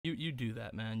You do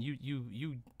that, man.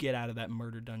 You get out of that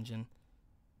murder dungeon.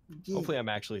 Hopefully I'm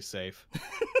actually safe.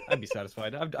 I'd be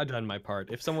satisfied. I've done my part.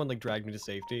 If someone like dragged me to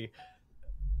safety,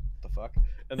 the fuck,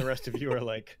 and the rest of you are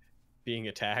like being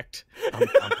attacked, I'm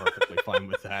perfectly fine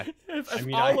with that.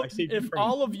 If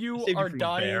all of you are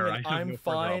dying and I'm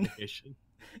fine,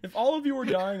 if all of you are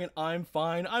dying and I'm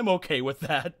fine, I'm okay with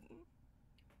that.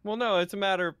 Well, no, it's a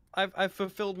matter. I've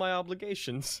fulfilled my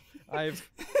obligations.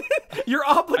 Your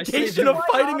obligation of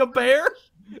fighting a bear.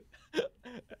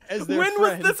 When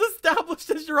was this established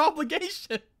as your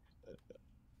obligation?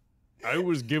 I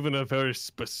was given a very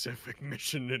specific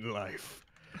mission in life,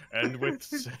 and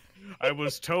I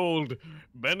was told,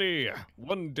 Benny,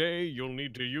 one day you'll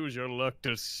need to use your luck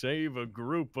to save a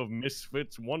group of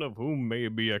misfits, one of whom may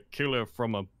be a killer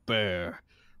from a bear.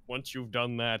 Once you've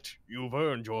done that, you've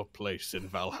earned your place in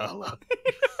Valhalla.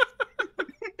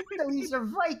 So he's a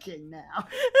Viking now.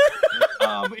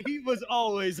 But he was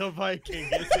always a Viking,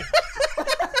 isn't it?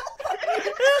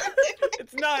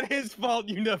 It's not his fault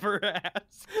you never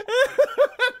asked.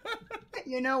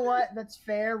 You know what? That's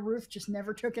fair. Ruth just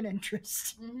never took an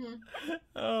interest.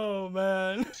 Oh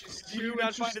man! Did you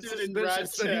not find it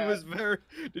suspicious that he was very?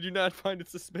 Did you not find it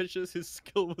suspicious his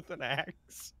skill with an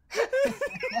axe?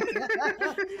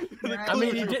 I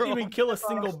mean, he didn't even kill a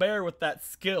single bear with that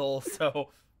skill,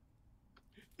 so.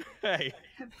 Hey.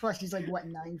 Plus, he's like what,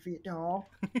 9 feet tall?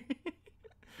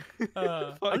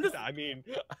 I mean,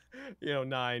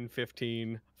 9,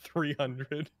 15,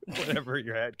 300, whatever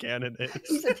your head cannon is.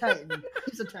 He's a titan.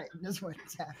 He's a titan. That's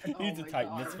what's happening. He's a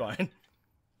titan. It's fine.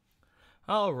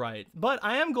 All right, but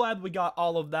I am glad we got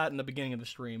all of that in the beginning of the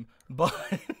stream. But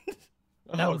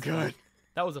that was good.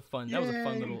 That was a fun. That was a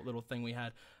fun little thing we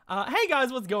had. Hey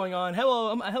guys, what's going on?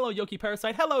 Hello, hello Yoki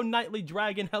Parasite. Hello Nightly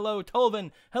Dragon. Hello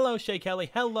Tolvin. Hello Shay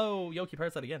Kelly. Hello Yoki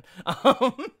Parasite again.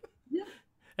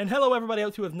 And hello everybody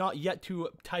else who has not yet to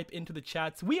type into the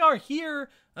chats. We are here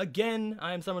again.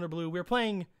 I am Summoner Blue. We're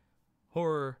playing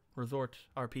Horror Resort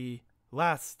RP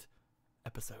last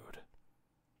episode.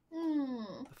 The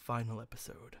final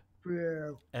episode.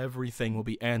 Bro. Everything will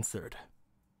be answered.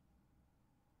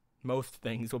 Most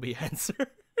things will be answered.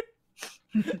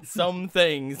 Some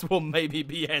things will maybe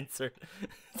be answered.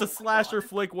 It's a slasher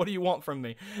flick. What do you want from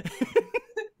me?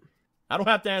 I don't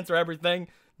have to answer everything.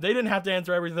 They didn't have to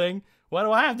answer everything. Why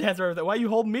do I have to answer everything? Why you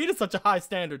hold me to such a high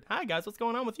standard? Hi guys, what's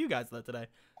going on with you guys today?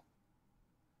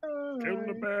 Kill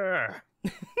the bear.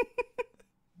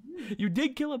 You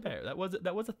did kill a bear. That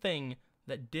was a thing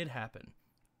that did happen.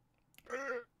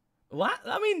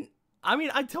 I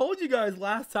mean, I told you guys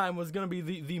last time was gonna be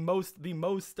the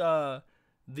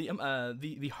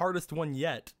hardest one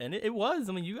yet, and it was.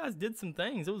 I mean, you guys did some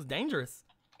things. It was dangerous.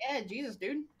 Yeah, Jesus,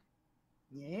 dude.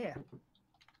 Yeah.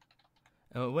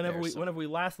 Whenever we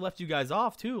last left you guys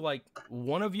off too, like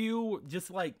one of you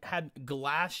just like had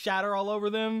glass shatter all over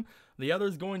them. The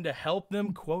other's going to help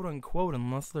them, quote unquote,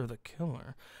 unless they're the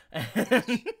killer.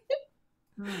 And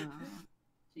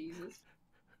Jesus.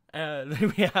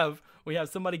 We have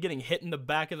somebody getting hit in the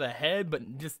back of the head,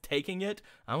 but just taking it.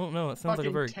 I don't know. It sounds like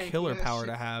a very killer power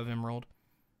to have, Emerald.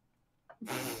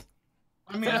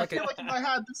 I mean, I feel like if I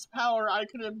had this power, I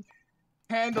could have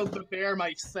handled the bear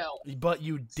myself. But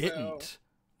you didn't. So.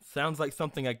 Sounds like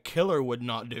something a killer would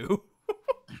not do. Oh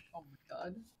my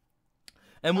god.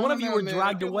 And one of you were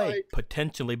dragged away,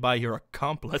 potentially by your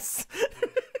accomplice.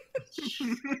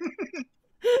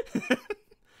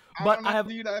 But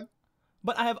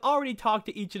I have already talked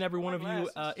to each and every one of you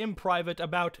in private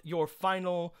about your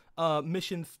final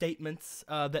mission statements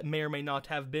that may or may not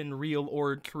have been real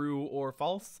or true or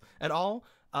false at all.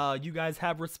 You guys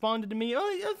have responded to me.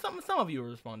 Some of you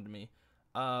have responded to me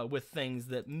with things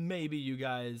that maybe you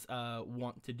guys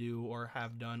want to do or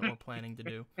have done or planning to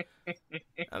do.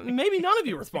 Maybe none of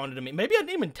you responded to me. Maybe I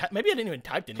didn't even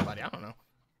type to anybody. I don't know.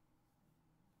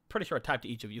 Pretty sure I typed to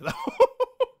each of you though.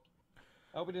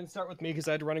 Oh, we didn't start with me because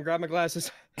I had to run and grab my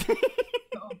glasses.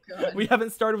 Oh god. We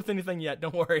haven't started with anything yet.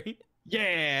 Don't worry.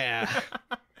 Yeah.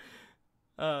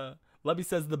 Lubby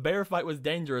says the bear fight was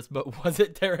dangerous, but was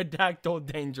it pterodactyl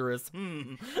dangerous?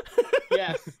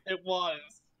 Yes, it was.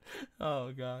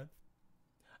 Oh god.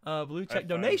 Blue check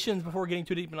donations before getting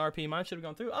too deep in RP. Mine should have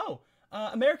gone through. Oh,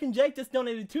 American Jake just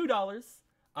donated $2.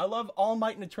 I love All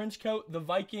Might in a trench coat, the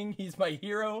Viking. He's my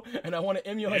hero, and I want to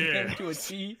emulate him to a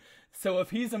T. So if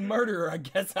he's a murderer, I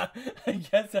guess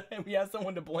we have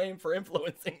someone to blame for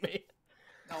influencing me.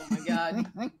 Oh my god.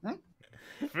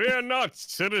 Fear not,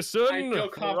 citizen. I feel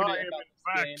confident I am,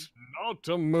 about in this fact, not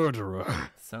a murderer.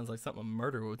 Sounds like something a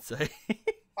murderer would say.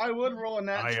 I would roll a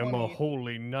nat 20. I am a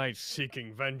holy knight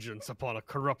seeking vengeance upon a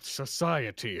corrupt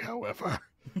society, however.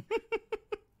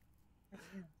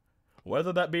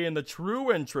 whether that be in the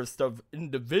true interest of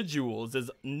individuals is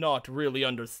not really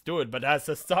understood, but as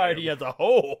society as a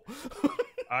whole.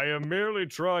 I am merely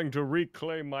trying to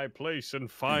reclaim my place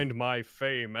and find my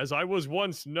fame, as I was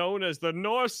once known as the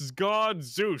Norse god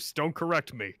Zeus. Don't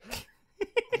correct me.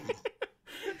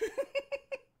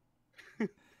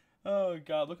 Oh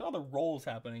god, look at all the rolls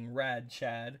happening, Rad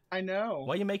Chad. I know.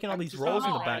 Why are you making all I'm these just rolls in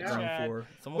the not background Chad. for?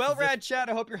 It's almost Well, as if- Rad Chat,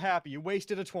 I hope you're happy. You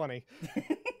wasted a 20.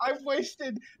 I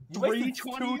wasted You 3 wasted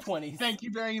 20s. 2 20s. Thank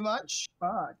you very much.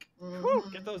 Fuck.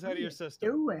 Mhm. Get those out of your system.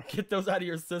 Do it. Get those out of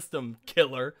your system,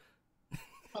 killer.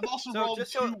 I've also So rolled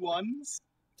just 2 so- 1s.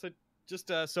 Just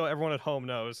so everyone at home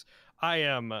knows,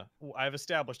 I've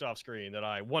established off screen that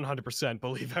I 100%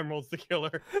 believe Emerald's the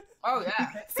killer. Oh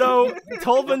yeah. So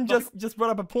Tolvin just brought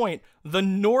up a point. The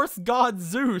Norse god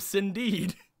Zeus,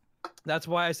 indeed. That's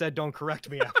why I said don't correct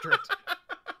me after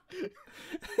it.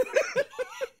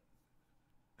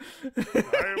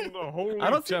 I am the Holy I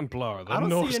don't see- Templar, the I don't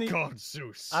see Norse any- god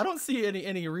Zeus. I don't see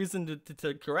any reason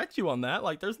to correct you on that.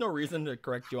 Like, there's no reason to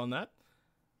correct you on that.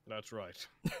 That's right.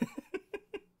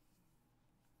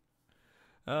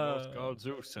 Norse Uh, god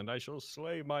Zeus, and I shall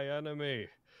slay my enemy,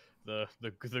 the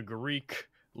Greek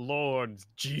Lord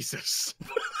Jesus.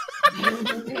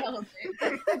 Yeah,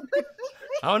 okay.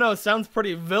 I don't know. It sounds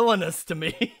pretty villainous to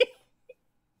me.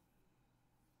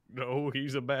 No,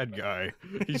 he's a bad guy.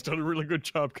 He's done a really good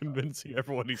job convincing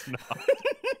everyone he's not.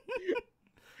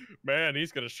 Man,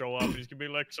 he's gonna show up and he's gonna be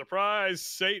like, "Surprise,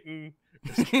 Satan!"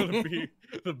 It's gonna be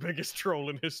the biggest troll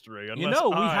in history. Unless know,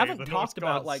 we I, haven't the talked Norse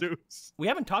about, god like, Zeus. We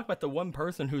haven't talked about the one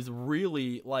person who's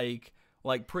really like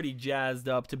pretty jazzed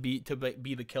up to be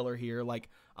the killer here. Like,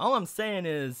 all I'm saying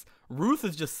is Ruth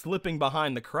is just slipping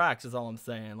behind the cracks. Is all I'm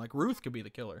saying. Like, Ruth could be the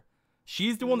killer.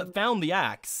 She's the one that found the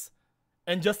axe,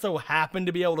 and just so happened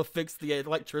to be able to fix the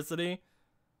electricity.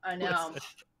 I know.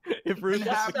 If Ruth, And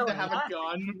happened so to have a what?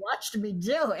 gun. Watched me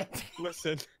do it.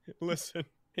 listen.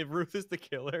 If Ruth is the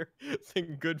killer,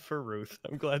 then good for Ruth.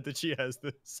 I'm glad that she has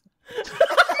this.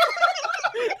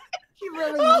 She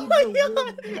really Oh my needs a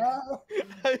God. win, no.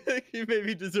 I think he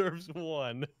maybe deserves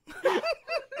one.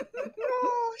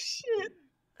 Oh shit.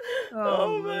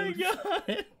 Oh, my Ruth.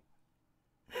 god.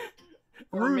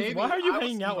 Or Ruth, maybe why are you I was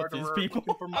hanging the out with these murderer people?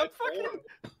 looking for my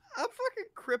I'm fucking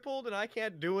crippled and I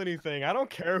can't do anything. I don't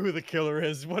care who the killer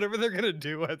is. Whatever they're gonna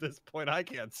do at this point, I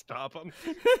can't stop them.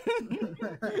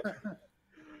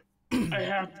 I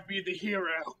have to be the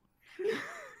hero.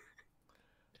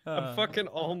 I'm fucking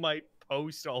All Might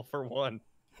Post all for one.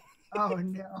 Oh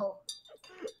no.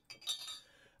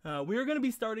 We are going to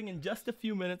be starting in just a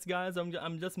few minutes, guys.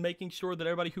 I'm just making sure that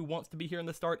everybody who wants to be here in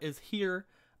the start is here.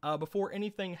 Before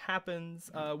anything happens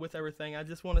with everything, I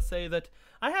just want to say that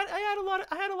I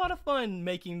had a lot of fun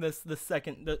making the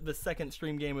second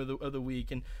stream game of the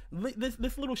week, and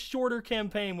this little shorter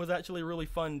campaign was actually really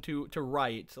fun to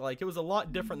write. Like, it was a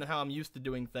lot different than how I'm used to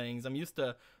doing things. I'm used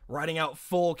to writing out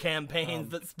full campaigns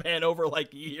that span over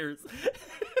like years.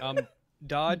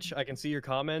 Dodge, I can see your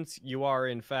comments. You are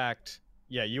in fact,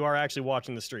 you are actually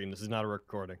watching the stream. This is not a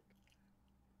recording.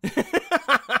 Well,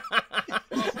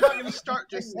 I'm not gonna start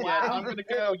just yet. Wow. I'm gonna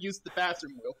go use the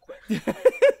bathroom real quick.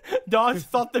 Dodge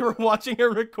thought they were watching a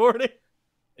recording.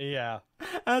 Yeah.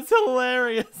 That's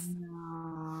hilarious.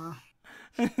 No.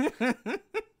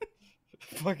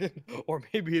 Fucking, or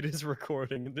maybe it is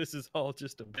recording, and this is all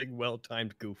just a big,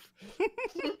 well-timed goof.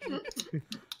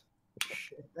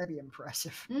 Shit, that'd be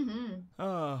impressive. Mm-hmm.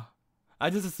 Oh, I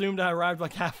just assumed I arrived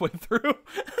like halfway through.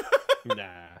 Nah.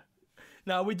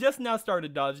 No, we just now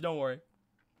started, Dodge. Don't worry.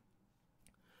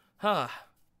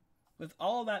 With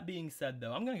all that being said,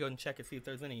 though, I'm gonna go and check and see if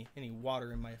there's any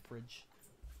water in my fridge.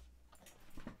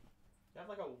 Do you have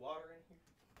like a water in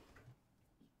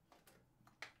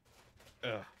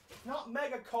here? Ugh. It's not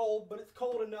mega cold, but it's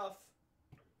cold enough.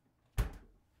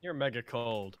 You're mega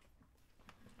cold.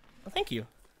 Well, thank you.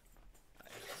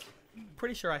 I'm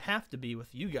pretty sure I have to be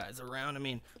with you guys around. I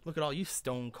mean, look at all you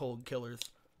stone cold killers.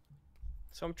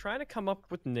 So I'm trying to come up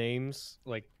with names,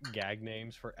 like gag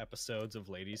names for episodes of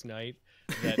Ladies' Night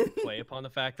that play upon the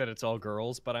fact that it's all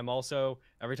girls, but I'm also,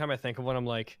 every time I think of one, I'm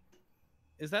like,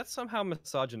 is that somehow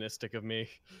misogynistic of me?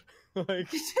 Like,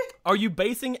 Are you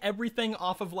basing everything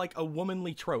off of like a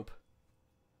womanly trope?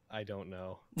 I don't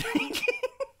know.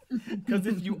 Because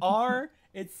if you are,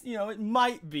 it's, you know, it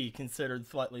might be considered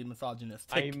slightly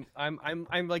misogynistic.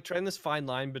 I'm like trying this fine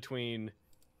line between,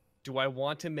 do I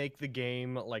want to make the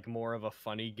game like more of a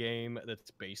funny game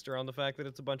that's based around the fact that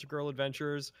it's a bunch of girl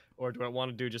adventurers, or do I want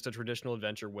to do just a traditional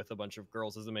adventure with a bunch of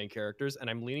girls as the main characters? And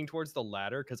I'm leaning towards the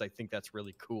latter because I think that's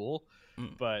really cool.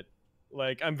 Mm. But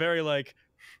like, I'm very like,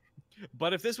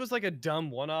 But if this was like a dumb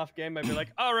one-off game, I'd be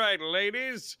like, all right,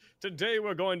 ladies, today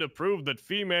we're going to prove that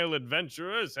female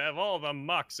adventurers have all the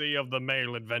moxie of the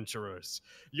male adventurers.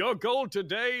 Your goal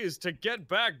today is to get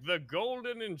back the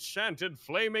golden enchanted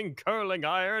flaming curling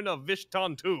iron of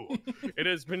Vishtan 2. It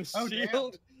has been Oh, damn.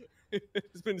 sealed. It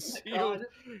has been sealed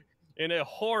in a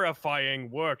horrifying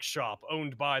workshop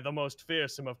owned by the most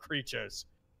fearsome of creatures.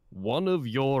 One of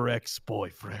your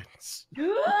ex-boyfriends.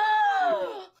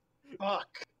 Fuck.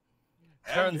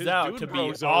 And Turns his out dude to be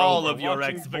bros are all over of your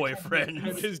watching the- ex-boyfriends.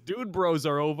 And his dude bros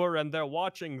are over and they're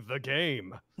watching the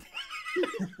game.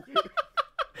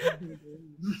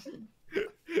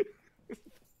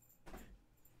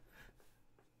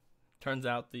 Turns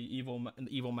out the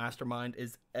evil mastermind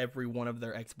is every one of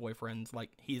their ex-boyfriends.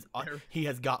 Like he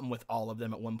has gotten with all of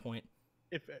them at one point.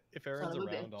 If Aaron's Son of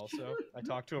a around bitch. also, I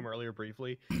talked to him earlier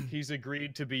briefly. He's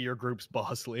agreed to be your group's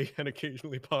bossly and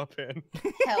occasionally pop in.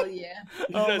 Hell yeah.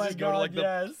 He Oh says my he's going to,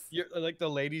 god, like, yes. Like the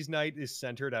ladies' night is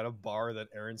centered at a bar that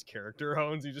Aaron's character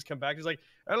owns. You just come back, he's like,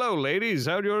 "Hello, ladies,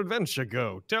 how'd your adventure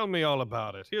go? Tell me all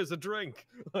about it. Here's a drink."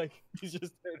 Like he's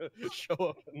just there to show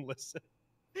up and listen.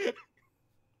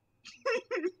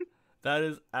 That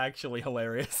is actually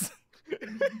hilarious.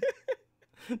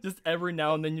 Just every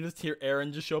now and then you just hear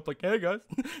Aaron just show up like, "Hey guys."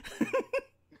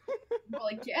 We're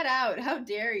like, get out. How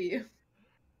dare you?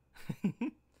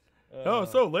 Oh,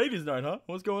 so ladies' night, huh?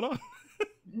 What's going on?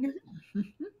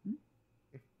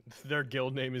 Their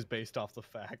guild name is based off the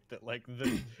fact that like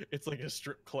it's like a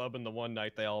strip club, and the one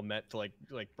night they all met to like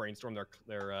brainstorm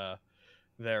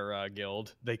their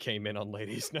guild. They came in on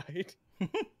ladies' night.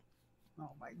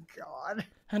 Oh my god.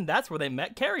 And that's where they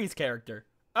met Carrie's character.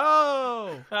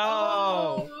 Oh.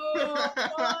 Oh.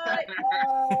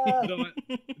 what? No,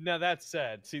 now that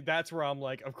said, see, that's where I'm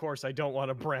like, of course I don't want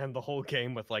to brand the whole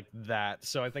game with like that.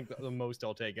 So I think the most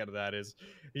I'll take out of that is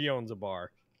he owns a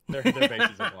bar. Their base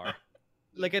is a bar,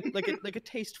 like a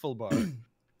tasteful bar.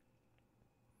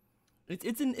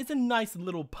 It's a nice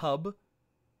little pub,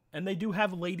 and they do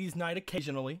have ladies' night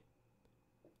occasionally.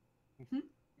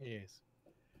 Yes.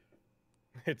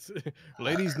 It's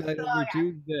ladies' night every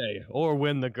Tuesday, or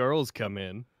when the girls come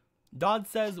in. Dodd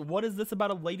says, "What is this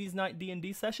about a ladies' night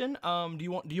D&D session? Do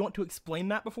you want to explain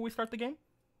that before we start the game?"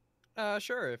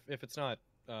 Sure, if it's not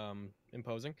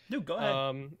imposing. Dude, go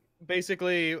ahead.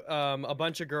 Basically, a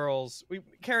bunch of girls.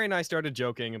 Carrie and I started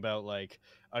joking about like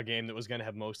a game that was going to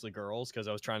have mostly girls because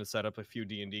I was trying to set up a few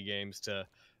D&D games to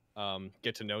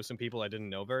get to know some people I didn't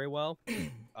know very well.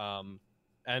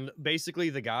 And basically,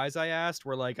 the guys I asked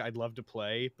were like, "I'd love to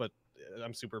play, but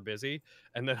I'm super busy."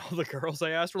 And then all the girls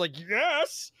I asked were like,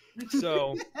 "Yes!"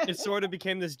 So it sort of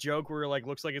became this joke where we're like,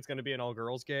 looks like it's going to be an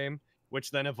all-girls game,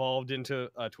 which then evolved into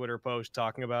a Twitter post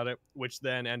talking about it, which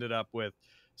then ended up with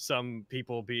some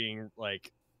people being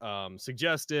like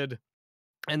suggested,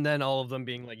 and then all of them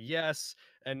being like, yes.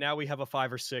 And now we have a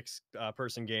 5 or 6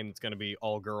 person game that's going to be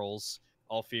all girls,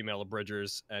 all female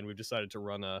abridgers, and we've decided to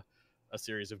run a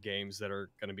series of games that are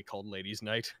going to be called Ladies'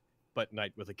 Night, but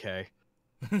night with a K.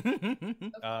 Of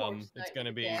course, It's going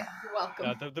to be yeah, you're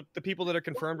welcome. the people that are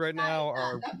confirmed right now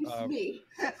are That was me.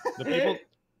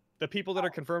 the people that are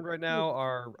confirmed right now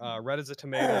are Red as a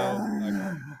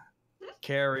Tomato,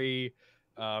 Carrie,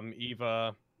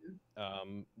 Eva,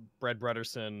 Brett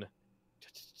Brederson,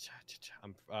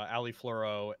 Ali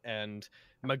Floro, and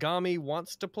Megami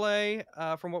wants to play,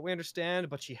 from what we understand,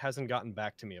 but she hasn't gotten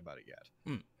back to me about it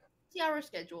yet. See how our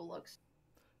schedule looks.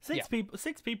 Six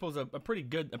people is a pretty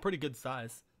good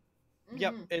size.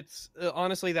 Yep, Mhm. it's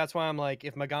honestly that's why I'm like,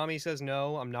 if Megami says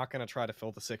no, I'm not gonna try to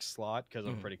fill the 6th slot because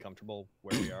I'm pretty comfortable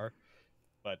where we are.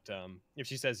 But if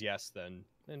she says yes, then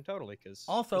totally. Because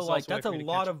Also, like that's a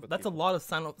lot of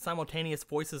simultaneous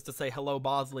voices to say hello,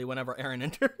 Bosley, whenever Aaron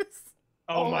enters.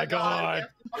 Oh my god!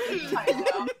 Time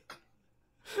now.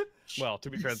 Well, to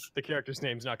be fair, the character's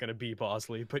name's not gonna be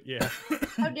Bosley, but yeah.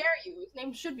 How dare you? His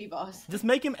name should be Boss. Just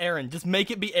make him Aaron. Just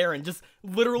make it be Aaron. Just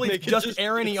literally, Make it's it just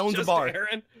Aaron. He it's owns a just bar.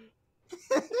 Aaron.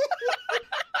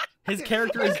 His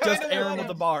character is just Aaron with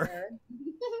a bar.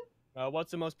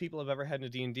 What's the most people have ever had in a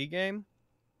D&D game?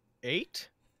 8,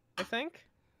 I think.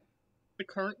 The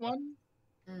current one?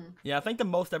 Yeah, I think the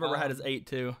most I've ever had is 8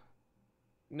 too.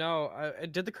 No,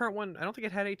 did the current one? I don't think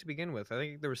it had 8 to begin with. I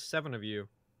think there was 7 of you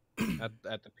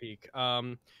at the peak.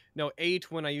 No,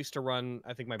 8 when I used to run.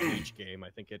 I think my Bleach game. I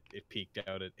think it peaked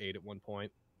out at 8 at one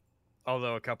point.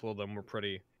 Although a couple of them were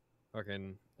pretty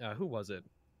fucking. Who was it?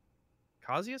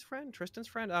 Kazuya's friend, Tristan's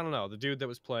friend. I don't know. The dude that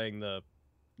was playing the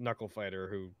knuckle fighter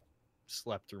who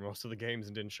slept through most of the games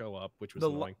and didn't show up, which was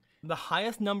annoying. The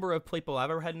highest number of people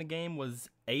I've ever had in a game was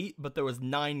 8, but there was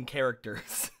 9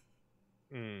 characters.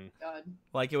 God.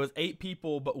 Like, it was 8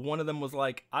 people, but one of them was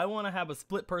like, I want to have a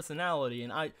split personality,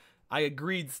 and I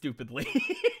agreed stupidly.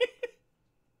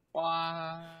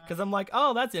 Wow. Because I'm like,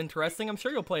 oh, that's interesting. I'm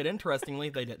sure you'll play it interestingly.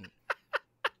 They didn't.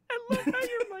 I love how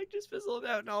your mic just fizzled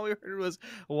out and all we heard was,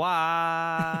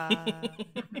 wow.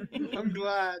 I'm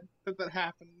glad that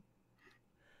happened.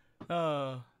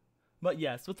 But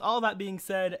yes, with all that being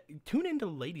said, tune into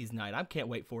Ladies Night. I can't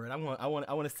wait for it. I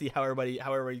want to see how everybody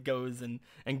goes and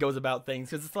goes about things,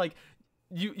 because it's like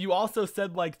you also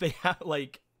said like they have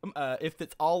like if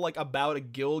it's all like about a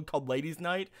guild called Ladies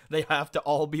Night, they have to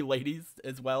all be ladies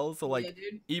as well. So like Yeah,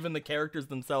 dude. even the characters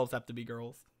themselves have to be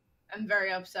girls. I'm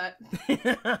very upset.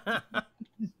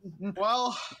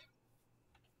 Well,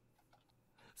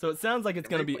 So it sounds like it's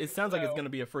gonna be. Everybody It sounds like it's know. gonna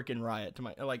be a freaking riot to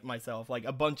myself. Like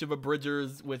a bunch of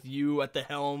abridgers with you at the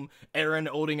helm, Aaron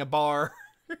holding a bar.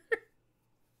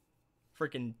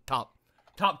 Freaking top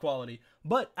quality.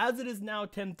 But as it is now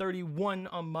 10:31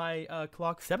 on my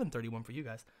clock, 7:31 for you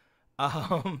guys.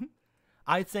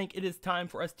 I think it is time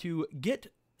for us to get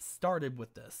started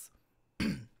with this.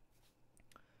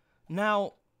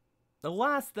 Now, the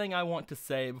last thing I want to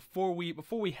say before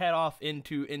we head off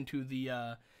into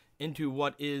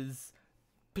what is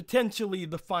potentially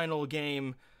the final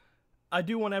game, I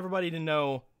do want everybody to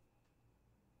know,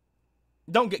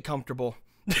 don't get comfortable.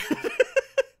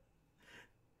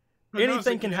 who knows,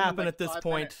 Anything it can end in, happen like, at this 5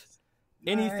 point. minutes.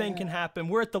 Anything can happen.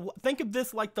 We're at the think of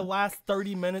this like the last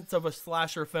 30 minutes of a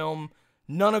slasher film.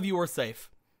 None of you are safe.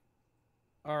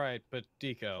 All right, but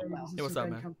Deco. Hey, what's up,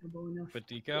 man? Comfortable enough. But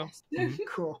Deco, Yes.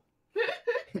 Cool.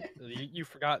 you've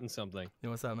forgotten something. Hey,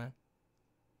 what's up, man?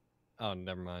 Oh,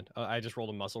 never mind. I just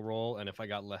rolled a muscle roll, and if I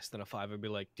got less than a 5, I'd be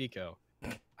like, Deco,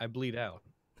 I bleed out.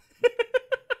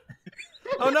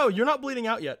 Oh no, you're not bleeding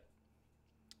out yet.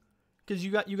 Cause you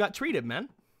got treated, man.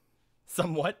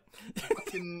 Somewhat.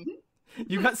 Fucking-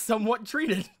 You got somewhat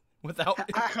treated without.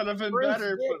 It could have been Ruth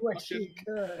better, did but what she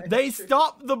fucking... could. They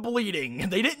stopped the bleeding.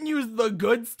 They didn't use the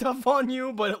good stuff on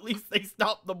you, but at least they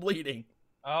stopped the bleeding.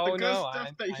 Oh the good no, stuff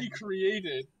I'm, that he I'm-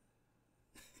 created.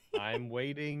 I'm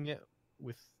waiting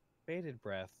with bated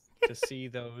breath to see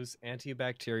those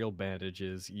antibacterial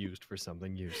bandages used for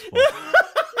something useful.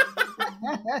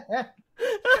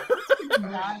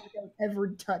 Not ever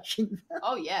touching them.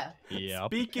 Oh yeah. Yep.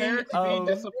 Speaking Prepare to of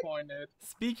be disappointed.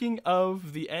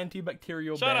 the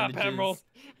antibacterial Shut up, bandages Emerald.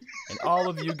 and all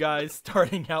of you guys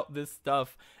starting out this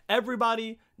stuff,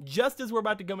 everybody, just as we're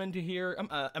about to come into here,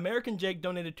 American Jake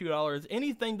donated $2.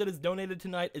 Anything that is donated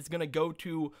tonight is going to go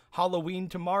to Halloween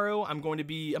tomorrow. I'm going to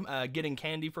be getting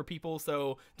candy for people,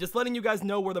 so just letting you guys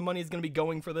know where the money is going to be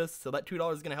going for this, so that $2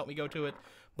 is going to help me go to it.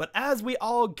 But as we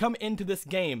all come into this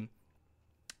game,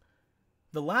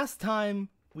 the last time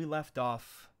we left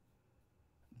off,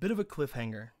 bit of a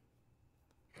cliffhanger.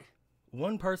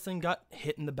 One person got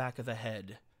hit in the back of the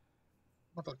head.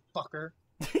 Motherfucker.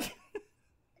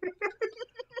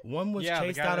 One was Yeah, the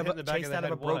chased guy out that of hit in the back of chased the out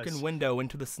of a head broken was. window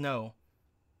into the snow.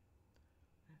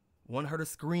 One heard a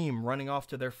scream running off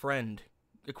to their friend,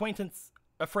 acquaintance.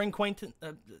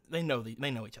 They know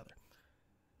each other.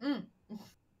 Mm.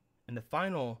 And the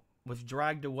final was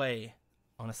dragged away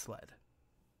on a sled.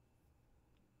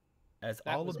 As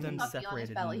That all was of them me. Puppy on his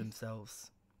separated belly. into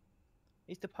themselves.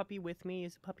 Is the puppy with me?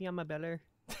 Is the puppy on my belly?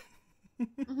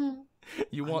 Mhm.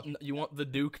 You want the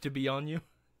Duke to be on you?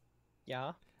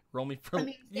 Yeah. Roll me for. I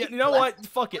mean, Yeah, they you know left what?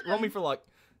 Fuck it. Roll me for luck.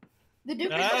 The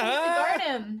Duke is supposed to guard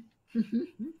him.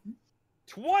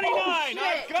 29! Oh,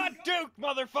 I've shit. got Duke,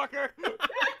 motherfucker!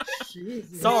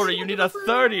 Jesus. Sorry, you need a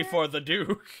 30 for the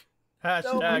Duke.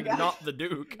 Hashtag God. not the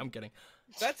Duke. I'm kidding.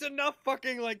 That's enough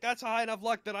fucking, like, that's high enough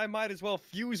luck that I might as well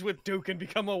fuse with Duke and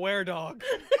become a were-dog.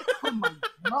 Oh my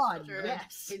god, True.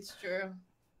 yes. It's true.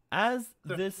 As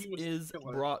The this fewest is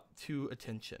killer. brought to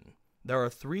attention, there are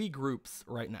 3 groups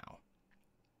right now.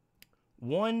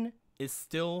 One is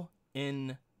still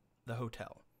in the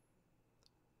hotel.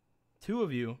 2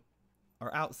 of you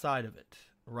are outside of it,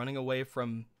 running away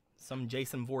from some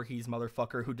Jason Voorhees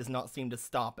motherfucker who does not seem to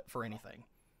stop for anything.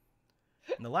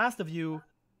 And the last of you,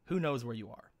 who knows where you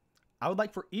are. I would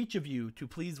like for each of you to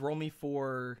please roll me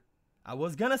for, I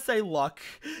was gonna say luck,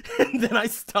 and then I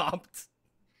stopped.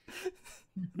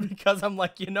 Because I'm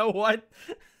like, you know what?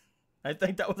 I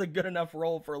think that was a good enough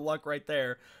roll for luck right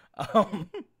there.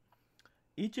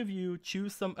 Each of you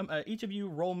choose some. Each of you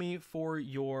roll me for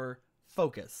your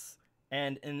focus.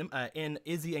 And in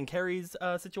Izzy and Carrie's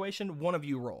situation, one of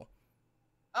you roll.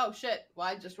 Oh shit! Well,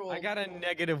 I just rolled. I got a and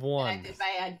 -1. I did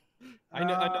bad. I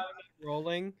know I'm not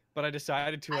rolling, but I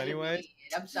decided to I didn't anyway. really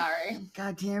eat. I'm sorry.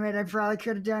 God damn it! I probably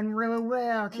could have done really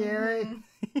well, Carrie. Mhm.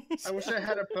 I wish I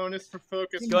had a bonus for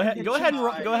focus. Go ahead, on go ahead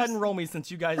each and roll me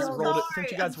since you guys I'm rolled it. sorry,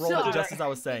 Since you guys I'm rolled it sorry. just as I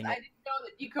was saying I it. didn't know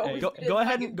that you could Hey,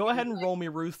 always Go ahead and roll me,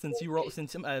 Ruth, since you roll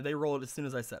since they rolled it as soon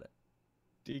as I said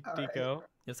it. All right. Deco,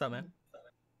 Yes, up, man.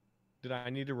 did I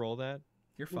need to roll that?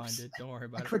 You're fine, Oops. dude. Don't worry I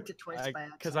about it. clicked it twice by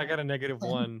Because I got a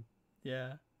 -1.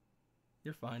 Yeah,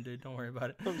 you're fine, dude. Don't worry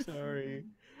about it. I'm sorry.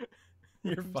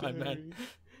 You're I'm fine, man.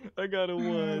 sorry. I got a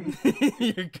 1.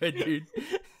 You're good, dude.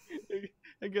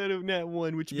 I got a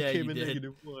 -1, which Yeah, became you a did.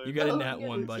 -1. You got a Oh, nat yeah,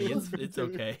 one, buddy. It's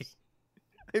okay.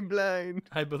 I'm blind.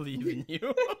 I believe in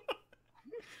you.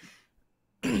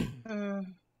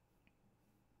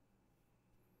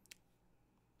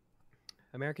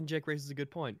 American Jake raises a good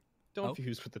point. Don't Oh.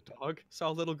 fuse with the dog. Saw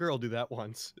a little girl do that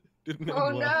once. Didn't end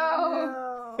Oh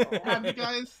well. no! Have you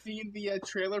guys seen the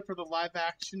trailer for the live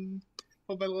action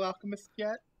Fullmetal Alchemist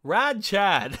yet? Rad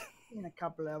Chad. In a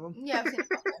couple of them. Yeah, I've seen a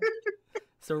couple.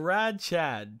 So Rad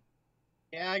Chad,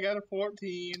 Yeah, I got a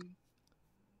 14.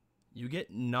 you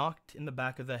get knocked in the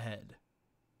back of the head.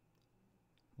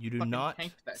 You do Fucking not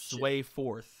tanked that shit. sway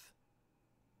forth.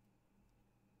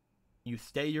 You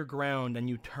stay your ground and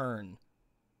you turn.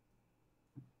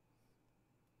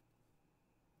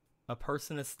 A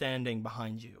person is standing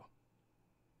behind you.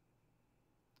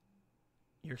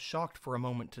 You're shocked for a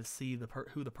moment to see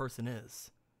who the person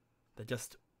is that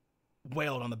just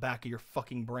wailed on the back of your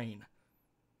fucking brain.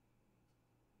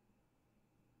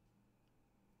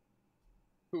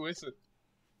 Who is it?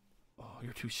 Oh,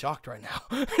 you're too shocked right now.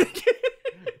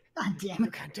 God damn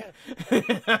it.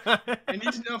 I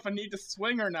need to know if I need to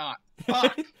swing or not.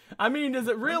 Fuck! I mean, does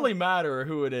it really matter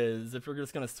who it is if we're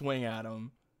just gonna swing at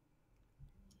him?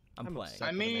 I'm playing. upset I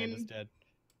that Amanda's mean, dead.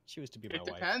 She was to be my It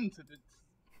wife. depends. If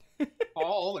it's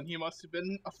Paul, and he must have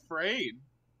been afraid.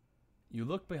 You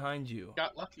look behind you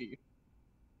Got lucky.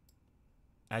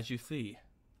 as you see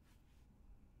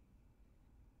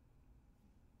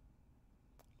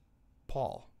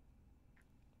Paul.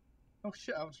 Oh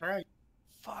shit, I was right.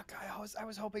 Fuck! I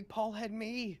was hoping Paul had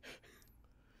me.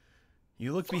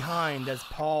 You look behind as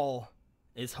Paul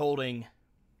is holding.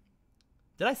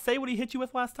 Did I say what he hit you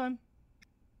with last time?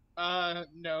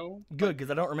 No. Good,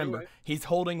 because I don't remember. it. He's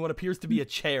holding what appears to be a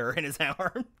chair in his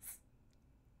arms.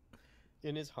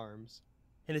 In his harms.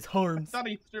 In his I arms. thought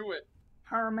he threw it.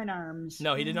 Harmon arms.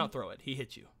 No, he did not throw it. He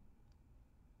hit you.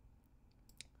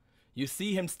 You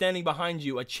see him standing behind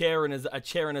you, a chair in his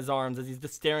arms, as he's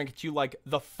just staring at you like,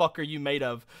 "The fuck are you made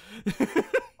of?"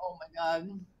 Oh my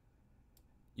god.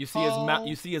 You see his mouth. Oh.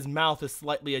 You see his mouth is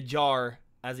slightly ajar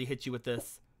as he hits you with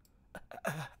this.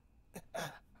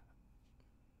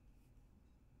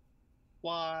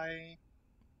 Why?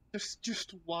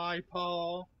 Just why,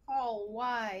 Paul? Oh,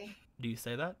 why? Do you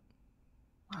say that?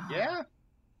 Wow. Yeah.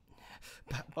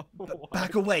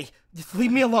 Back away. Just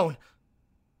leave me alone.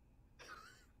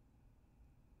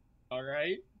 All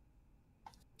right.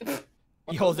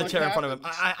 He holds the chair in front of him.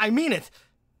 I mean it.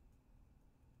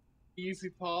 Easy,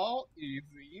 Paul.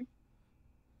 Easy.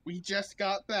 We just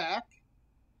got back.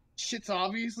 Shit's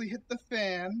obviously hit the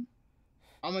fan.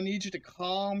 I'm gonna need you to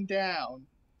calm down.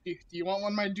 Do you want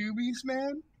one of my doobies,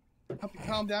 man? Help you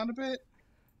calm down a bit?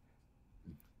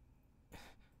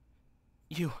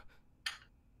 You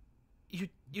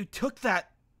took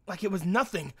that like it was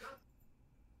nothing.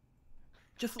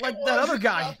 Just like It that other wasn't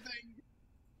guy.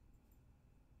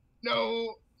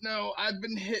 nothing. No, I've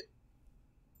been hit.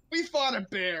 We fought a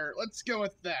bear. Let's go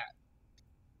with that.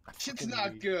 Shit's fucking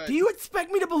not weak. good. Do you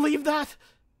expect me to believe that?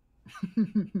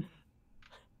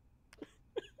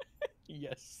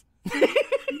 Yes.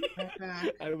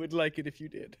 Back. I would like it if you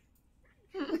did.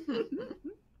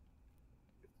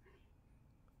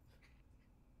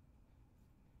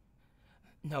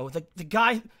 No, the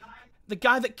guy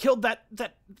that killed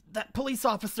that police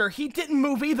officer, he didn't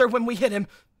move either when we hit him.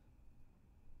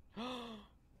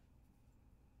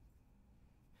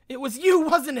 It was you,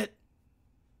 wasn't it?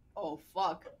 Oh,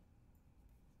 fuck.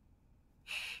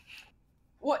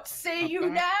 What say you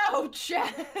Okay. now,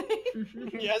 Chad?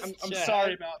 Yes, I'm Chad.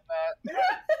 sorry about that.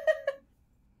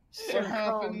 What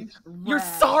happened? You're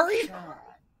Rad sorry? Chad.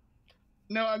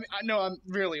 No, I'm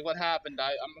really. What happened?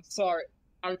 I'm sorry.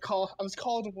 I was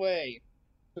called away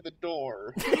to the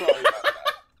door. Sorry about that.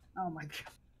 Oh my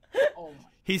god. Oh my.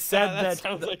 He said that that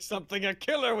sounds like something a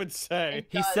killer would say.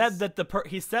 he said that the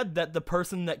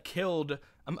person that killed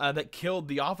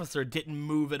the officer didn't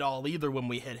move at all either when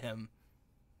we hit him.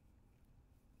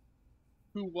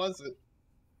 Who was it?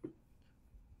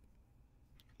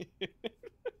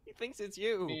 He thinks it's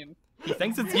you. I mean, He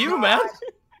thinks it's you, man.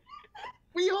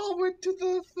 we all went to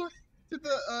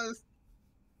the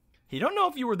He don't know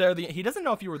if you were there. He doesn't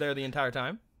know if you were there the entire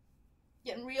time.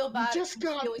 Getting real bad. just at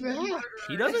got feeling the back. murderer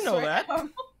He doesn't know right that. now.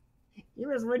 He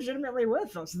was legitimately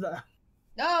with us, though.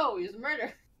 No, he's a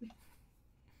murderer.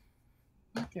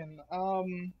 fucking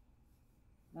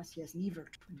Unless he has neither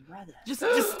twin brother. Just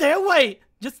stay away.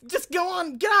 Just go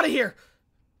on. Get out of here.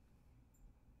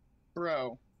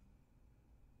 bro.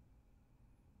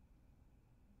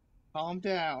 Calm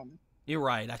down. You're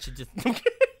right. I should just.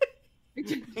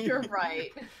 You're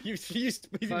right. You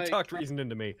Like- talked reason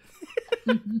into me.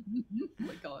 Oh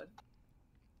my god.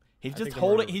 He's I just think I'm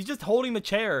holding. murdered. He's just holding the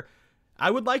chair.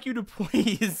 I would like you to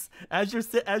please, as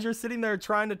you're sitting there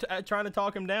trying to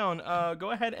talk him down,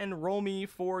 go ahead and roll me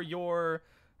for your.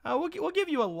 We'll give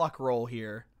you a luck roll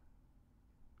here.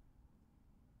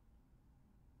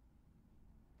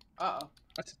 Uh-oh.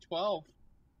 That's a 12.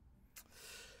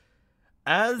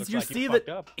 As Looks you like you see fucked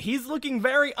that up. he's looking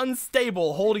very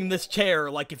unstable holding this chair.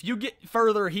 Like if you get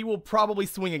further, he will probably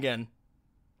swing again.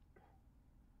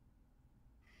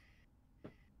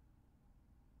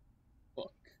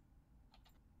 Look.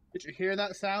 Did you hear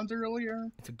that sound earlier?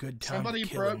 It's a good time Somebody to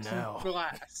kill him broke some now.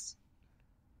 glass.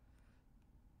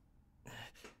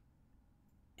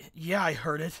 Yeah, I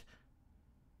heard it.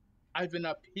 I've been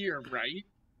up here, right?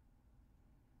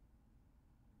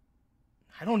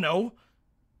 I don't know.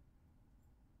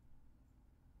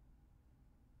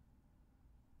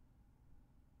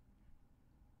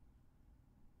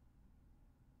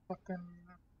 Fucking.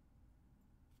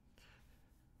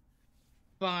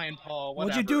 Fine, Paul.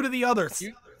 Whatever. What'd you do to the others?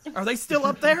 You- Are they still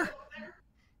up there?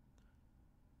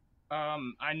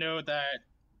 I know that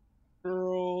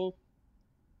girl,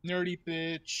 nerdy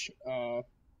bitch,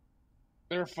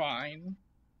 they're fine.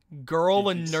 Girl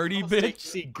Did and you nerdy smell bitch.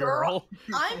 sexy girl.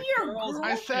 I'm your Girls- girlfriend.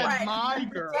 I said my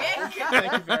girl. Dick.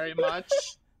 Thank you very much.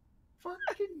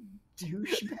 Fucking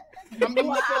douchebag. I'm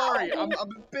Wow. sorry. I'm a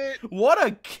bit What a I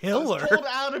was killer! pulled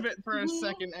out of it for a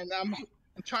second, and I'm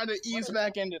trying to ease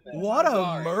back into this. What I'm a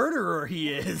sorry. murderer he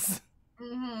is!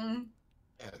 Mm-hmm.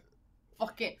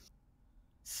 Fucking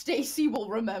Stacy will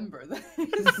remember this.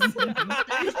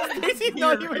 Stacy's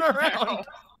not even around.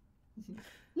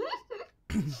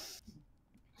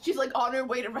 She's like on her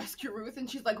way to rescue Ruth, and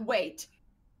she's like, "Wait,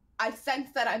 I sense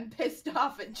that I'm pissed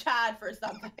off at Chad for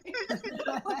something."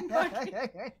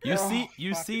 You see, Oh,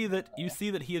 you fuck. see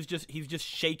that he's just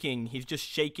shaking. He's just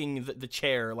shaking the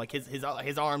chair, like his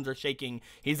arms are shaking.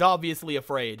 He's obviously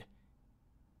afraid.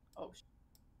 Oh,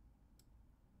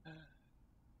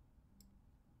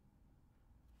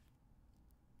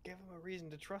 Give him a reason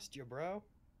to trust you, bro.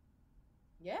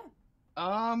 yeah.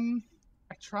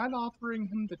 I tried offering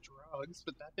him the drugs,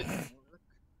 but that didn't work.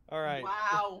 All right.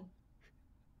 Wow.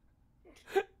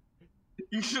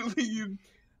 Usually you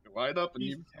light up and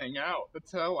you hang out.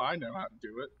 That's how I know how to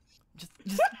do it. Just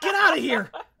get out of here!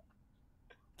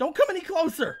 Don't come any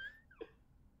closer.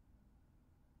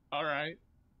 All right.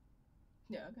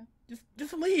 Yeah. Okay.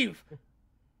 Just leave.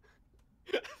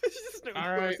 This is no All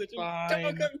right, conversation. fine.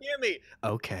 Don't come near me.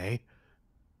 Okay.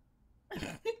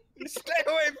 Stay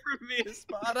away from me,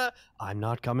 Espada. I'm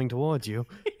not coming towards you.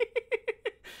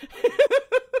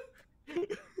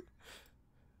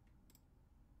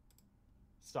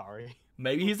 Sorry.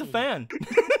 Maybe he's a fan.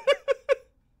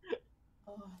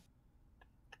 Oh.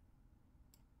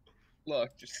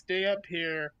 Look, just stay up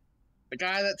here. The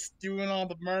guy that's doing all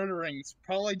the murdering's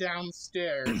probably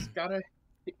downstairs. Gotta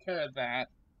take care of that.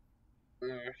 Ugh.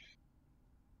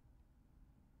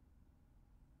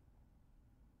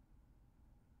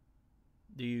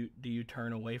 Do you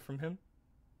turn away from him?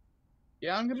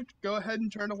 Yeah, I'm gonna go ahead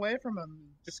and turn away from him.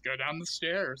 Just go down the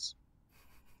stairs.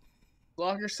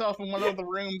 Lock yourself in one of the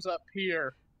rooms up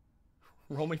here.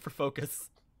 Roll me for focus.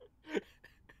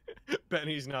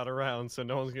 Benny's not around, so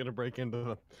no one's gonna break into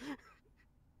them.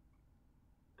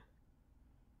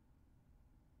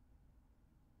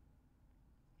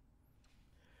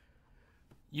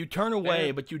 You turn away,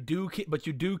 Man. but you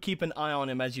do keep an eye on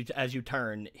him as you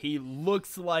turn. He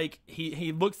looks like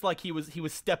he looks like he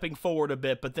was stepping forward a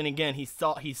bit, but then again he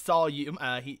saw you.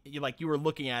 You were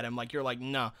looking at him like you're like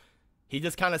no. He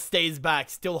just kind of stays back,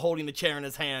 still holding the chair in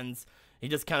his hands. He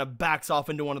just kind of backs off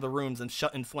into one of the rooms and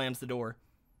slams the door.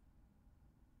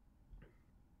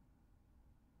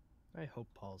 I hope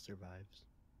Paul survives.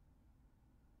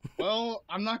 Well,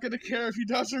 I'm not gonna care if he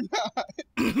does or not.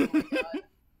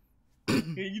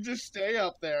 You just stay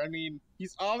up there. I mean,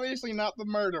 he's obviously not the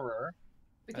murderer.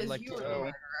 Because like you to were the go.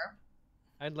 murderer.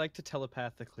 I'd like to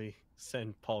telepathically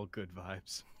send Paul good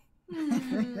vibes.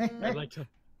 Hmm. I'd like to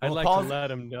I'd Well, like Paul's- to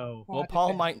let him know. Well,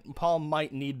 Paul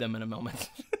might need them in a moment.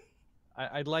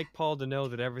 I'd like Paul to know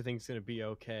that everything's gonna be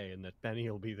okay and that Benny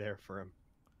will be there for him.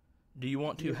 Do you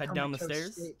want to Your head down the comatose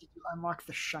stairs? state, did you unlock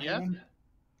the shining?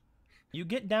 You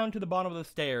get down to the bottom of the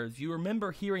stairs. You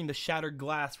remember hearing the shattered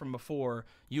glass from before.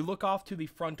 You look off to the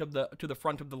front of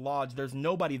the lodge. There's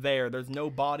nobody there. There's no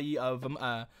body of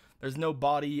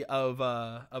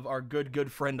our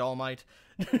good friend All Might.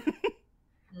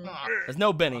 Ah, There's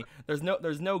no Benny. There's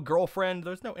no girlfriend.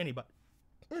 There's no anybody.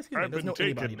 Excuse me, I've there's been no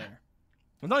anybody taken. there.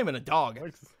 There's not even a dog.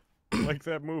 Like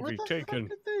that where movie, the Taken. fuck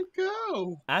did they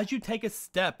go? As you take a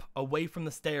step away from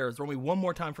the stairs, roll me one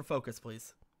more time for focus,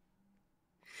 please.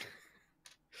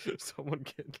 Someone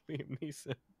get Liam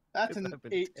Neeson. That's I've an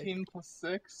been 18 plus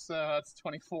 6, so that's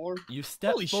 24. You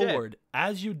step Holy shit. forward.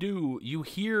 As you do, you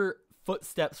hear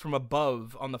footsteps from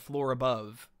above on the floor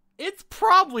above. It's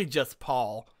probably just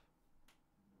Paul.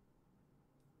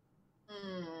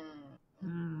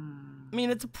 I mean,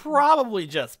 it's probably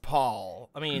just Paul.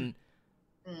 I mean,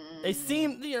 they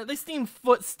seem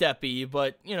footsteppy,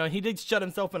 but he did shut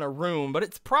himself in a room. But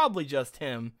it's probably just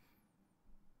him.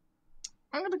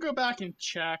 I'm gonna go back and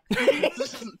check. This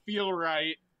doesn't feel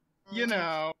right. You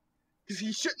know, because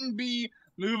he shouldn't be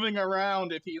moving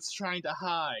around if he's trying to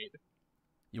hide.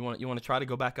 You want to try to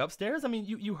go back upstairs? I mean,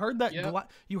 you heard that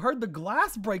Yep. you heard the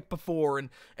glass break before,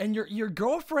 and your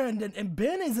girlfriend and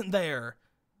Ben isn't there.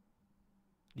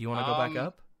 Do you want to go back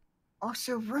up?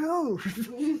 Also rude.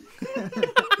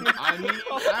 I mean,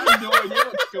 I have no idea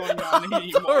what's going on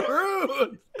anymore.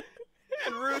 Rude.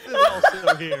 And Ruth is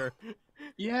also here.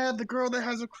 Yeah, the girl that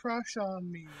has a crush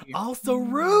on me. Also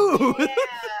rude.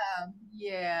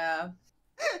 Yeah.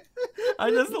 I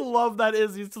just love that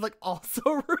Izzy's just like also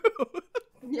rude.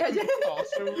 Yeah.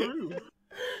 Also rude.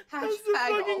 That's the Hashtag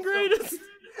fucking also greatest.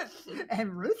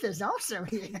 And Ruth is also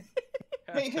here.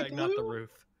 Hey, Hashtag not the Blue.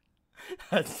 Ruth.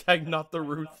 Hashtag not the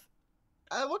Ruth.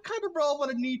 What kind of roll would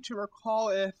I need to recall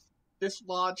if this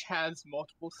lodge has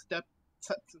multiple sets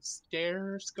of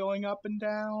stairs going up and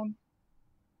down?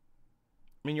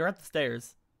 I mean, you're at the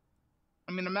stairs.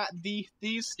 I mean, I'm at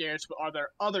these stairs, but are there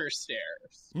other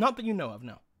stairs? Not that you know of,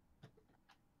 no.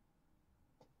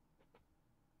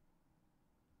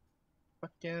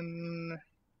 Fucking.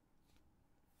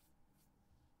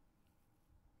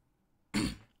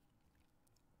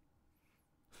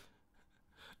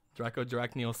 Draco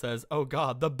Dracneil says, "Oh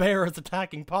God, the bear is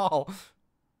attacking Paul."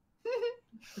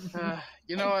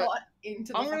 You know what? Got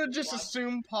into the I'm gonna fucking just lodge.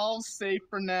 assume Paul's safe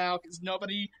for now because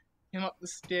nobody came up the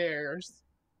stairs.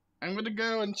 I'm gonna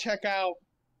go and check out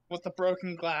what the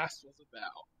broken glass was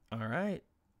about. All right,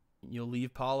 you'll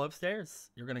leave Paul upstairs.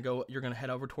 You're gonna head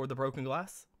over toward the broken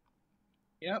glass.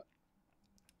 Yep.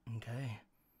 Okay.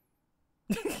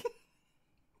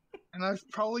 And I've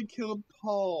probably killed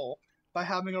Paul by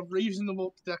having a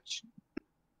reasonable deduction.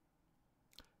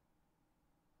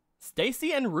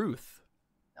 Stacy and Ruth.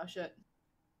 Oh shit.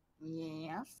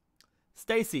 Yes.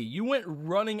 Stacy, you went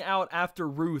running out after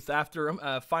Ruth after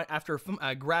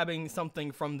grabbing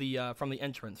something from the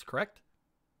entrance, correct?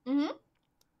 Mm-hmm.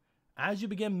 As you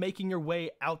begin making your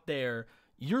way out there,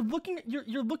 you're looking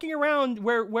around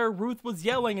where Ruth was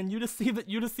yelling, and you just see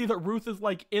that Ruth is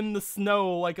like in the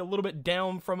snow, like a little bit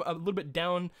down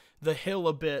the hill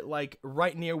a bit, like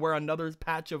right near where another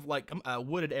patch of like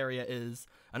wooded area is,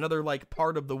 another like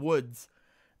part of the woods.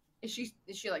 Is she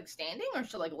like standing or is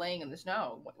she like laying in the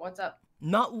snow? What's up?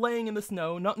 Not laying in the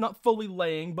snow, not fully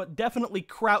laying, but definitely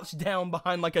crouched down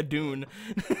behind like a dune.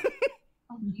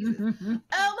 Oh, Jesus. Oh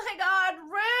my God,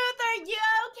 Ruth, are you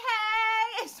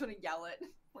okay? I just want to yell it.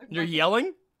 Like, You're fucking-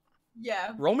 yelling?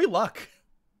 Yeah. Roll me luck.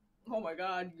 Oh my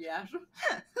God, yeah.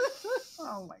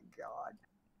 Oh my God.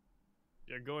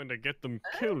 You're going to get them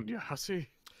killed, you hussy.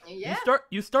 Yeah.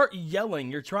 You start yelling.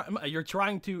 You're trying to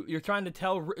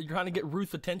get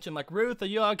Ruth's attention. Like, Ruth, are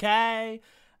you okay?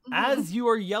 As you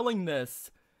are yelling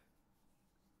this,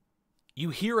 you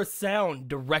hear a sound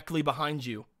directly behind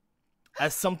you,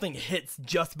 as something hits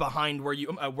just behind where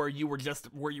you were just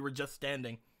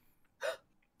standing.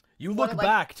 You look What, like-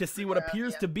 back to see what Yeah,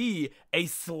 appears yeah. to be a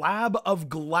slab of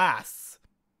glass,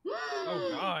 Oh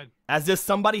God. as if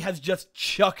somebody has just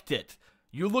chucked it.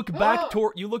 You look back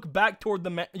toward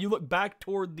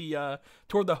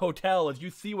the hotel as you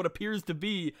see what appears to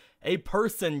be a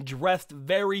person dressed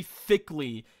very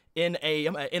thickly in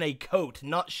a coat,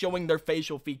 not showing their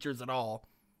facial features at all.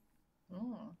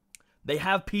 Mm. They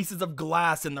have pieces of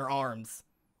glass in their arms.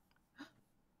 What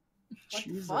the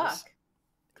Jesus. fuck?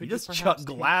 He just perhaps chuck take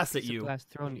glass a at piece of you. Glass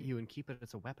thrown at you and keep it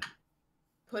as a weapon.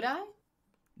 Could I?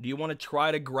 Do you want to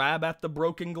try to grab at the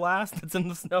broken glass that's in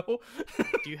the snow?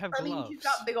 Do you have I mean, gloves? he's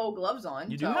got big old gloves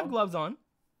on. You do so- have gloves on.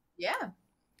 Yeah.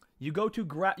 You go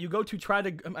to try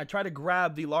to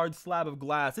grab the large slab of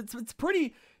glass. It's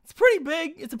pretty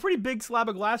big. It's a pretty big slab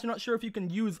of glass. You're not sure if you can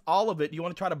use all of it. You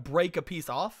want to try to break a piece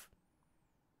off?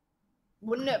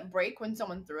 Wouldn't it break when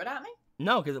someone threw it at me?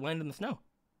 No, because it landed in the snow.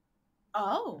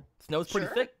 Oh. Snow's pretty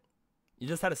Sure. thick. You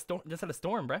just had a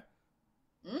storm, bruh.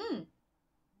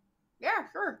 Yeah,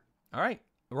 sure. All right,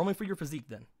 roll me for your physique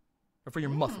then, or for your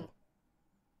muscle.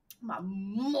 My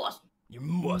muscle. Your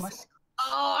muscle.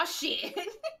 Oh shit.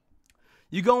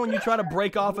 You go and you try to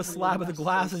break off a slab of the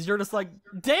glasses. You're just like,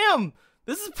 damn,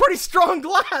 this is pretty strong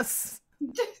glass.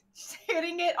 Just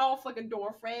hitting it off like a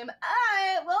door frame.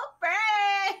 I will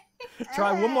break.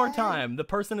 Try one more time. The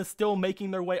person is still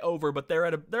making their way over, but they're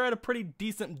at a pretty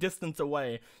decent distance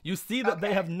away. You see that they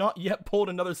Okay. have not yet pulled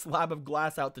another slab of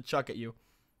glass out to chuck at you.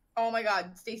 Oh my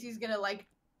god, Stacy's gonna like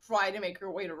try to make her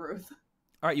way to Ruth.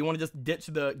 All right, you want to just ditch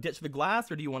the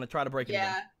glass, or do you want to try to break it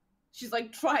Yeah. again? She's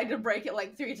like trying to break it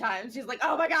like 3 times. She's like,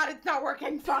 oh my god, it's not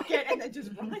working. Fuck it. And then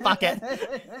just Fuck it.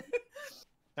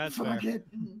 That's Fuck fair. it.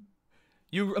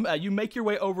 You make your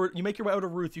way over. You make your way over to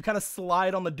Ruth. You kind of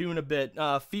slide on the dune a bit,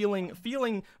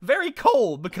 feeling very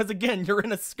cold because again you're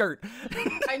in a skirt.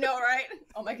 I know, right?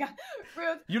 Oh my god,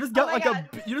 Ruth. You just got my like God.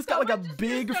 you just got like a Someone just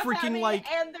big threw stuff at freaking me, like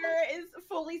and there is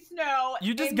fully snow.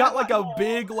 you just in got my like a butthole.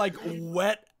 big like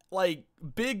wet like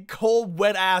big cold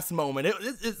wet ass moment.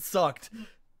 It sucked.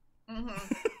 Ruth,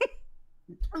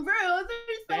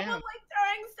 there's Damn. someone like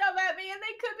throwing stuff at me, and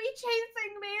they could be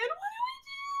chasing me. And what do we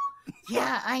do?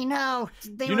 Yeah, I know.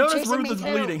 They You were notice chasing Ruth me is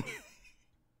too. bleeding.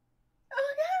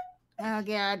 Oh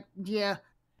god, yeah.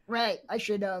 Right. I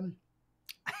should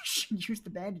use the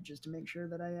bandages to make sure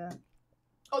that I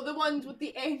Oh, the ones with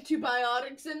the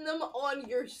antibiotics in them on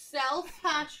yourself.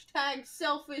 Hashtag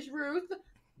selfish Ruth.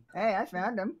 Hey, I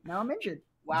found them. Now I'm injured.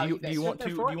 Wow, do you want there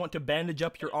to for do you want to bandage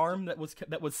up your arm that was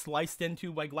sliced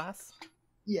into by glass?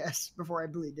 Yes, before I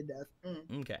bleed to death.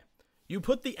 Okay. You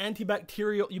put the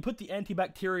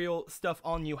antibacterial stuff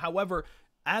on you. However,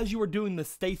 as you were doing this,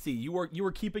 Stacy, you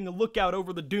were keeping a lookout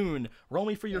over the dune. Roll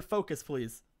me for your focus,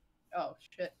 please. Oh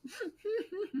shit.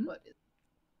 What is...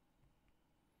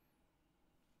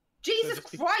 Jesus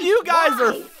Christ! You guys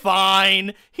are why?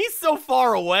 fine. He's so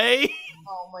far away.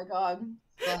 Oh my god.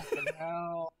 Fucking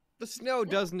hell. The snow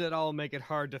doesn't at all make it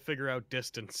hard to figure out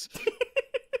distance.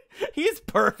 He's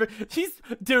perfect.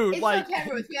 Dude, It's like okay,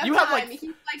 Ruth. We have you time. have like He's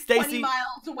like Stacy- 20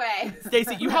 miles away.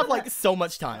 Stacy, you have like so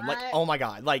much time. Like, What? oh my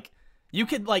god, like you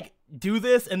could like do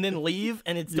this and then leave,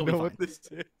 and it's You still be know fine. what this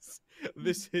is?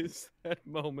 This is that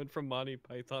moment from Monty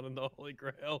Python and the Holy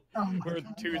Grail Oh my where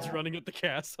god. the dude's running at the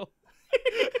castle.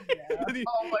 And he-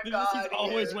 Oh my he's god.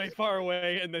 always dude. way far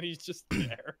away, and then he's just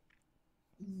there.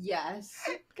 Yes.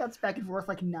 Cuts back and forth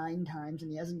like 9 times, and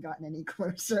he hasn't gotten any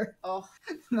closer. Oh.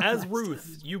 As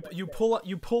Ruth, you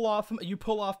pull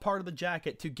off part of the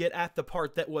jacket to get at the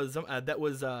part that was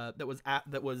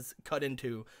cut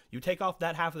into. You take off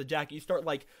that half of the jacket. You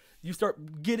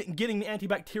start getting the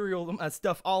antibacterial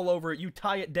stuff all over it. You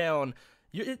tie it down.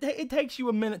 It takes you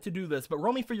a minute to do this, but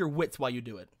roll me for your wits while you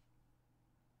do it.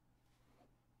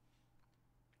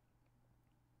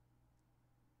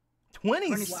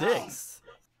 26.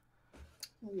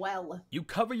 Well. You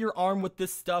cover your arm with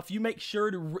this stuff. You make sure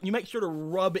to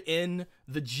rub in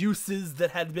the juices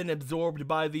that had been absorbed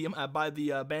by the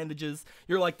bandages.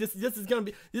 You're like, this is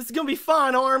gonna be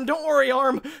fine, arm. Don't worry,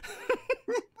 arm.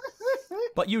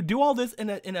 But you do all this in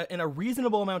a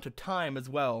reasonable amount of time as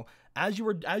well. As you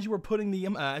were putting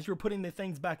the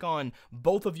things back on,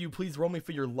 both of you please roll me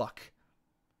for your luck.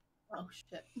 Oh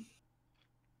shit.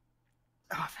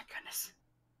 Oh, thank goodness.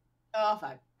 Oh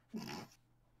fuck.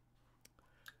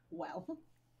 Well.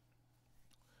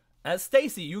 As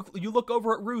Stacy, you look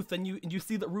over at Ruth and you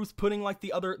see that Ruth's putting like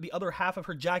the other half of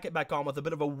her jacket back on with a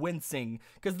bit of a wincing,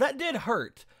 because that did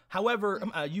hurt. However,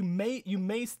 you may get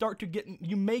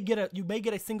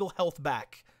a single health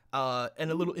back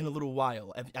in a little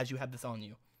while as you have this on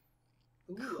you.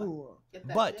 Ooh, Cool. get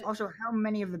that But- shit. Also, how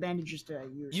many of the bandages did I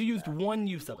use? You used one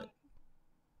use of it,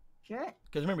 Okay.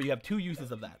 because remember you have 2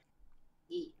 uses of that.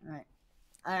 Eat. All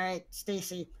right,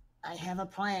 Stacy. I have a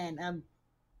plan.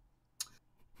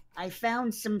 I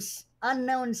found some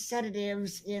unknown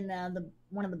sedatives in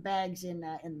one of the bags in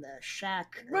the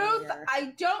shack. Ruth, earlier.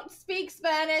 I don't speak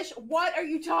Spanish. What are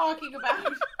you talking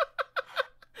about?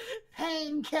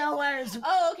 Painkillers.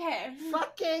 Oh, okay.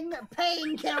 Fucking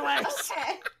painkillers.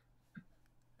 Okay.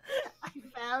 I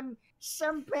found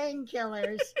some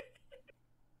painkillers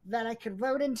that I could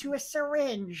load into a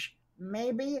syringe.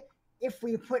 Maybe if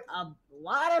we put a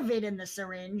lot of it in the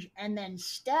syringe and then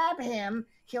stab him,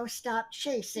 he'll stop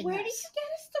chasing Where us. did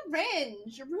you get a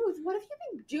syringe? Ruth, what have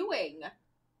you been doing?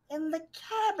 in the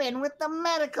cabin with the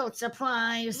medical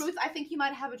supplies. Ruth, I think you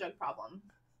might have a drug problem.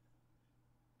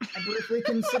 I briefly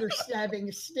consider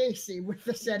stabbing Stacy with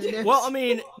the sedative. Well, I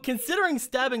mean, considering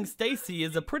stabbing Stacy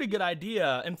is a pretty good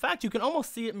idea. In fact, you can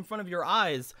almost see it in front of your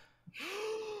eyes.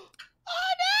 Oh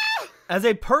no! As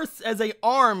a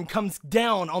arm comes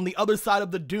down on the other side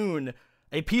of the dune,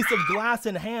 a piece of glass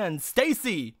in hand.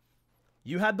 Stacy,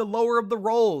 you had the lower of the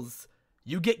rolls.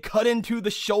 You get cut into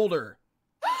the shoulder.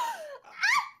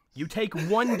 You take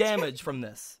 1 damage from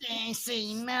this.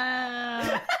 Stacy,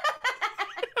 no.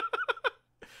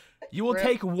 You will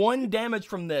take 1 damage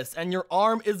from this, and your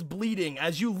arm is bleeding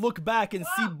as you look back and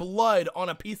see blood on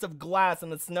a piece of glass in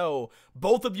the snow.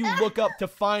 Both of you look up to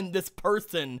find this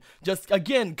person, just,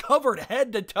 again, covered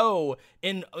head to toe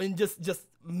in just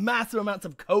massive amounts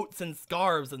of coats and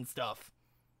scarves and stuff.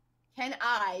 Can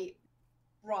I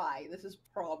try? This is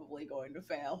probably going to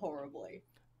fail horribly.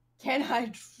 Can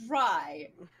I try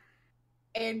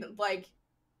and, like,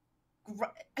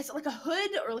 is it like a hood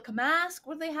or like a mask?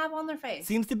 What do they have on their face?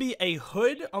 Seems to be a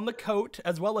hood on the coat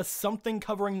as well as something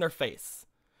covering their face.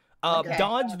 Okay.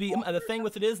 Dodge, the thing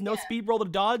with it is no speed roll to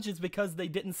dodge is because they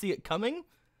didn't see it coming.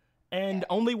 And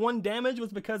only 1 damage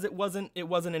was because it wasn't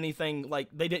anything like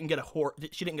she didn't get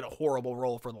a horrible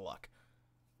roll for the luck.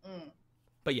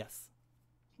 But yes.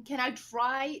 Can I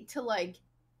try to like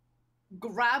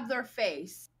grab their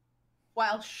face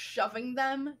while shoving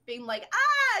them, being like,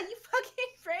 you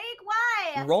fucking freak,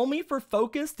 why? Roll me for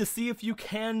focus to see if you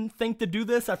can think to do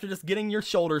this after just getting your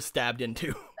shoulder stabbed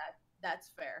into. That's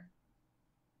fair.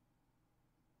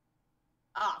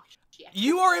 Oh, shit.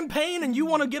 You are in pain and you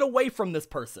want to get away from this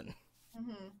person.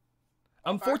 Mm-hmm.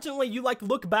 Unfortunately, you like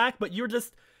look back, but you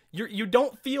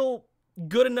don't feel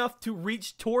good enough to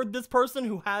reach toward this person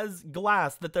who has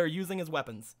glass that they're using as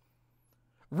weapons.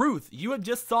 Ruth, you have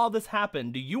just saw this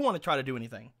happen. Do you want to try to do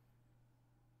anything?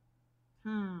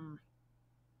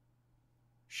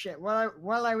 Shit,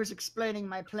 while I was explaining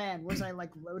my plan, was I,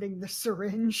 like, loading the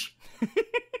syringe?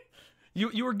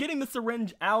 You were getting the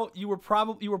syringe out. You were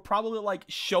probably like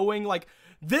showing like,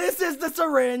 this is the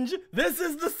syringe, this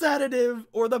is the sedative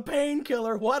or the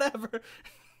painkiller, whatever.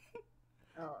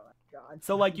 Oh my god.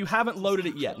 So like you haven't loaded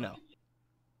it yet, no.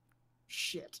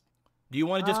 Shit. Do you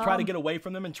want to just try to get away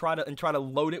from them and try to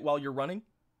load it while you're running?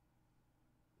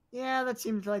 Yeah, that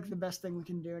seems like the best thing we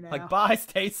can do now. Like, bye,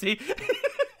 Stacy.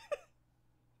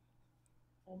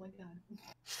 Oh my god.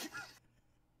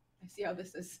 I see how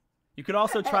this is. You could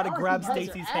also try to All grab you guys are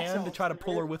Stacy's hand to try to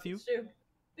pull her with you. It's true.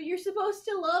 But you're supposed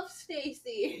to love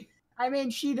Stacy. I mean,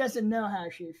 she doesn't know how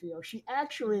she feels. She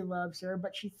actually loves her,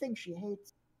 but she thinks she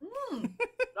hates her.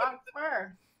 Not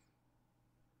fair.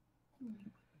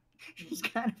 She's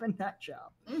kind of a nut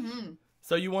job. Mm-hmm.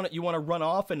 So you want to run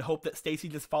off and hope that Stacy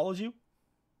just follows you?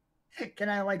 Can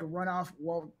I, like, run off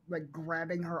while, like,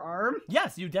 grabbing her arm?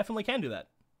 Yes, you definitely can do that.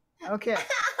 Okay.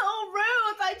 Oh,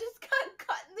 Ruth! I just got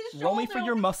cut in the shoulder. Roll me for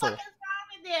your muscle. What the fuck is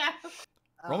wrong with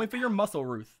you? Roll me for your muscle,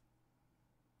 Ruth.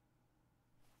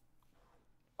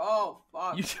 Oh,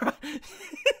 fuck. You try.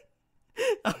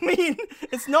 I mean,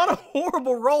 it's not a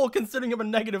horrible roll considering of a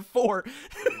 -4.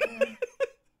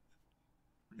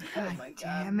 Oh my god.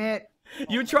 Damn it.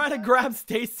 You try to grab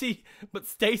Stacy, but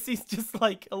Stacy's just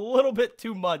like a little bit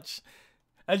too much.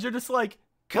 As you're just like,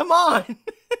 come on!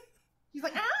 He's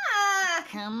like,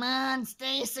 Come on,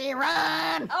 Stacy, run!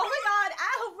 Oh my god!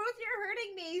 Ow, Ruth, you're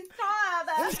hurting me! Stop!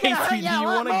 Stacy, do you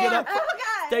want to get up? Oh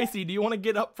god! Stacy, do you want to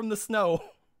get up from the snow?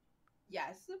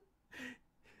 Yes.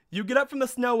 You get up from the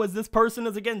snow as this person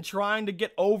is again trying to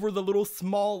get over the little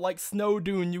small like snow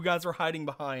dune you guys are hiding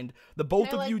behind. The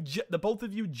both of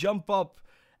you jump up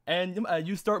and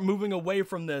you start moving away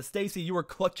from this. Stacy, you are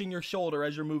clutching your shoulder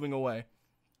as you're moving away.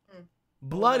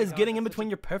 Blood is getting in between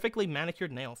your perfectly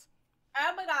manicured nails.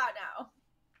 Oh my god, no.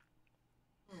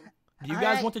 Do you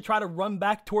guys want to try to run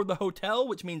back toward the hotel,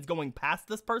 which means going past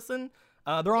this person?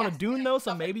 They're on a dune though,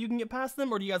 so maybe you can get past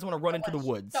them, or do you guys want to run into the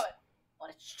woods? I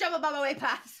want to shove them on my way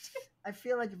past. I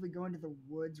feel like if we go into the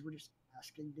woods, we're just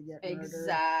asking to get murdered.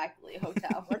 Exactly,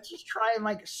 hotel. Let's just try and,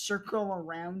 like, circle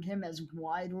around him as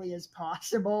widely as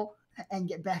possible and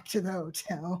get back to the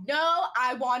hotel. No,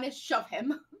 I want to shove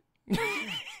him.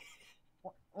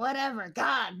 Whatever,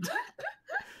 God.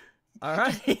 All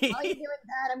right. While you're doing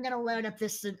that, I'm going to load up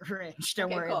this syringe.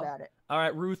 Don't worry about it. All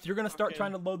right, Ruth, you're going to start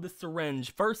trying to load this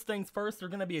syringe. First things first, there are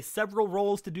going to be several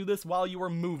rolls to do this while you are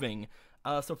moving.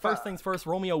 So first things first,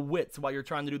 roll me a wits while you're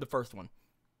trying to do the first one.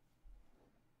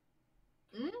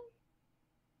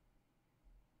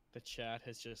 The chat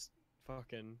has just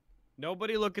fucking...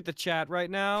 Nobody look at the chat right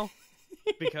now.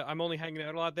 Because I'm only hanging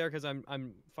out a lot there because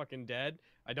I'm fucking dead.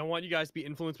 I don't want you guys to be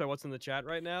influenced by what's in the chat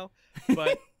right now.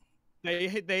 But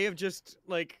They have just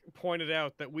like pointed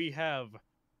out that we have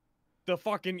the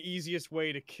fucking easiest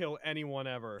way to kill anyone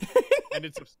ever, and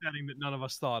it's upsetting that none of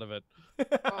us thought of it.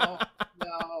 Oh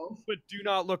no. But do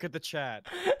not look at the chat.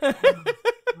 Oh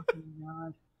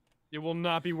God. It will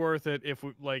not be worth it if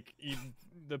we,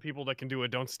 the people that can do it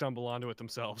don't stumble onto it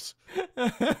themselves.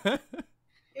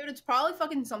 Dude, it's probably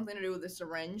fucking something to do with the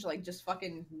syringe, like just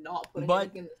fucking not putting But-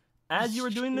 anything in the... As you were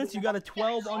doing this, you got a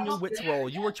 12 on your wits roll.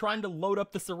 You were trying to load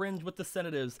up the syringe with the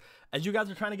sedatives. As you guys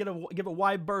are trying to give a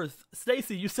wide berth,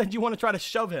 Stacy, you said you want to try to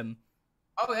shove him.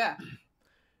 Oh yeah.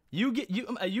 You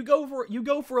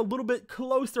go for a little bit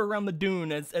closer around the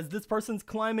dune as this person's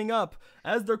climbing up.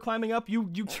 As they're climbing up, you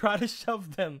try to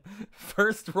shove them.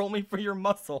 First, roll me for your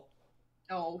muscle.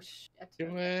 Oh shit.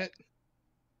 Do it.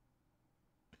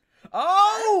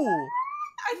 Oh!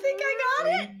 I think I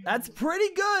got it. That's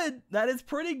pretty good. That is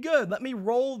pretty good. Let me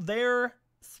roll their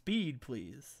speed,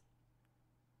 please.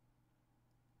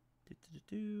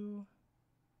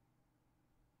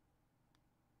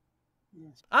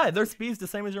 Yes. Their speed's the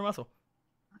same as your muscle.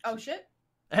 Oh shit.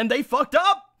 And they fucked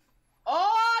up!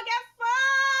 Oh, get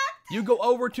fucked! You go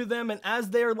over to them, and as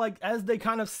they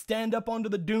kind of stand up onto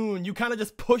the dune, you kind of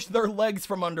just push their legs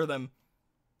from under them.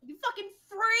 You fucking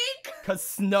freak! Cause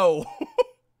snow.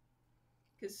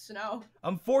 Cause snow.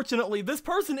 Unfortunately, this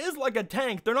person is like a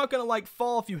tank. They're not gonna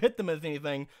fall if you hit them with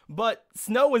anything, but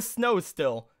snow is snow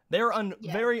still. They're on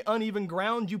very uneven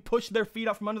ground. You push their feet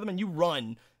out from under them and you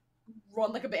run.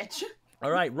 Run like a bitch.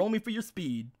 Alright, roll me for your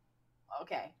speed.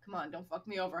 Okay, come on, don't fuck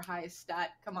me over. Highest stat,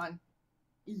 come on.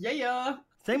 Yeah.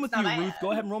 Same with It's you, not Ruth. bad.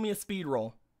 Go ahead and roll me a speed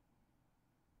roll.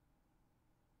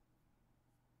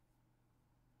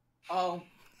 Oh.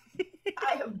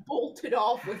 I have bolted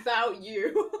off without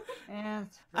you. Yeah,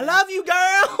 I love you,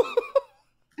 girl!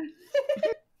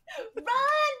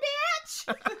 Run,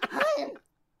 bitch! I'm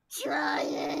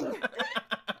trying.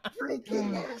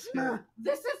 Freaking asthma.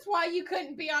 This is why you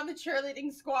couldn't be on the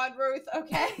cheerleading squad, Ruth,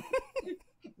 okay?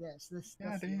 Yes, that's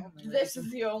Yeah, the dude. only This reason.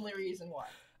 is the only reason why.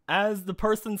 As the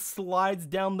person slides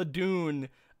down the dune,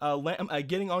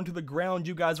 getting onto the ground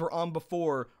you guys were on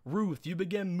before, Ruth, you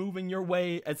begin moving your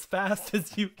way as fast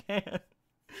as you can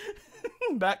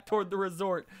back toward the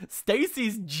resort.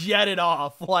 Stacy's jetted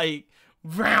off vroom.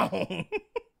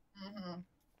 Mm-hmm.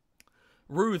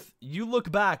 Ruth, you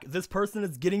look back. This person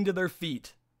is getting to their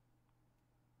feet.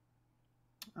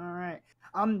 All right.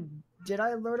 Did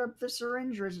I load up the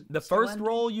syringe or is it The still first empty?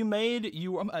 roll you made,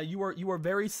 you were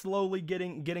very slowly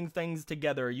getting things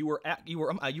together. You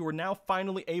were now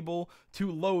finally able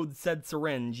to load said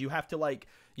syringe. You have to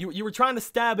you were trying to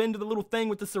stab into the little thing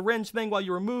with the syringe thing while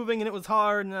you were moving, and it was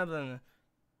hard.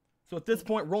 So at this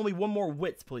point, roll me one more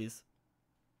wits, please.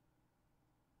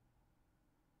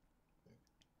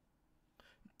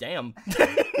 Damn.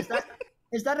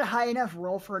 Is that a high enough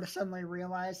roll for her to suddenly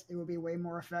realize it would be way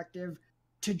more effective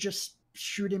to just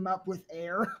shoot him up with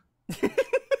air?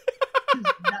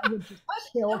 That would just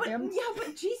kill him.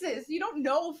 But Jesus, you don't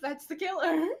know if that's the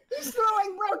killer. He's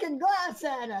throwing broken glass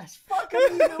at us. Fuck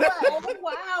him either way. Oh,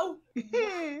 wow.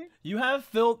 You have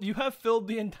filled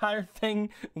the entire thing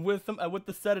with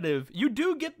the sedative. You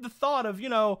do get the thought of,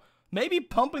 maybe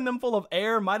pumping them full of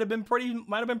air might have been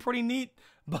pretty neat,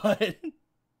 but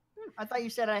I thought you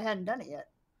said I hadn't done it yet.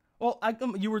 well,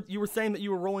 you were saying that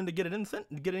you were rolling to get it in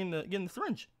the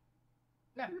syringe.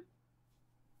 No.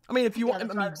 I mean, if you Yeah, want,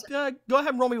 that's what I was go ahead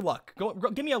and roll me luck. Go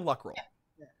give me a luck roll.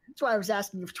 That's why I was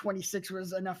asking if 26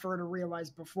 was enough for her to realize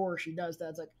before she does that.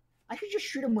 It's like, I could just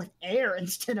shoot him with air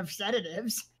instead of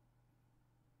sedatives.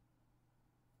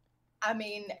 I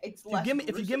mean, it's If you less. give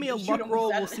me a gruesome to shoot luck him with roll,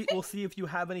 that. we'll see if you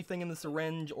have anything in the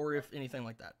syringe or if anything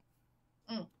like that.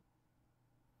 Mm.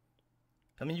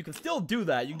 I mean, you can still do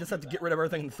that. You just have to get rid of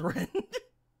everything in the syringe.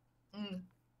 Mm.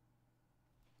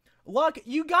 Luck,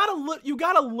 you got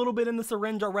a little bit in the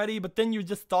syringe already, but then you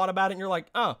just thought about it and you're like,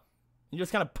 oh. You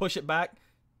just kind of push it back.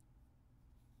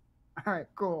 All right,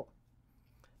 cool.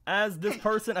 As this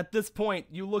person at this point,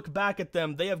 you look back at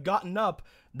them, they have gotten up.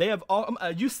 They have all,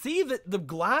 you see that the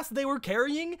glass they were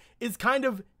carrying is kind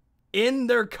of in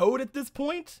their coat at this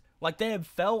point. Like they have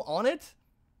fell on it.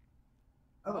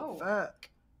 Oh, Oh. fuck.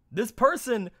 This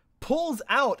person pulls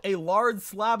out a large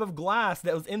slab of glass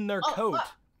that was in their Oh, coat.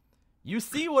 fuck. You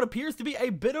see what appears to be a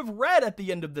bit of red at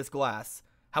the end of this glass.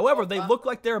 However, Oh, they fuck. look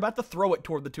like they're about to throw it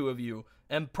toward the two of you.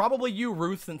 And probably you,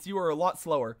 Ruth, since you are a lot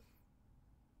slower.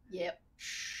 Yep.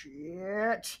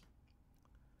 Shit.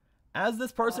 As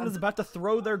this person is about to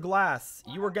throw their glass,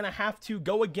 you are going to have to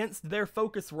go against their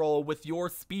focus roll with your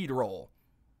speed roll.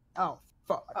 Oh,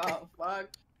 fuck. Oh, fuck.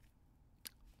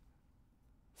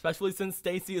 Especially since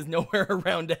Stacy is nowhere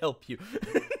around to help you.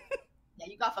 Yeah,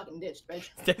 you got got fucking ditched, bitch.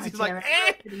 Stacy's like, I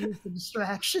eh! could use the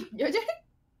distraction. You did?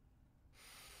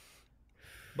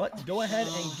 But go ahead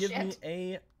and Oh, give me shit.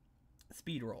 a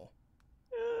speed roll.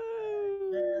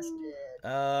 Yes, dude.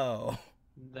 Oh.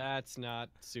 That's not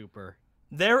super.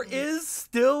 There is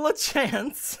still a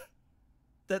chance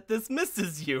that this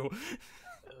misses you.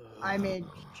 I mean,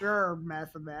 sure,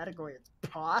 mathematically it's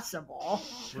possible.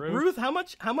 Ruth, how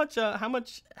much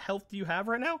health do you have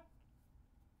right now?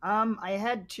 I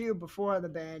had 2 before the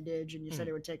bandage, and you said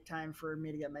it would take time for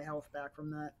me to get my health back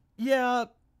from that. Yeah,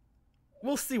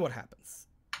 we'll see what happens.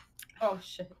 Oh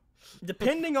shit.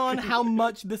 Depending on how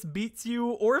much this beats you,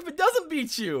 or if it doesn't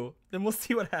beat you, then we'll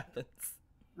see what happens.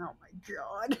 Oh my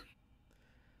god.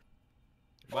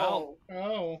 Well,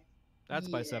 Oh. that's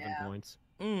by 7 yeah. points.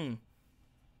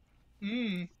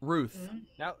 Ruth.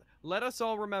 Now, let us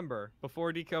all remember,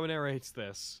 before Deco narrates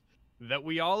this, that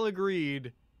we all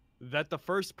agreed that the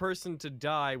first person to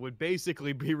die would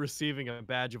basically be receiving a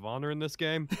badge of honor in this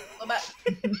game. Well, but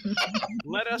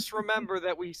Let us remember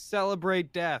that we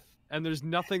celebrate death, and there's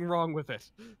nothing wrong with it.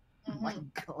 Oh my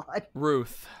god.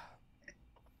 Ruth.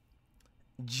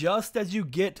 Just as you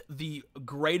get the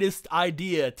greatest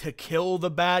idea to kill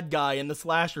the bad guy in the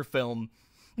slasher film,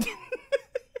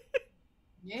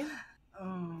 yeah.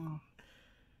 Oh.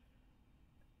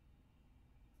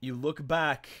 you look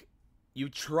back, you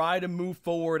try to move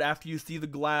forward after you see the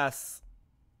glass.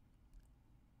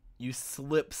 You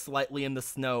slip slightly in the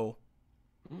snow.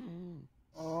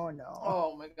 Oh no.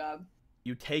 Oh my god.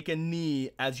 You take a knee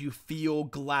as you feel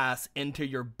glass enter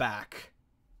your back.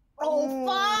 Oh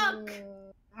fuck!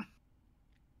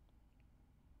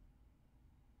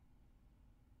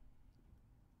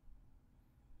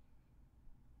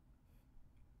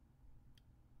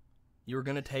 You're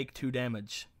gonna take 2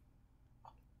 damage.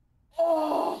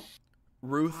 Oh.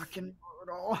 Ruth, Fucking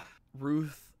brutal.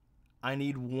 Ruth, I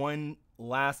need one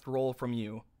last roll from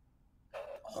you.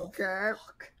 Okay.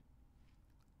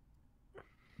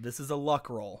 This is a luck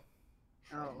roll.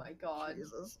 Oh my god.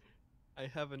 Jesus. I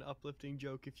have an uplifting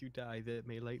joke if you die that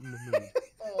may lighten the mood.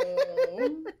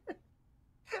 Oh.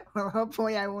 Well,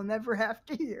 hopefully I will never have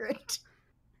to hear it.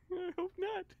 I hope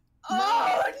not.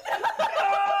 Oh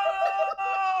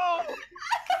no!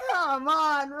 Come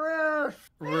on, Ruth.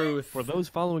 Ruth, For those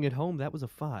following at home, that was a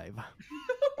 5.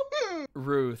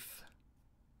 Ruth.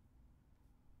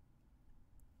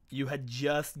 You had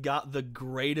just got the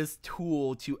greatest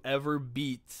tool to ever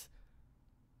beat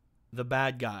the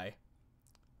bad guy.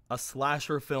 A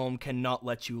slasher film cannot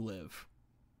let you live,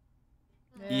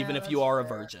 even if you are a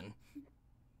virgin.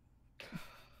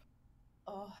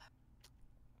 Oh.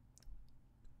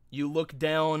 You look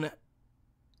down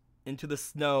into the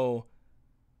snow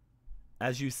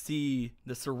as you see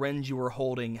the syringe you were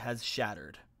holding has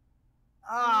shattered.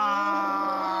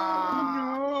 Ah.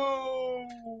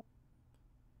 No.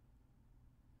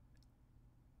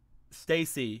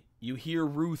 Stacy, you hear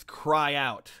Ruth cry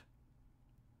out.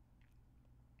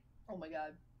 Oh my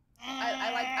god.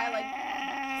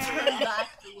 I turn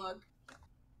back to look.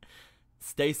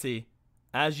 Stacy,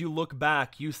 as you look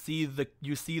back, you see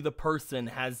the person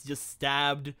has just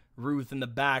stabbed Ruth in the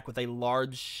back with a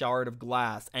large shard of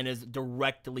glass and is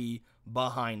directly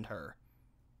behind her.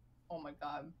 Oh my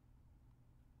god.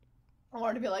 I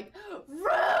wanted to be like,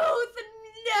 Ruth,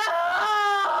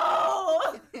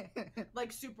 no!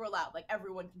 Like super loud, like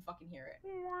everyone can fucking hear it.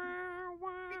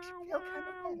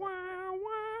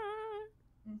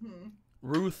 Mm-hmm.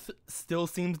 Ruth still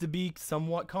seems to be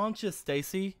somewhat conscious,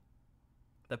 Stacy.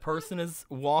 The person is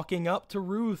walking up to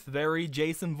Ruth very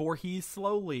Jason Voorhees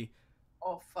slowly.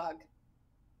 Oh fuck.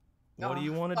 What do Oh,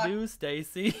 you want to fuck. do,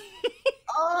 Stacy?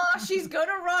 Oh, she's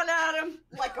gonna run at him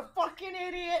like a fucking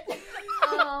idiot.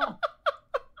 Oh,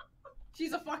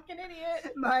 She's a fucking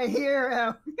idiot. my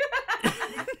hero.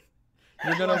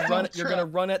 You're gonna run. You're gonna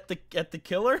run at the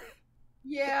killer.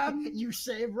 Yeah. You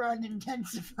say run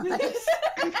intensifies.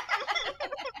 I'm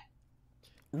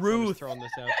Ruth, just throwing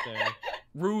this out there.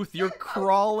 Ruth, you're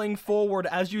crawling forward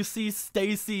as you see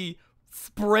Stacy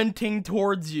sprinting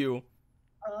towards you.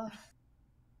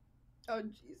 Oh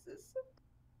Jesus.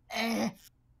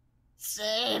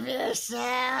 Save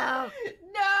yourself.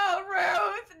 No,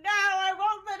 Ruth. No, I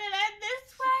won't let it end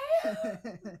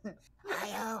this way. I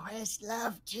always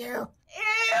loved you.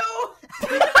 Ew.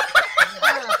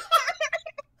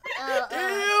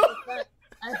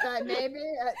 I thought maybe.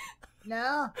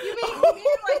 No,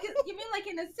 You mean like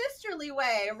in a sisterly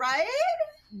way, right?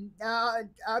 no,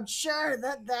 I'm sure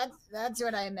that's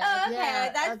what I meant. Oh, okay,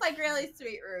 yeah, that's like really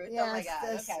sweet, Ruth. yeah, Oh my god.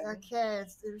 that's- Okay.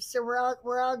 okay. So we're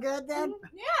all good then.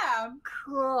 Yeah.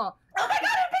 Cool. Oh my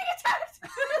god, I'm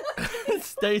being attacked.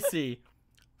 Stacy,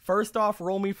 first off,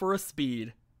 roll me for a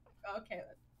speed. Okay.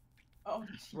 Oh,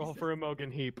 Roll Jesus. for a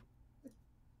Mogan heap.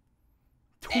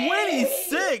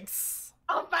 26.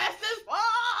 I'm fast as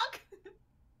fuck.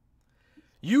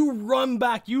 You run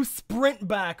back. You sprint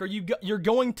back, or you're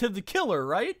going to the killer,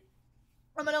 right?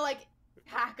 I'm gonna like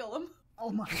tackle him. Oh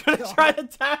my You're gonna try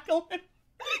god. to tackle him.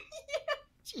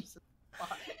 Jesus.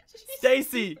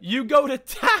 Stacy, you go to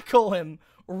tackle him.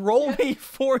 Roll me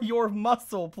for your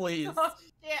muscle, please. Oh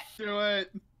shit. Do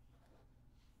it.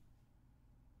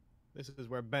 This is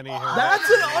where Benny. That's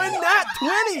an unnat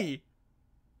 20.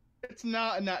 It's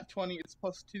not a nat 20. It's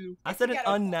 +2. I said an Forget it.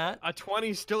 unnat. A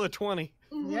 20 still a 20.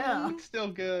 Yeah. It's still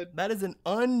good. That is an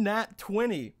unnat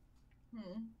 20.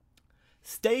 Mhm.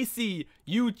 Stacy,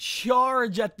 you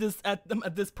charge at this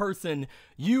person.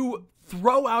 You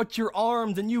throw out your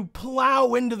arms and you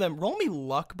plow into them. Roll me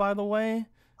luck, by the way.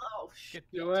 Oh shit.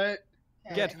 Do it.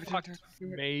 Get Okay. fucked,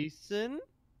 Mason.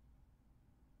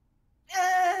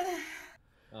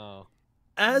 Oh.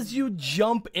 As you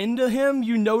jump into him,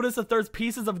 you notice that there's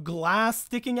pieces of glass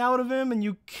sticking out of him, and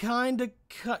you kind of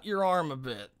cut your arm a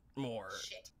bit more.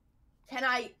 Shit. Can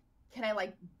I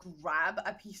like grab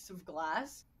a piece of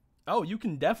glass? Oh, you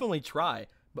can definitely try.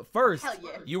 But first, Hell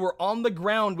yeah. you were on the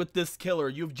ground with this killer.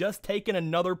 You've just taken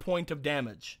another point of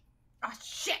damage. Ah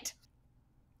shit.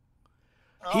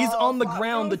 He's Oh, on the fuck.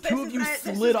 ground. The Ruth, two this of is you it. This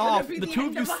is slid gonna off. be The the two of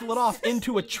end you of us. slid off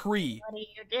into a tree. What are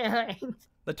you doing?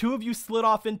 The two of you slid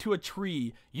off into a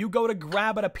tree. You go to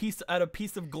grab at a piece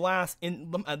of glass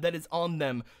that is on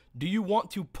them. Do you want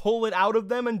to pull it out of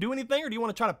them and do anything, or do you want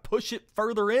to try to push it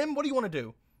further in? What do you want to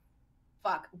do?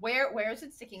 Fuck. Where is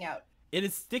it sticking out? It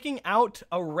is sticking out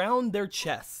around their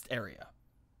chest area.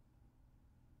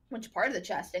 Which part of the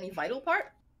chest? Any vital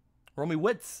part? Roll me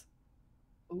wits.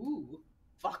 Ooh.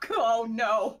 Fuck. Oh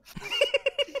no.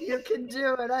 You can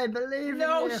do it. I believe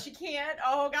No, in you. she can't.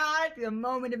 Oh god. Be a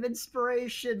moment of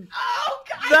inspiration. Oh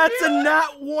god. That's a no.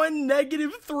 nat 1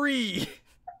 -3.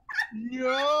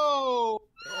 No.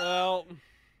 Well,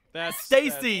 that's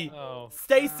Stacy. that's- Oh.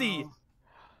 Stacy, Wow.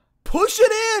 push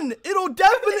it in. It'll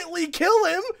definitely kill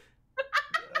him.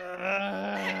 He's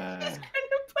gonna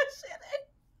push it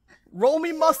in. Roll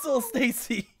me muscle,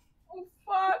 Stacy. Oh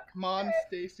fuck. Come on,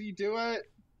 Stacy, do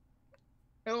it.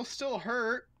 It'll still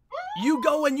hurt. You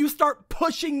go and you start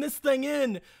pushing this thing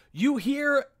in. You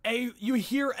hear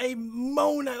a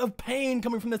moan of pain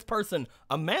coming from this person.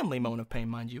 A manly moan of pain,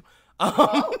 mind you.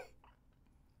 Oh.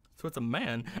 So it's a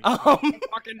man.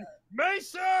 Fucking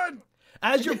Mason!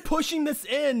 As you're pushing this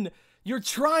in, you're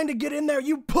trying to get in there.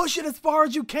 You push it as far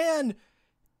as you can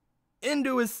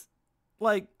into his,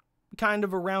 like, kind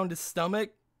of around his stomach.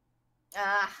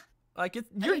 Ah. Like think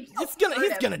he's you'll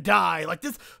hurt him. gonna die. Like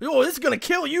this. Oh, this is gonna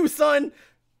kill you, son.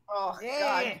 Oh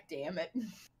Yeah. god damn it.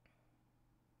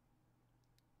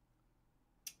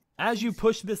 As you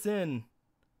push this in,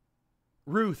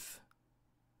 Ruth,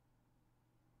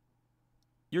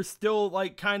 you're still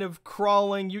like kind of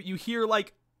crawling. You hear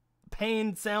like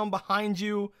pain sound behind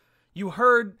you. You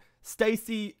heard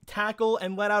Stacy tackle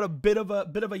and let out a bit of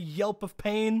a yelp of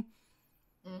pain.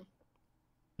 Mm.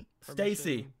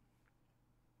 Stacy.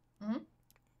 Mhm.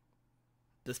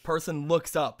 This person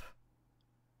looks up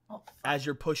Oh, fuck. as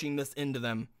you're pushing this into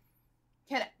them.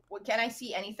 Can I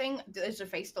see anything? Is their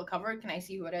face still covered? Can I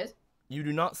see who it is? You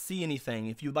do not see anything.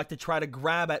 If you'd like to try to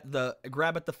grab at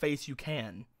the face, you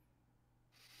can.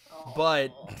 Oh.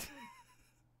 But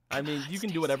I mean, you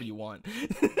can do whatever you want.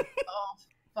 Oh,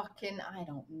 fucking, I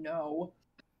don't know.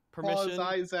 Claw his Permission,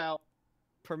 eyes out.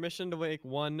 permission to make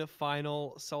one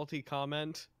final salty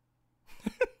comment.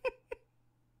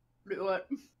 What?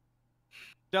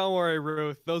 Don't worry,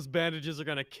 Ruth. Those bandages are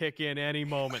gonna kick in any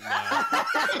moment now.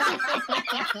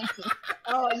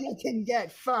 Oh, you can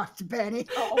get fucked, Benny.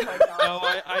 Oh my god. No,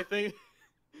 I think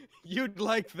you'd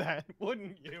like that,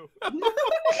 wouldn't you?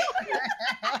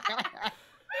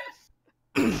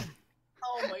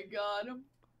 Oh my god.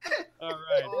 All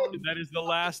right. That is the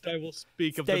last I will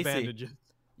speak of the Stacy. bandages.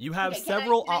 You have Okay, can I-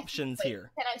 several can I see- options wait,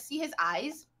 here. Can I see his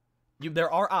eyes?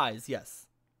 There are eyes, yes.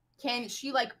 Can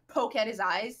she like poke at his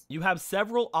eyes? You have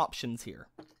several options here.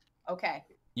 Okay.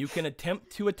 You can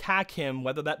attempt to attack him,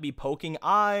 whether that be poking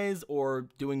eyes or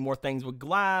doing more things with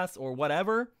glass or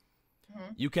whatever.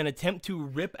 Mhm. You can attempt to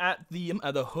rip at the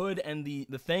hood and the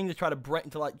thing to try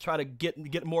to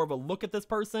get more of a look at this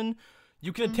person.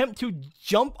 You can attempt to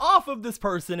jump off of this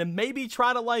person and maybe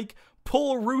try to like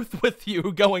pull Ruth with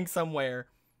you going somewhere.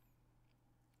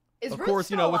 Is Of Ruth course,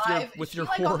 you still know, with alive? your Is she, like,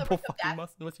 on the horrible brink of fucking death?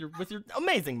 muscle, with your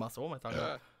amazing muscle. What am I talking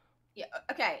about? Yeah.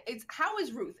 Okay. How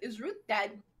is Ruth? Is Ruth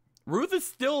dead? Ruth is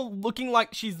still looking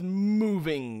like she's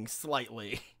moving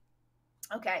slightly.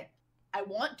 Okay. I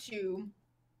want to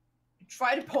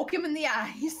try to poke him in the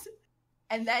eyes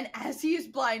and then as he is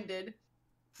blinded,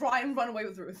 try and run away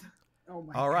with Ruth. Oh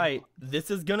my All right, this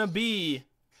is gonna be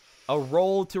a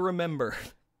roll to remember.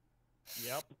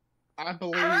 Yep. I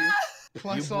believe. Ah!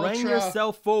 Plus You bring ultra.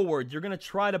 yourself forward. You're gonna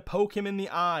try to poke him in the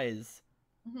eyes.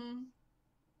 Mhm.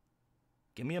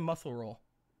 Give me a muscle roll.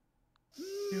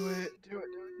 Do it.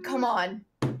 Come on.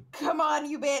 Come on,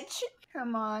 you bitch.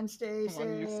 Come on, Come on, you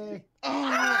Stacy. st-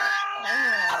 Ah!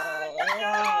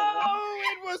 Oh,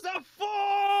 it was a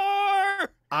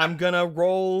 4! I'm gonna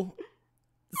roll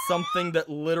something that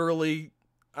literally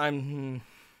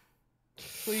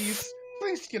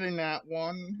Please get a nat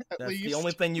 1. At that's least. the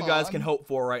only thing you Come guys on. can hope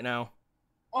for right now.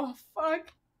 Oh,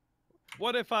 fuck.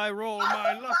 What if I roll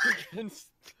my luck against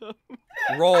them?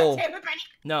 Roll. Damn it, Benny.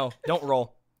 No, don't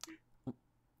roll.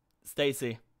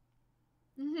 Stacy,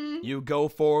 Mm-hmm. you go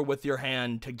forward with your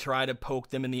hand to try to poke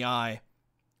them in the eye.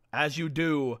 As you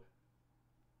do,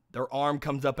 their arm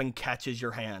comes up and catches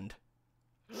your hand.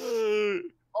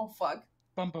 Oh, fuck.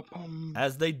 Bum, bum, bum.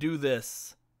 As they do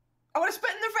this, I want to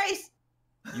spit in their face.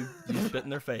 you spit in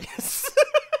their face.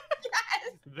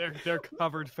 Yes. Their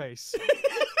covered face.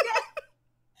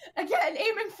 Again,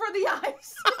 aiming for the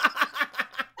eyes.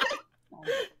 Oh,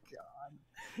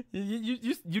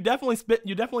 You definitely spit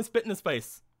in his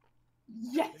face.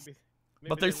 Yes.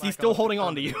 But they he's lack still all the holding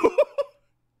on to you.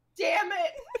 Damn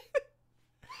it.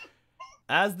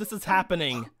 As this is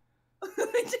happening,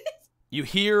 you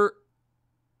hear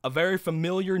a very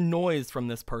familiar noise from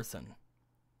this person.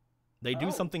 They do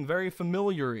Oh. something very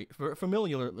familiarly.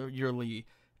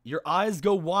 Your eyes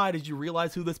go wide as you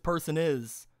realize who this person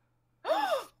is.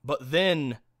 But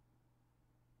then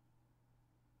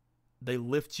they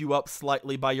lift you up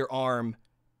slightly by your arm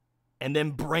and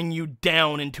then bring you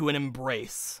down into an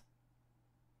embrace.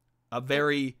 A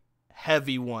very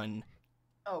heavy one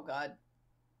Oh, God.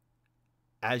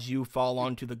 as you fall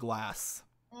onto the glass.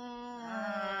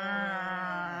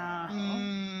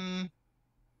 Mm,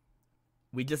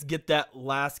 We just get that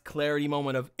last clarity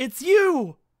moment of, it's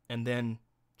you! And then,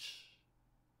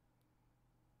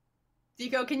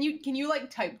 Deco, can you like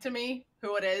type to me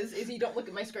who it is? Izzy, don't look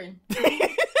at my screen.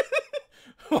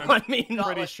 well, I mean,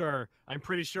 I'm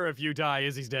pretty sure if you die,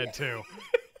 Izzy's dead too.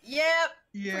 Yep.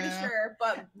 yeah. Pretty sure,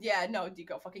 but yeah, no,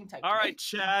 Deco, fucking type. All to right,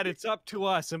 Chad, it's up to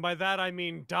us, and by that I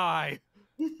mean die.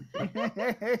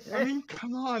 I mean,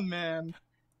 come on, man.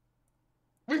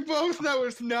 We both know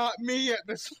it's not me at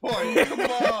this point. Come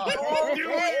on. me.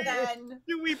 Okay, then.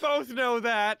 Do we both know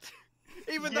that?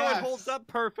 Even though it Yes. holds up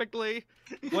perfectly.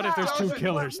 What if there's two Doesn't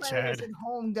killers, What Chad? isn't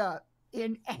homed up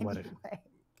in any What if- way?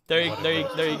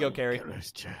 there you go, Carrie.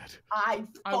 Killers, Chad. I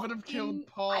would have killed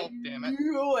Paul, I damn it.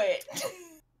 knew it.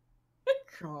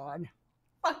 God.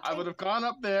 I would have gone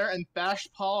up there and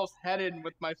bashed Paul's head in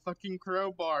with my fucking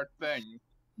crowbar thing.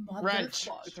 Wrench.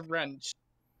 Motherfuck. It's a wrench.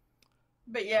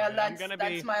 But yeah, Alright, I'm that's gonna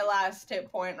that's be- my last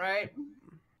hit point, right?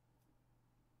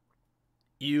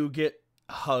 You get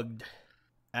hugged.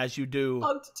 As you do,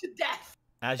 Hugged to death.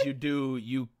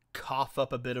 you cough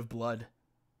up a bit of blood.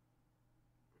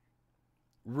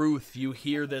 Ruth, you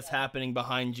hear this happening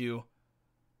behind you.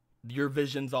 Your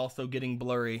vision's also getting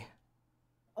blurry.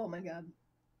 Oh my god.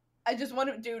 I just want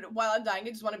to, dude, while I'm dying,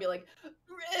 I just want to be like,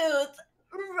 Ruth,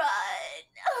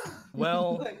 run.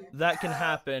 Well, that can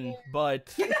happen,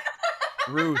 but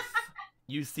Ruth,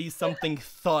 you see something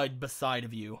thud beside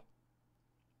of you.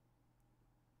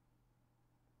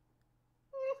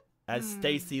 As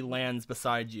Stacy lands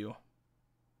beside you.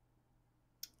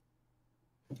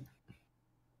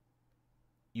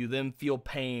 You then feel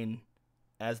pain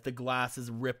as the glass is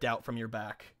ripped out from your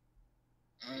back.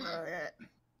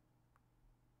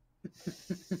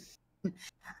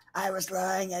 I was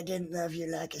lying. I didn't love you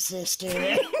like a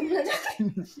sister.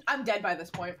 I'm dead by this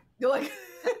point. You're like,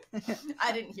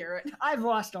 I didn't hear it. I've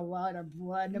lost a lot of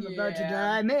blood. I'm about to Yeah.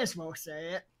 die. I may as well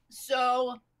say it.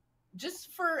 So,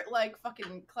 just for like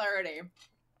fucking clarity,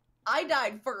 I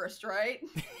died first, right?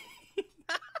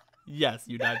 Yes,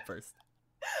 you died first.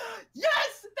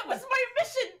 Yes, that was my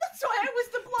mission. That's why I was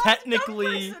the blonde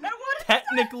Technically- dumb person. I wanted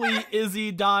Technically,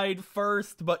 Izzy died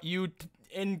first, but you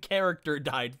in character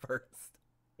died first.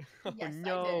 Oh, Yes, I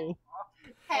no.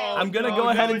 Hey, I'm gonna no, go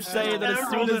ahead no, and it's say not. that as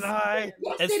Never soon did as I.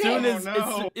 yes, as it soon is. as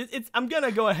no. it's I'm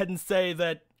gonna go ahead and say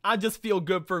that I just feel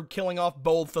good for killing off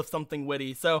both of something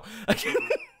witty. So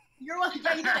You're welcome.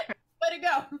 Yeah, you did it. Way to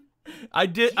go. I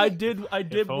did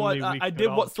If what only we I could did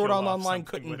all what Sword kill Art off Online something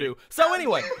couldn't witty. do. So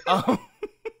anyway,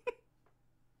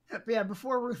 But yeah,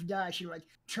 before Ruth dies, she like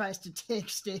tries to take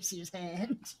Stacy's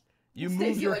hand. you Stacy,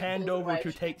 move your like, hand pulls over away.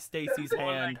 to take Stacy's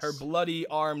hand, her bloody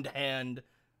armed hand.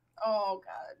 Oh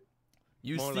god.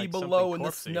 You More see like below something in the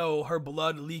corpsey. snow her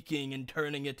blood leaking and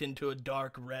turning it into a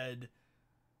dark red.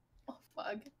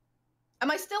 fuck? Am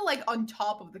I still like on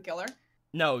top of the killer?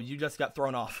 No, you just got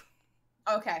thrown off.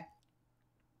 Okay.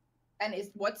 And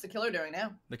what's the killer doing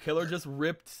now? The killer just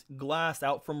ripped glass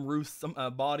out from Ruth's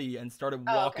body and started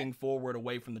walking forward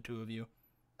away from the two of you.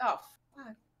 Oh,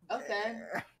 fuck. Okay.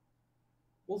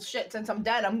 Well, shit, since I'm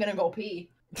dead, I'm gonna go pee.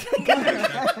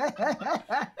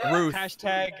 Ruth.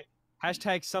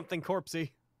 Hashtag something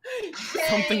corpsey.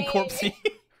 Something corpsey.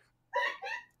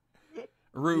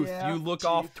 Ruth, Yeah, you look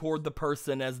off toward the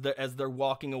person as they're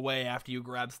walking away after you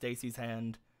grab Stacy's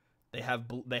hand. They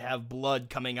have blood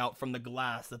coming out from the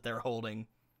glass that they're holding.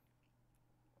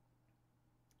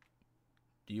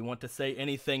 Do you want to say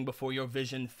anything before your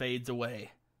vision fades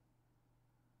away?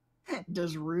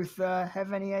 Does Ruth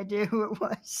have any idea who it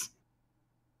was?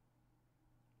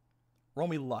 Roll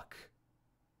me luck.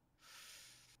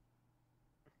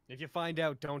 If you find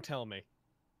out, don't tell me.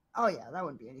 Oh yeah, that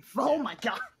wouldn't be any fun. Oh my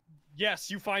god.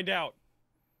 Yes, you find out.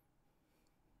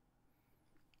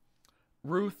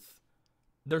 Ruth,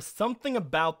 there's something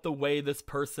about the way this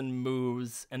person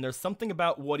moves, and there's something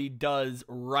about what he does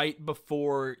right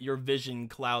before your vision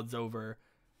clouds over.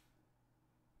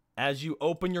 As you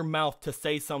open your mouth to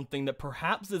say something that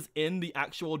perhaps is in the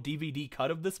actual DVD cut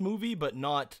of this movie, but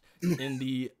not in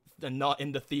the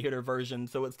theater version,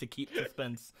 so it's to keep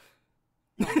suspense.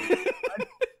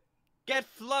 Get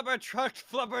flubber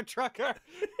trucker.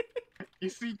 You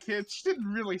see, kids, she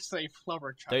didn't really say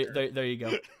flubber chucker. There you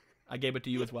go. I gave it to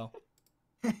you as well.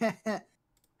 How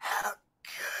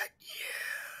could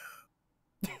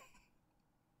you?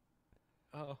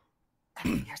 Oh. I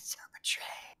mean, you're so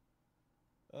betrayed.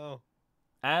 Oh.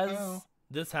 As Oh.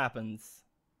 this happens,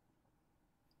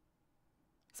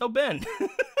 so Ben.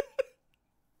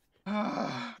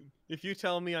 If you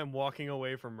tell me I'm walking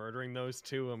away from murdering those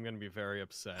two, I'm gonna be very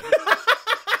upset.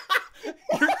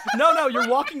 No, you're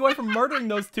walking away from murdering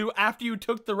those two after you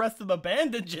took the rest of the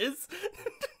bandages.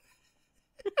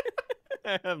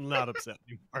 I'm not upset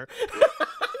anymore.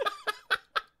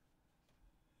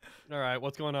 Alright,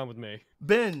 what's going on with me?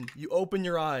 Ben, you open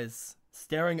your eyes,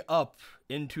 staring up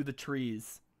into the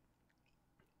trees.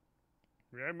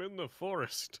 I'm in the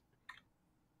forest.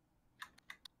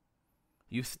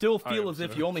 You still feel am as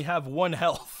if so- you only have 1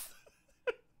 health.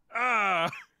 Ah!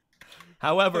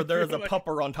 However, there is a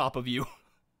pupper on top of you.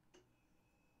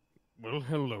 Well,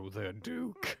 hello there,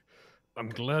 Duke. I'm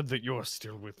glad that you're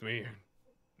still with me.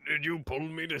 Did you pull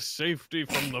me to safety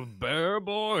from the bear,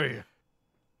 boy?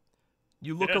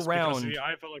 You look Yes, around. because, see,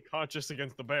 I fell unconscious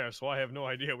against the bear, so I have no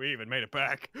idea we even made it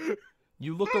back.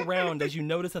 You look around as you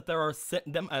notice that there are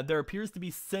there appears to be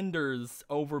cinders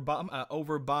over by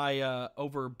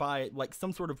like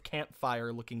some sort of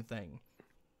campfire looking thing.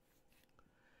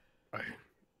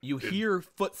 You hear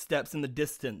footsteps in the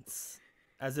distance,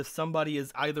 as if somebody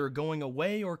is either going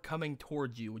away or coming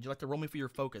towards you. Would you like to roll me for your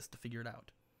focus to figure it out?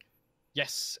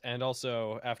 Yes, and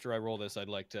also, after I roll this, I'd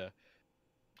like to...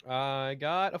 I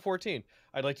got a 14.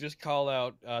 I'd like to just call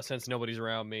out, since nobody's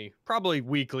around me, probably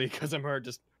weakly, because I'm hurt,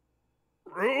 just...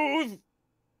 Ruth!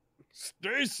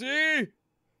 Stacy!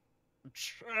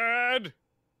 Chad!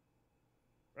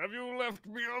 Have you left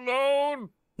me alone?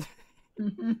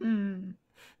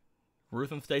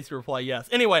 Ruth and Stacy reply yes.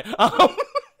 Anyway,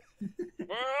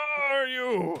 Where are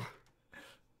you?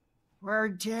 We're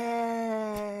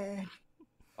dead.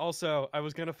 Also, I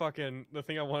was gonna the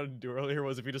thing I wanted to do earlier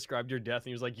was if you described your death and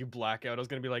he was like, you black out, I was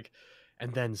gonna be like,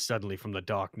 and then suddenly from the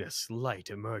darkness, light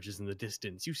emerges in the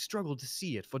distance. You struggle to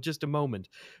see it for just a moment,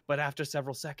 but after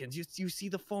several seconds, you see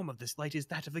the form of this light is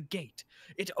that of a gate.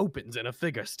 It opens and a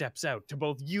figure steps out to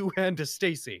both you and to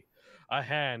Stacy. A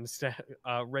hand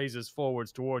raises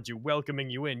forwards towards you, welcoming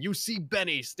you in. You see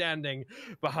Benny standing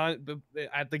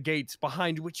at the gates,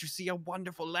 behind which you see a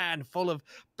wonderful land full of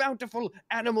bountiful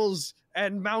animals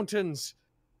and mountains.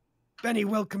 Benny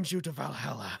welcomes you to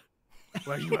Valhalla,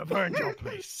 where you have earned your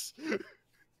place.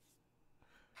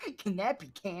 Can that be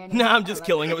canon? no, I'm just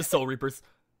killing. It was Soul Reapers.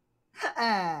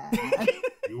 Ah.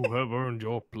 You have earned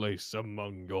your place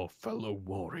among your fellow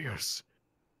warriors.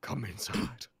 Come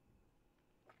inside.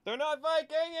 They're not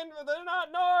Viking and they're not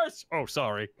Norse. Oh,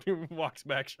 sorry. Walks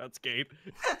back, shuts gate.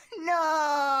 No.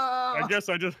 I guess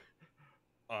I just...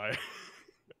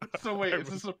 So wait, is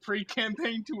this a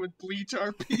pre-campaign to a Bleach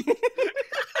RP?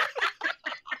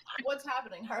 What's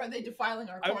happening? How are they defiling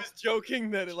our I corpse? was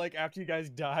joking that like after you guys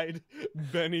died,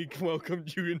 Benny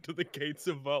welcomed you into the gates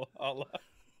of Valhalla.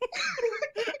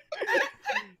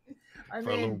 I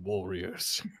Fellow mean,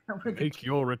 warriors, we're the- make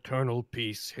your eternal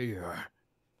peace here.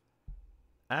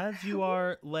 As you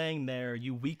are laying there,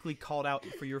 you weakly called out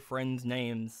for your friends'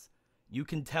 names. You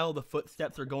can tell the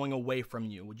footsteps are going away from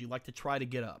you. Would you like to try to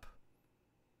get up?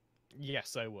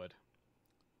 Yes, I would.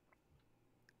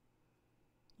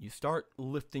 You start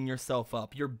lifting yourself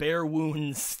up. Your bare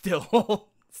wounds still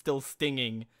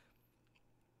stinging.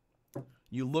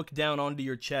 You look down onto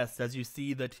your chest as you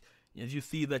see that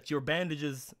your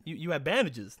bandages, you have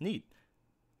bandages. Neat.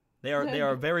 They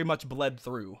are very much bled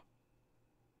through.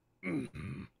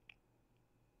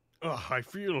 I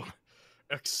feel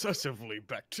excessively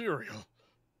bacterial.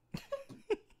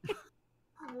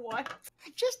 What?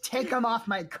 Just take them off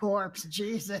my corpse,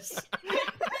 Jesus.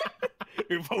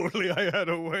 If only I had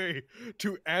a way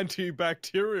to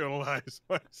antibacterialize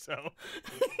myself.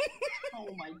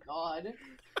 Oh my god.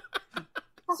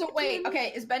 So wait,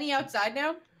 okay, is Benny outside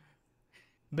now?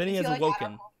 Benny Is has he, like,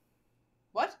 awoken.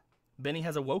 What? Benny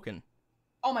has awoken.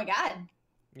 Oh my god.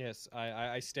 Yes,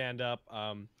 I stand up.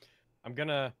 I'm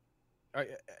gonna.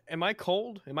 Am I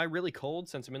cold? Am I really cold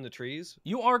since I'm in the trees?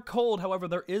 You are cold, however,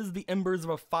 there is the embers of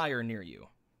a fire near you.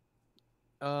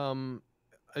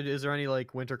 Is there any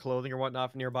like winter clothing or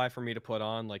whatnot nearby for me to put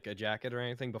on, like a jacket or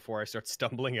anything, before I start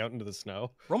stumbling out into the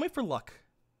snow? Roll me for luck.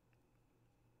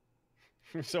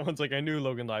 Someone's like, I knew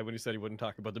Logan lied when he said he wouldn't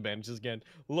talk about the bandages again.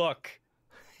 Look,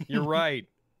 you're right.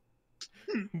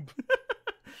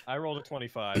 I rolled a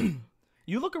 25.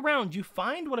 You look around, you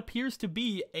find what appears to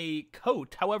be a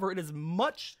coat. However, it is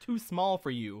much too small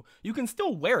for you. You can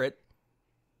still wear it,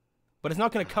 but it's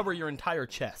not going to cover your entire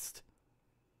chest.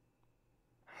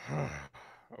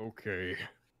 Okay.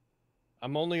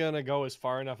 I'm only going to go as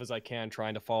far enough as I can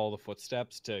trying to follow the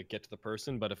footsteps to get to the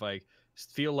person, but if I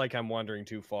feel like I'm wandering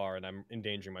too far and I'm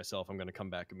endangering myself, I'm going to come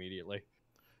back immediately.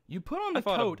 You put on the I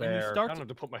fought a coat and you bear. I start don't have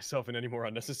to put myself in any more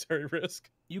unnecessary risk.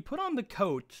 You put on the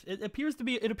coat. It appears to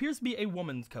be a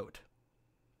woman's coat.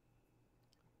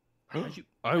 I as you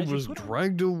was put on-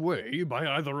 dragged away by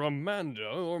either Amanda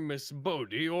or Miss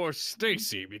Bodie or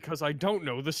Stacy because I don't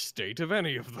know the state of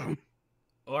any of them.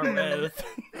 Or There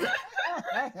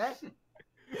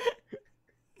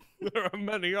are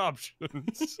many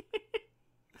options.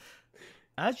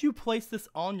 As you place this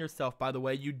on yourself, by the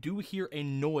way, you do hear a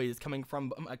noise coming from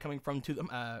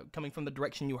the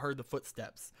direction you heard the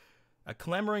footsteps. A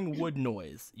clamoring wood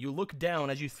noise. You look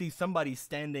down as you see somebody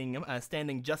standing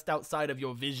just outside of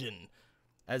your vision,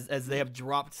 as they have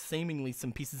dropped seemingly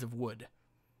some pieces of wood.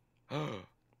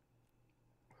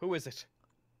 Who is it?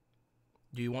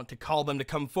 Do you want to call them to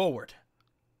come forward?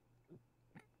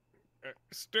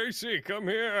 Stacy, come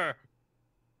here.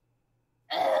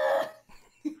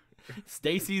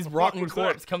 Stacy's rotten was that?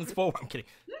 corpse comes forward. I'm kidding.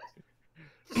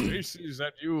 Stacy, is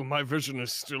that you? My vision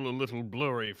is still a little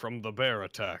blurry from the bear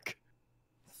attack.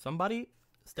 Somebody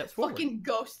steps forward. Fucking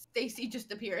ghost Stacy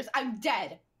just appears. I'm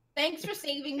dead. Thanks for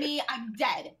saving me. I'm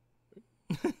dead.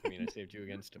 I mean, I saved you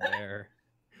against a bear.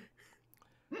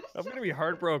 I'm gonna be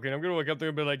heartbroken. I'm gonna wake up there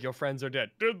and be like, your friends are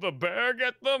dead. Did the bear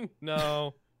get them?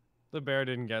 No, the bear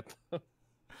didn't get them.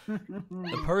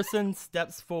 The person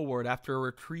steps forward after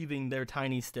retrieving their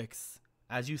tiny sticks,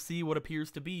 as you see what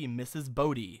appears to be Mrs.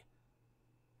 Bodie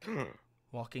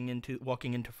walking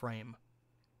into frame.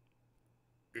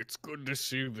 It's good to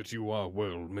see that you are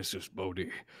well, Mrs.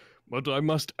 Bodie. But I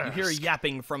must ask. You hear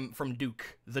yapping from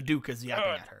Duke. The Duke is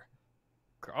yapping at her.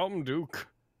 Calm, Duke.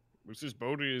 Mrs.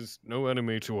 Bodie is no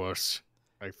enemy to us,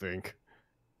 I think.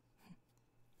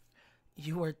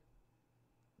 You were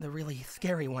the really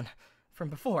scary one from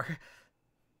before.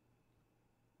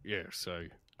 Yes,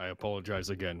 I apologize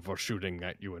again for shooting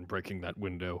at you and breaking that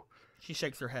window. She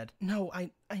shakes her head. No, I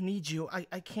need you.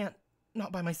 I can't.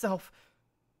 Not by myself.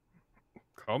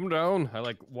 Calm down. I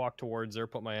like walk towards her,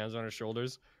 put my hands on her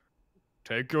shoulders.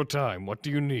 Take your time. What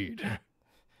do you need?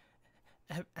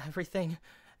 Everything.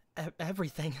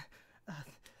 Everything.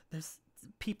 There's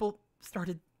people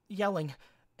started yelling,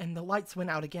 and the lights went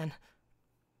out again.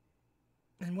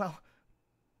 And well,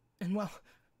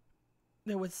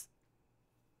 there was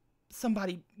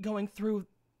somebody going through.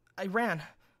 I ran.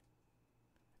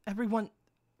 Everyone,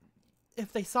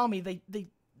 if they saw me, they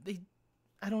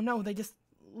I don't know, they just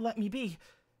let me be.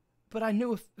 But I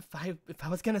knew if I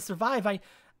was gonna survive,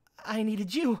 I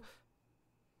needed you.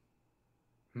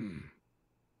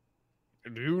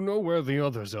 Do you know where the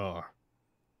others are?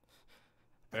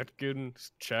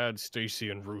 Atkins, Chad, Stacy,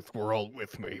 and Ruth were all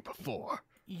with me before.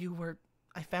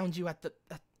 I found you at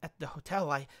the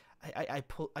hotel. I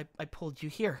pulled you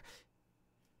here.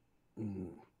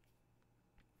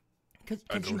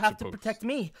 Because you have to protect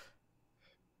me.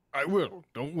 I will.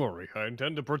 Don't worry. I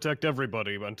intend to protect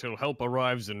everybody until help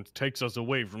arrives and takes us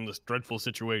away from this dreadful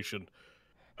situation.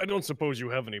 I don't suppose you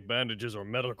have any bandages or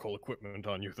medical equipment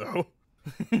on you, though.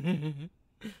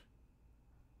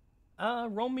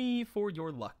 Roll me for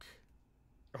your luck.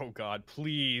 Oh God,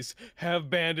 please have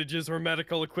bandages or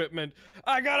medical equipment.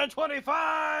 I got a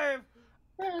 25!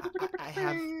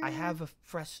 I have a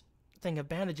fresh thing of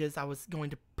bandages I was going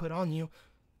to put on you.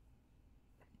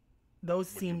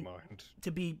 Those Would you seem mind?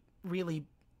 to be really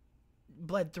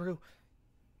bled through.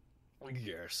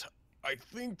 Yes. I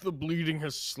think the bleeding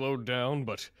has slowed down,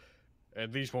 but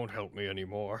these won't help me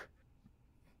anymore.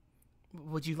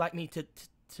 Would you like me to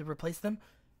replace them?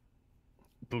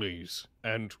 Please.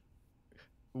 And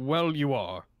while you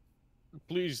are,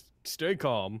 please stay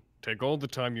calm, take all the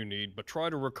time you need, but try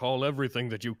to recall everything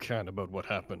that you can about what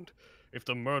happened. If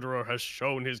the murderer has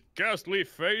shown his ghastly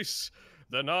face,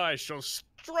 then I shall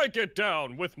strike it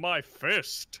down with my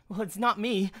fist. Well, it's not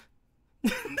me.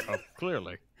 Oh,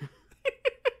 clearly.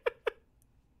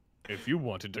 If you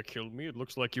wanted to kill me, it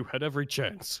looks like you had every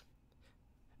chance.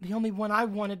 The only one I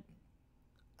wanted...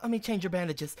 Let me change your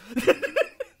bandages.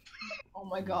 Oh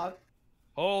my god.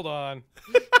 Hold on.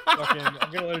 Fucking,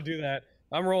 I'm gonna let her do that.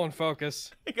 I'm rolling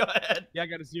focus. Go ahead. Yeah, I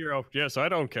got a 0. Yes, I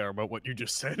don't care about what you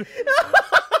just said.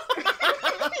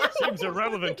 Seems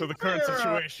irrelevant to the current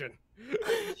situation.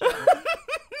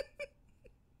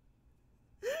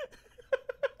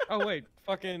 Oh wait,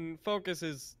 fucking focus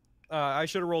is. I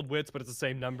should have rolled wits, but it's the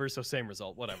same number, so same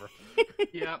result. Whatever.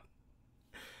 Yep.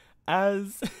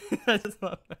 As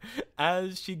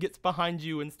as she gets behind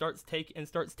you and starts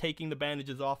taking the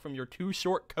bandages off from your too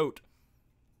short coat.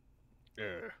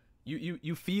 Yeah.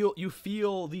 You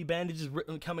feel the bandages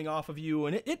coming off of you,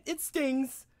 and it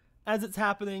stings as it's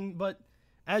happening. But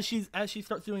as she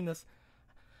starts doing this,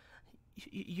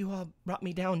 you all brought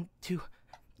me down to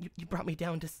you brought me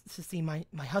down to see my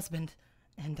husband,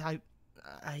 and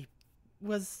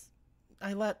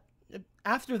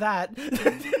after that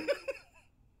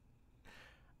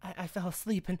I fell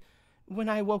asleep, and when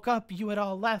I woke up, you had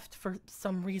all left for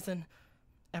some reason.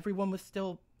 Everyone was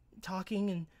still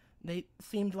talking, and they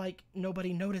seemed like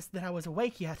nobody noticed that I was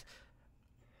awake yet.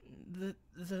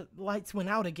 The lights went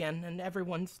out again, and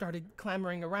everyone started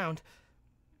clamoring around.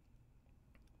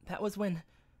 That was when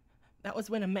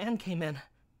a man came in.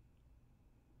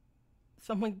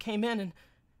 Someone came in and,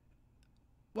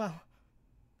 well,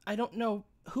 I don't know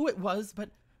who it was,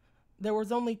 but there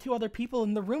was only 2 other people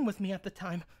in the room with me at the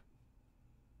time.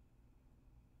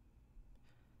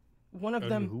 One of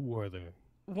And them who were they?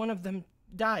 One of them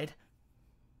died.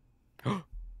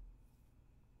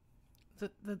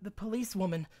 The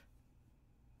policewoman.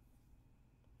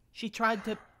 She tried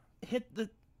to hit the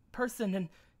person, and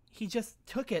he just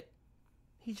took it.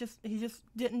 He just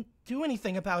didn't do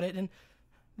anything about it, and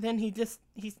then he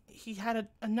had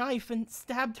a knife and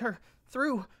stabbed her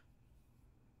through.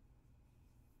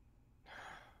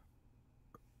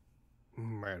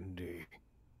 Mandy.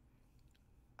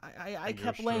 I You're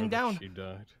kept sure laying that down. She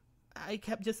died. I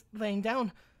kept just laying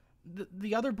down.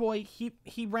 The other boy,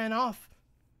 he ran off.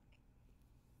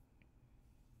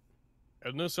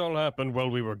 And this all happened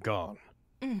while we were gone.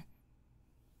 Mm.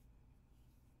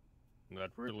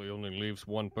 That really only leaves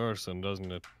one person,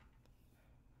 doesn't it?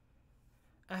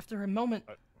 After a moment,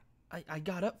 I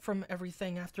got up from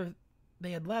everything after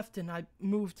they had left, and I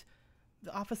moved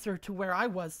the officer to where I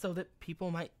was so that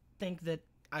people might think that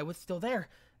I was still there.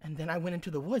 And then I went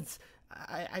into the woods.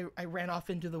 I ran off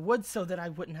into the woods so that I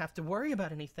wouldn't have to worry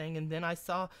about anything. And then I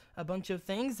saw a bunch of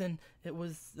things, and there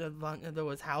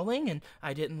was howling, and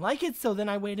I didn't like it. So then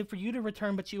I waited for you to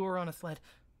return, but you were on a sled.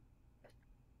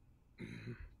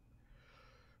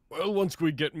 Well, once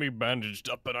we get me bandaged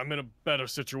up and I'm in a better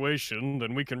situation,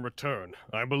 then we can return.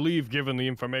 I believe, given the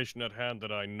information at hand,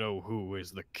 that I know who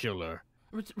is the killer.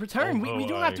 Return? We Although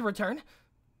don't have to return.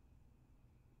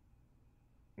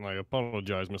 I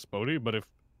apologize, Miss Bodhi, but if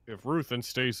Ruth and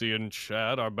Stacy and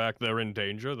Chad are back there in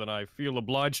danger, then I feel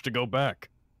obliged to go back.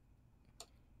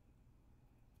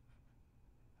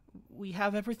 We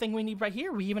have everything we need right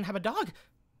here. We even have a dog.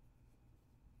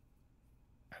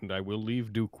 And I will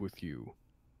leave Duke with you.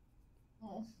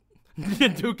 Oh.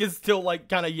 Duke is still, like,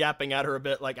 kind of yapping at her a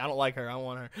bit, like, I don't like her, I don't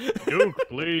want her. Duke,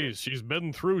 please, she's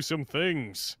been through some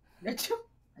things. And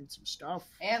some stuff.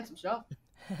 And some stuff.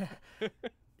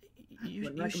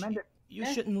 Wouldn't recommend it. You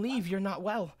shouldn't leave, you're not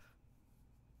well.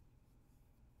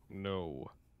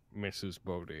 No, Mrs.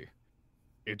 Bodhi.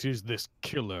 It is this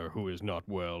killer who is not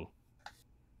well.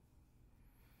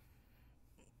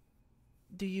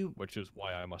 Which is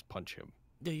why I must punch him.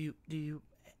 Do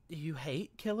you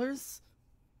hate killers?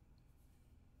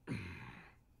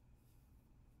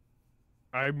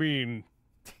 I mean,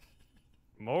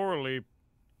 morally,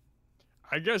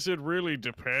 I guess it really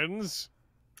depends.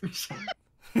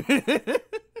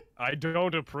 I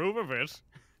don't approve of it,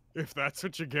 if that's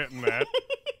what you're getting at.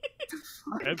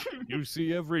 You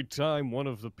see, every time one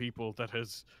of the people that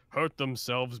has hurt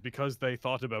themselves because they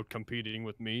thought about competing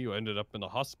with me or ended up in the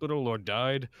hospital or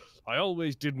died, I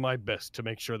always did my best to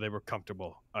make sure they were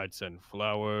comfortable. I'd send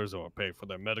flowers or pay for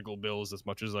their medical bills as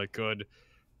much as I could.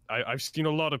 I've seen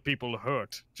a lot of people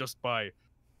hurt just by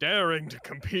daring to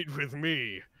compete with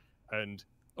me. And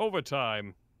over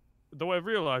time, though I've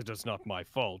realized it's not my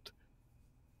fault,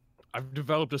 I've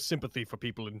developed a sympathy for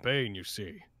people in pain, you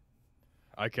see.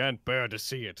 I can't bear to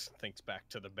see it. Thinks back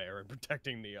to the bear and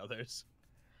protecting the others.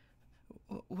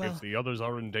 Well, If the others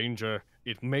are in danger,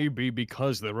 it may be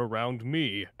because they're around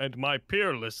me and my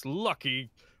peerless, lucky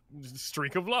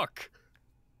streak of luck.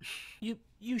 you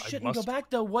I shouldn't go must- back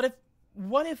though. What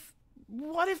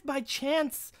if by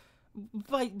chance,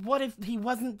 what if he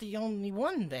wasn't the only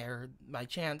one there? By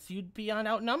chance, you'd be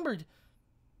outnumbered.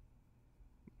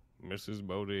 Mrs.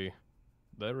 Bodhi,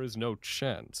 there is no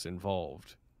chance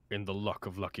involved in the luck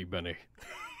of Lucky Benny.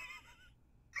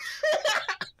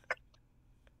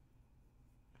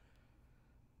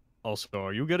 Also,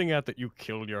 are you getting at that you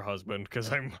killed your husband?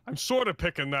 Because I'm sort of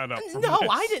picking that up. From No, this.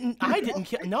 I didn't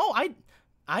kill. No,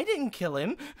 I didn't kill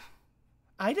him.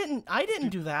 I didn't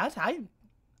do that.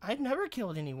 I'd never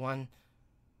killed anyone.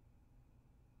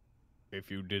 If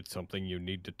you did something, you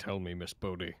need to tell me, Miss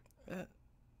Bodhi.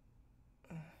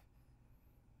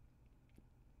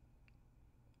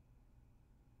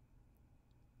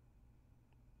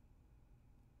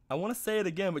 I want to say it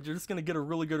again, but you're just gonna get a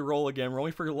really good roll again. Roll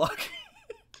me for your luck.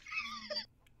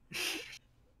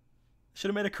 Should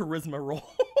have made a charisma roll.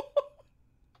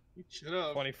 You should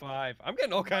have. 25. I'm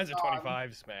getting all kinds of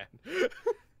 25s, man.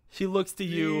 She looks to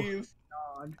you.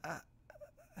 God.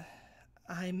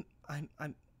 I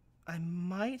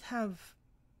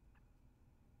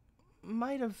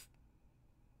might have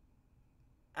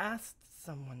asked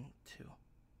someone to.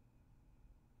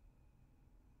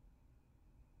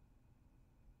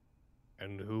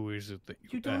 And who is it that you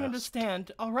You don't asked?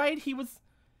 understand, all right? He was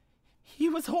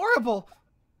horrible.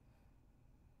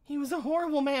 He was a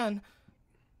horrible man.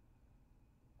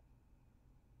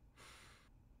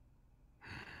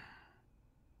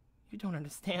 You don't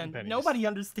understand. Benny, Nobody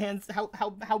understands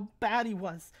how bad he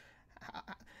was.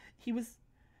 He was.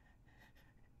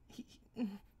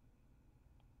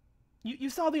 You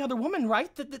saw the other woman,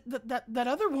 right? That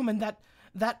other woman,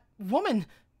 that woman,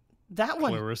 that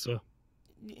one. Clarissa?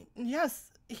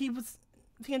 Yes, he was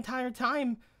the entire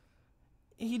time.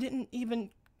 He didn't even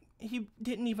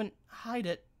hide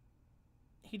it.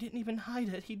 He didn't even hide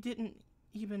it. He didn't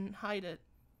even hide it.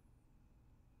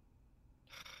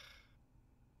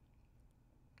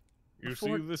 You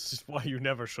Before- see, this is why you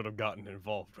never should have gotten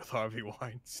involved with Harvey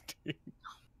Weinstein.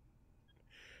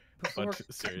 Before,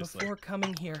 seriously. before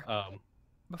coming here, Um,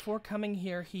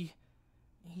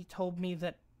 he told me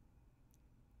that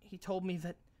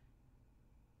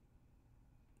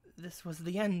this was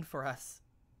the end for us.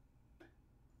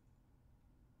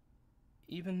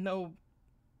 Even though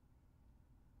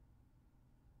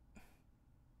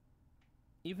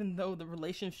the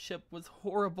relationship was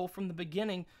horrible from the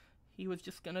beginning, he was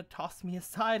just gonna toss me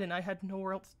aside and I had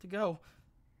nowhere else to go.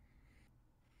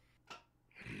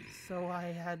 So I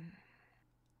had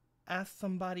asked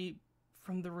somebody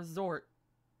from the resort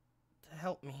to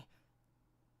help me.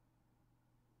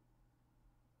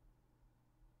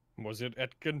 was it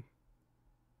Etkin?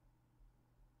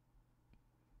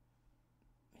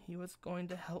 He was going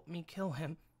to help me kill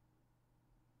him.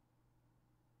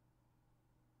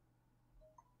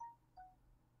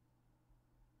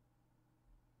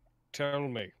 Tell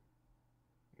me,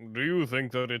 do you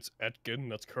think that it's Etkin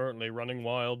that's currently running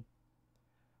wild?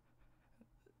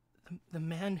 The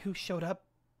man who showed up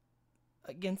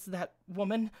against that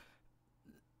woman,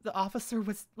 the officer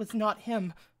was not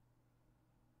him.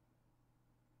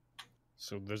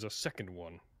 So there's a second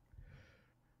one.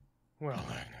 Well,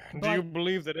 do But- you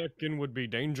believe that Etkin would be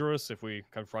dangerous if we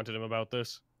confronted him about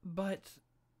this? But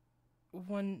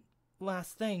one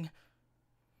last thing.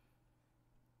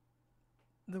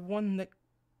 The one that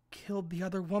killed the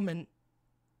other woman,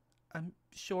 I'm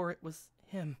sure it was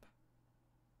him.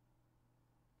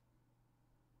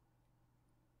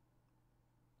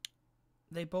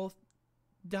 They both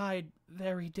died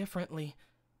very differently.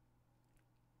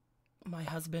 My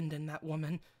husband and that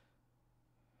woman.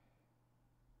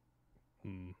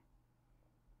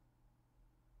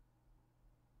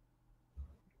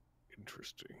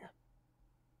 Interesting.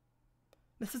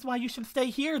 This is why you should stay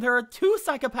here. There are 2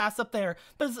 psychopaths up there.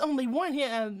 There's only one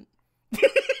here.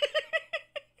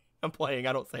 I'm playing.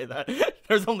 I don't say that.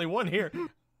 There's only one here.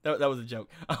 That was a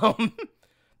joke.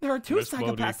 There are 2 Miss Bodhi.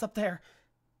 psychopaths up there.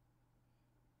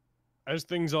 As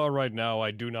things are right now,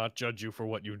 I do not judge you for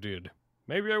what you did.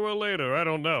 Maybe I will later, I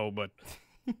don't know, but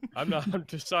I'm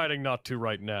deciding not to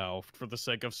right now for the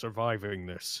sake of surviving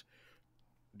this.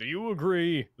 Do you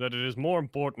agree that it is more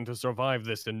important to survive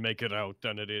this and make it out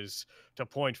than it is to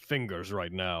point fingers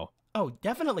right now? Oh,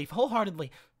 definitely,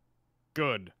 wholeheartedly.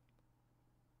 Good.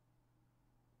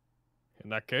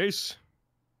 In that case,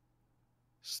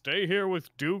 stay here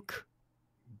with Duke.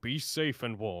 Be safe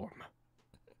and warm.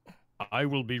 I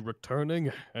will be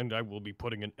returning, and I will be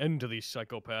putting an end to these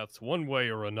psychopaths one way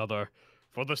or another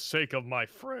for the sake of my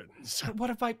friends. But what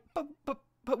if I...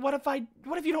 But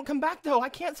what if you don't come back, though? I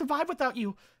can't survive without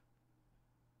you.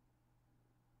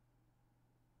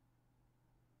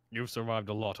 You've survived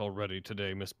a lot already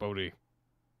today, Miss Bodhi.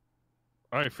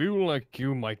 I feel like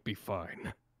you might be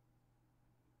fine.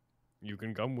 You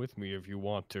can come with me if you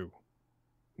want to,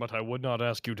 but I would not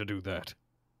ask you to do that.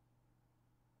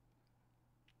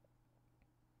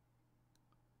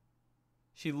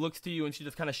 She looks to you and she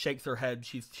just kind of shakes her head.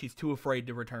 She's too afraid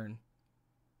to return.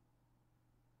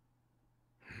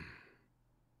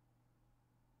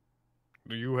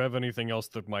 Do you have anything else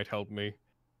that might help me?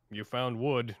 You found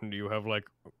wood. Do you have, like,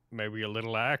 maybe a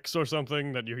little axe or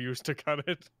something that you used to cut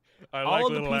it? I like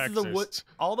little axes.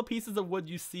 All the pieces of wood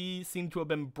you see seem to have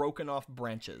been broken off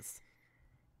branches.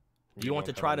 Do you want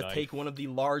to don't try have a to knife? take one of the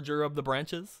larger of the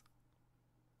branches?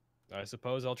 I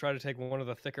suppose I'll try to take one of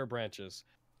the thicker branches.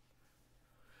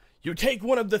 You take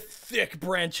one of the thick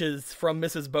branches from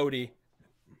Mrs. Bodhi.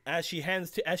 As she hands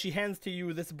to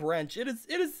you this branch, it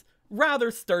is rather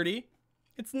sturdy.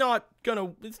 It's not gonna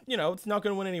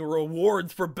win any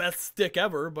rewards for best stick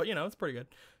ever, but it's pretty good.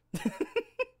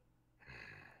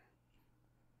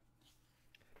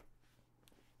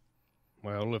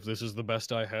 Well, if this is the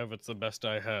best I have, it's the best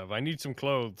I have. I need some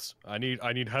clothes. I need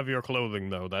heavier clothing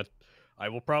though. That I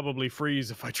will probably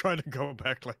freeze if I try to go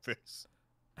back like this.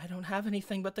 I don't have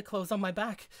anything but the clothes on my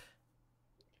back.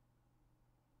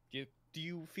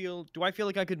 Do I feel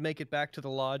like I could make it back to the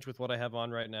lodge with what I have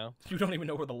on right now? You don't even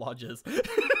know where the lodge is.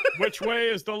 Which way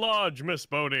is the lodge, Miss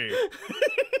Bodhi?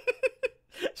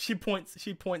 She points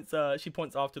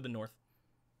off to the north.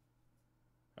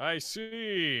 I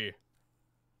see.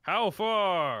 How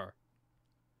far?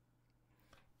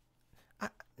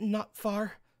 Not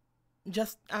far.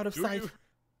 Just out of sight.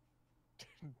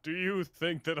 Do you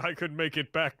think that I could make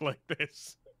it back like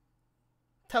this?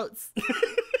 Totes.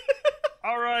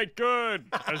 All right, good.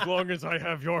 As long as I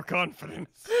have your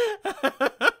confidence.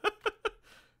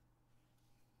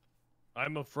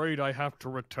 I'm afraid I have to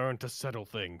return to settle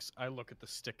things. I look at the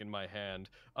stick in my hand,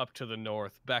 up to the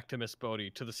north, back to Miss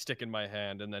Bodhi, to the stick in my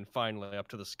hand, and then finally up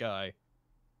to the sky.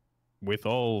 With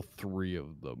all three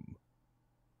of them.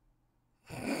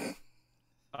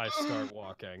 I start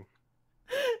walking.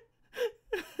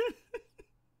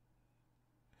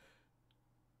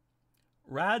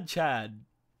 Rad Chad.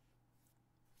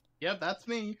 Yep, that's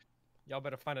me. Y'all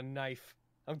better find a knife.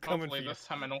 I'm coming Hopefully for you. this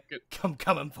time I don't get I'm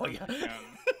coming for you.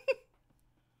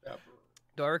 ever.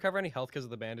 Do I recover any health because of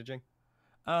the bandaging?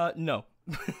 No.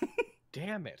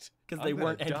 Damn it. Because I'm they gonna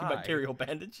weren't die. antibacterial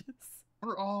bandages.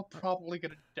 We're all probably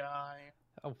gonna die.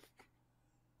 Oh,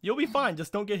 You'll be fine,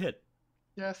 just don't get hit.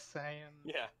 Just saying.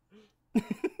 yeah.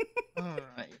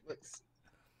 Alright, let's.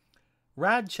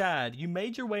 Rad Chad, you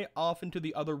made your way off into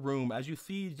the other room as you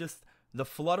see just the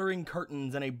fluttering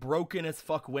curtains and a broken as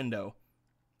fuck window.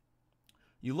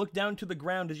 You look down to the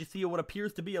ground as you see what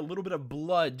appears to be a little bit of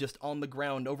blood just on the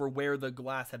ground over where the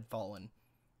glass had fallen.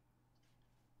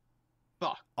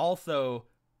 Fuck. Also,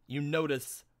 you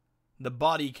notice the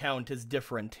body count is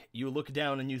different. You look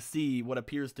down and you see what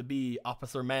appears to be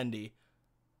Officer Mandy.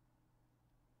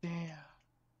 Damn.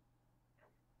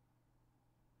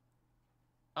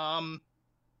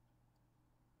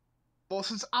 Well,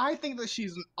 since I think that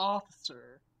she's an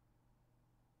officer,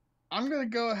 I'm gonna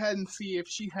go ahead and see if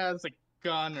she has a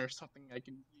gun or something I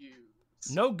can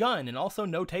use. No gun and also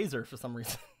no taser for some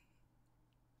reason.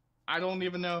 I don't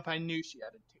even know if I knew she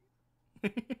had a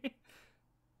taser.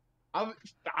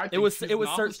 I It was think she's an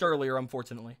searched officer. earlier,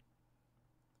 unfortunately.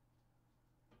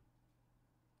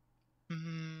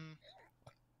 Hmm.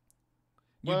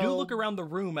 You do Well- look around the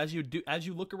room. As you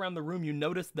look around the room, you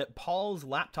notice that Paul's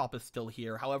laptop is still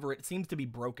here. However, it seems to be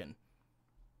broken.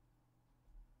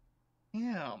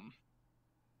 Damn.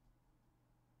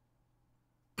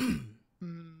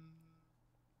 Hmm.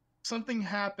 Something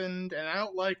happened, and I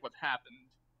don't like what happened.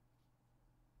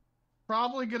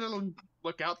 Probably gonna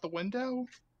look out the window.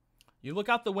 You look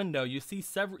out the window. You see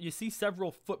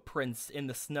several footprints in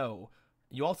the snow.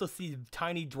 You also see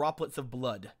tiny droplets of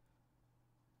blood.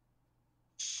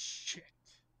 Shit.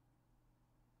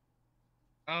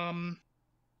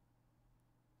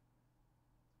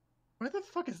 Where the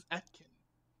fuck is Etkin?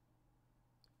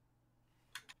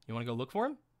 You want to go look for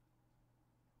him?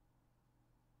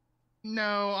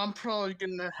 No, I'm probably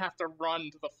gonna have to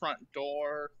run to the front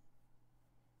door.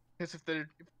 Because if there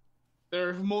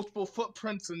are multiple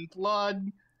footprints and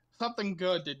blood, something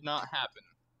good did not happen.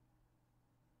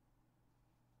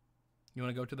 You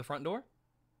want to go to the front door?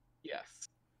 Yes.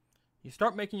 You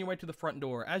start making your way to the front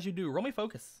door. As you do, roll me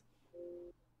focus.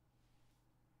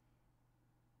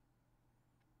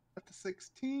 At the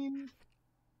 16.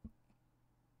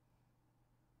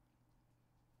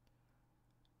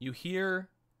 You hear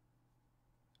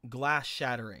glass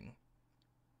shattering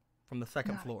from the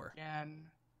second Not floor. Again.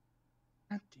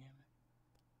 God damn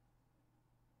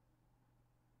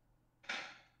it.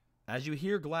 As you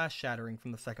hear glass shattering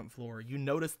from the second floor, you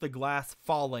notice the glass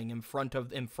falling in front of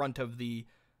the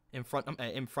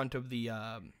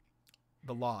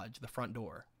lodge, the front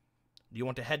door. Do you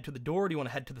want to head to the door or do you want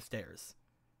to head to the stairs?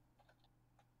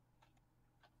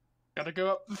 Gotta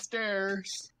go up the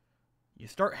stairs. You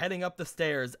start heading up the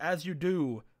stairs. As you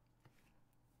do,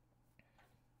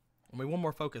 only one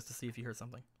more focus to see if you hear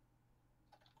something.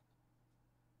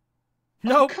 Oh,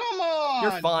 Nope. come on!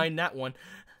 You're fine, that one.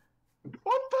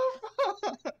 What the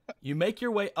fuck? You make your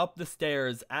way up the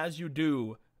stairs. As you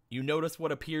do, you notice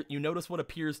what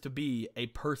appears to be a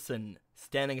person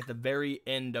standing at the very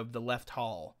end of the left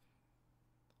hall.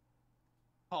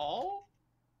 Paul?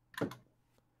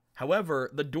 However,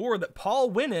 the door that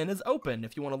Paul went in is open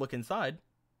if you want to look inside.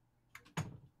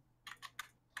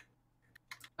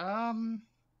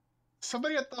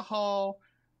 Somebody at the hall,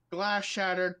 glass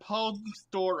shattered, Paul's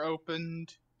door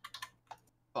opened.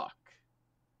 Fuck.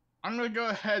 I'm gonna go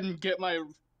ahead and get my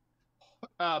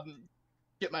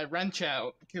wrench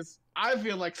out, because I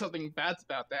feel like something bad's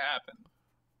about to happen.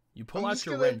 You pull I'm out just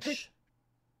your gonna wrench.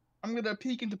 I'm gonna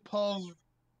peek into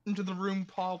the room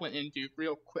Paul went into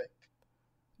real quick.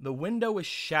 The window is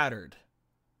shattered.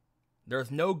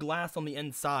 There's no glass on the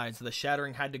inside, so the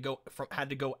shattering had to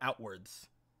go outwards.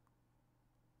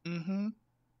 Mm-hmm.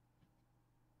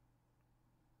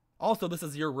 Also, this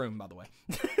is your room, by the way.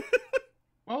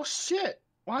 Well, shit.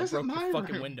 Why I is it broke my the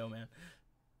fucking room? window, man.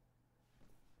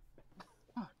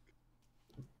 Fuck.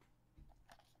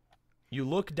 You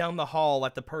look down the hall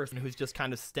at the person who's just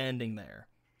kind of standing there.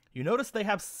 You notice they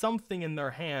have something in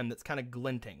their hand that's kind of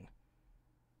glinting.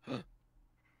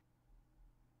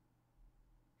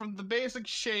 From the basic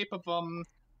shape of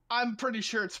I'm pretty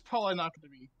sure it's probably not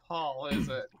going to be Paul, is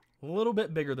it? A little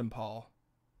bit bigger than Paul.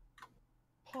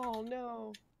 Paul,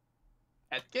 no.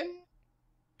 Etkin?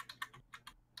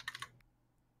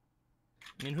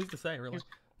 I mean, who's to say, really?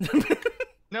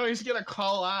 No, he's gonna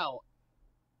call out.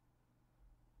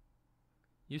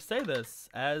 You say this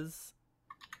as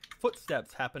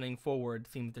footsteps happening forward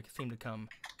seem to come.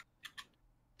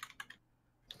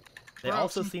 They Bro,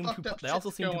 also some seem fucked to up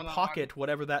shit's pocket going on.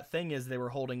 whatever that thing is they were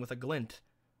holding with a glint.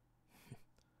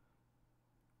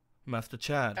 Master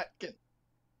Chad. Etkin.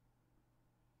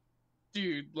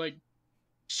 Dude, like,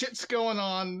 shit's going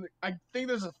on. I think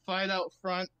there's a fight out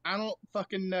front. I don't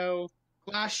fucking know.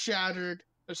 Glass shattered.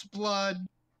 There's blood.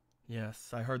 Yes,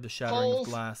 I heard the shattering Paul's-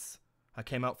 of glass. I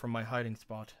came out from my hiding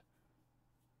spot.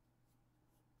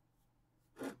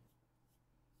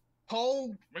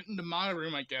 Paul went into my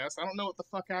room, I guess. I don't know what the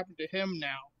fuck happened to him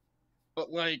now.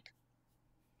 But, like,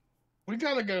 we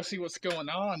gotta go see what's going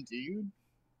on, dude.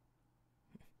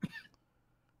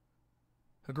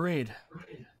 Agreed.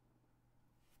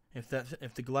 If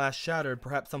the glass shattered,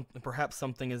 perhaps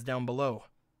something is down below.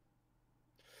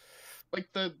 Like,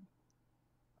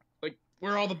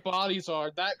 where all the bodies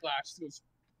are, that glass was...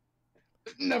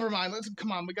 Never mind,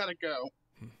 come on, we gotta go.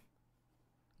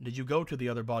 Did you go to the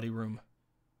other body room?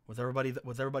 Was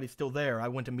everybody still there? I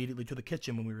went immediately to the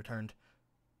kitchen when we returned.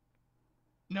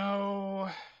 No.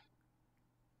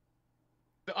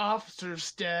 The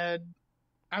officer's dead.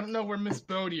 I don't know where Miss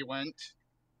Bodie went.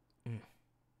 Mm.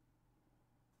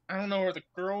 I don't know where the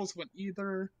girls went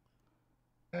either.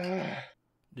 Ugh.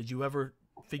 Did you ever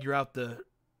figure out the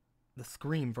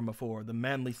scream from before, the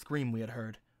manly scream we had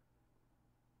heard?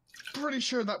 Pretty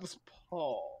sure that was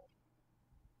Paul.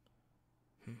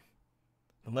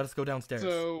 Then let us go downstairs.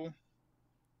 So,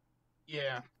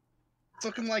 yeah. It's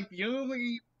looking like the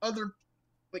only other,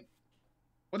 like,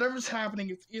 whatever's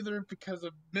happening is either because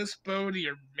of Miss Bodie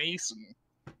or Mason.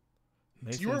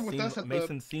 You were with us at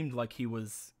Mason seemed like he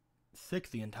was sick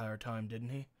the entire time, didn't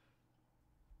he?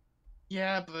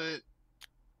 Yeah, but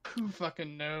who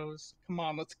fucking knows? Come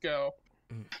on, let's go.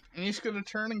 Mm. And he's gonna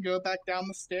turn and go back down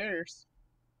the stairs.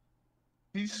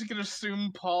 He's just gonna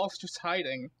assume Paul's just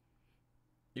hiding.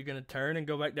 You're gonna turn and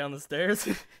go back down the stairs?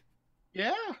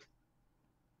 Yeah.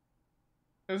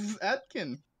 This is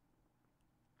Etkin.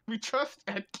 We trust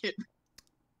Etkin.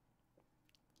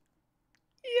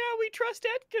 Yeah, we trust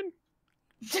Etkin.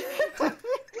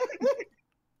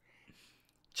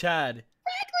 Chad,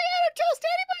 I don't trust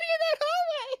anybody in that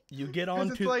hallway. you get 'Cause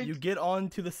it's onto like- you get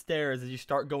onto the stairs as you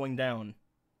start going down.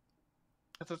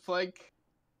 'Cause it's like,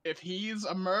 if he's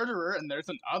a murderer and there's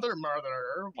another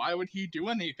murderer, why would he do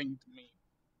anything to me?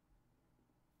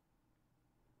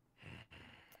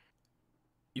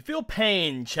 You feel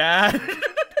pain, Chad.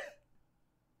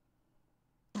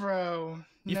 Bro,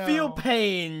 You no. feel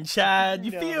pain, Chad.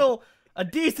 You No. feel a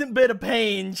decent bit of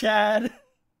pain, Chad.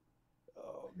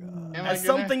 Oh Am I As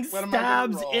gonna- something what am I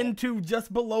gonna stabs roll? into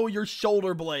just below your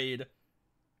shoulder blade.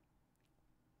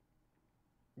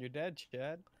 You're dead,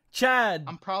 Chad. Chad,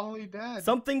 I'm probably dead.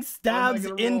 something stabs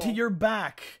gonna into roll? your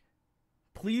back.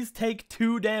 Please take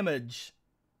 2 damage.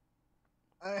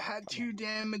 I had 2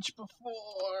 damage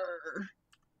before.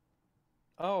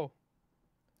 Oh.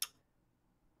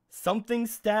 Something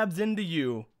stabs into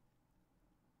you.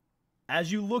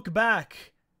 As you look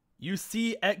back, you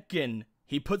see Etkin.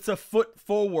 He puts a foot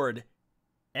forward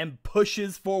and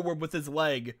pushes forward with his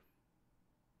leg.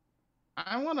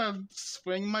 I want to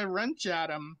swing my wrench at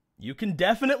him. You can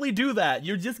definitely do that.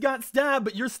 You just got stabbed,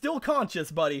 but you're still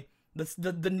conscious, buddy.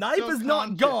 The knife Still is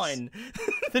not conscious. gone.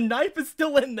 The knife is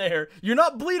still in there. You're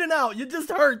not bleeding out. It just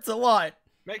hurts a lot.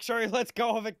 Make sure he lets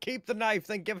go of it. Keep the knife,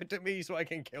 then give it to me so I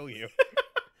can kill you.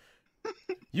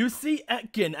 You see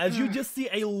Etkin as you just see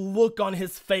a look on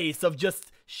his face of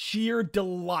just sheer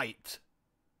delight.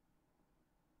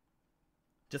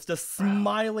 Just a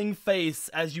smiling face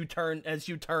as you turn.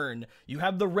 You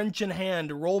have the wrench in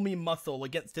hand. Roll me muscle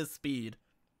against his speed.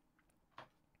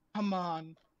 Come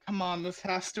on. Come on, this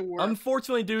has to work.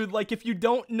 Unfortunately, dude, like if you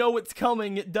don't know it's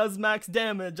coming, it does max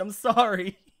damage. I'm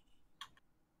sorry.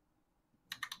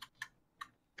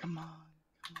 Come on.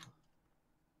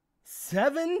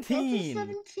 17. That's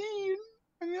a 17.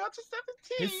 I mean, that's a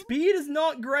 17. His speed is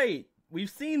not great. We've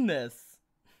seen this.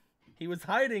 He was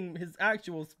hiding his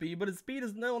actual speed, but his speed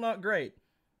is still not great.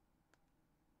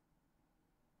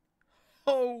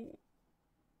 Oh.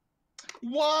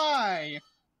 Why?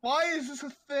 Why is this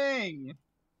a thing?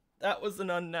 That was an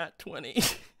unnat 20.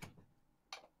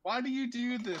 Why do you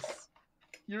do this?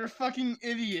 You're a fucking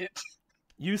idiot.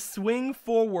 You swing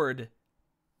forward.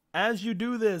 As you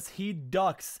do this, he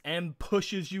ducks and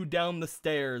pushes you down the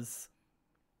stairs.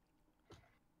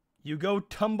 You go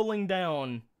tumbling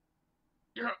down.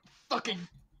 You're a fucking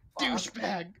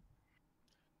douchebag.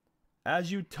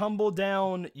 As you tumble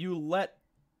down, you let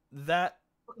that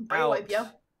Brain wipe, yo.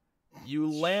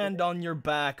 You land on your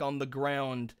back on the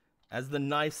ground as the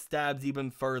knife stabs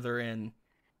even further in.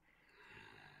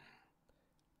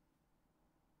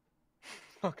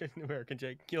 Fucking American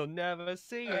Jake. You'll never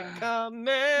see it coming.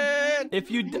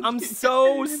 I'm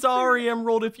so sorry,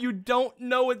 Emerald. If you don't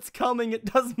know it's coming, it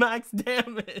does max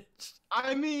damage.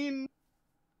 I mean,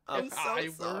 I'm if so I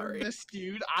sorry. were this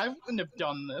dude, I wouldn't have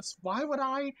done this. Why would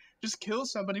I just kill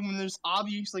somebody when there's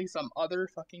obviously some other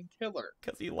fucking killer?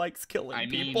 Because he likes killing I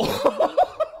mean- people.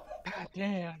 God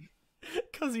damn.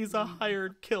 Because he's a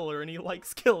hired killer and he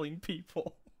likes killing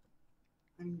people.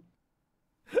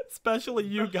 Especially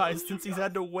you guys, since he's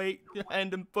had to wait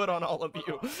hand and foot on all of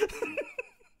you.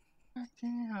 God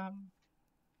damn.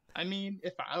 I mean,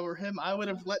 if I were him, I would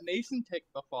have let Nathan take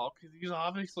the fall, because he's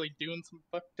obviously doing some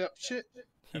fucked up shit.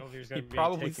 I don't think he's He gonna be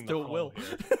probably taking the still fall will.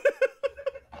 here.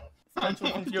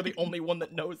 Especially since you're the only one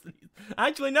that knows that he's...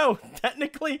 Actually, no.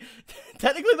 Technically,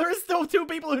 there is still 2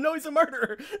 people who know he's a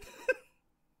murderer.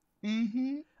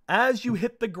 Mm-hmm. As you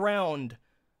hit the ground,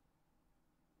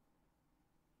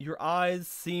 your eyes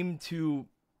seem to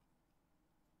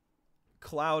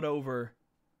cloud over.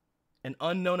 An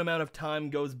unknown amount of time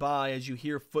goes by as you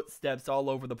hear footsteps all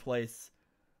over the place.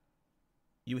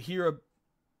 You hear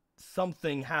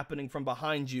something happening from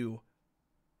behind you.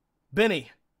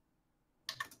 Benny,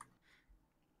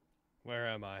 Where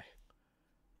am I?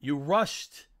 you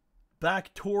rushed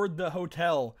back toward the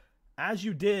hotel. As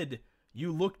you did,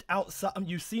 you looked outside.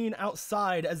 You seen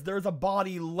outside as there's a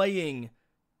body laying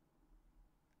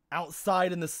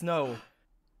outside in the snow.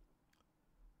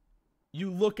 You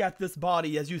look at this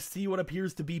body as you see what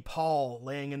appears to be Paul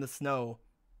laying in the snow.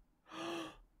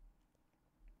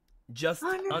 Just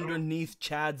underneath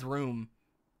Chad's room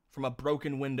from a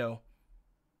broken window.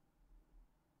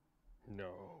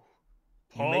 No.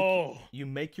 You make- Paul. You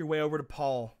make your way over to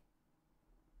Paul.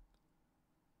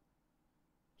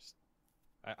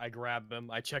 I grab him.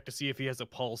 I check to see if he has a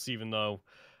pulse, even though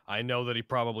I know that he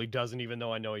probably doesn't, even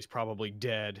though I know he's probably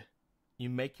dead. You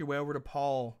make your way over to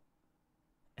Paul,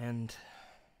 and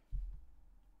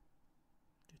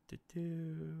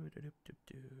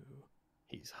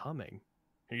He's humming.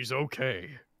 He's okay.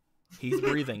 he's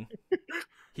breathing.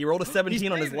 He rolled a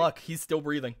 17 on his breathing. luck. He's still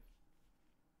breathing.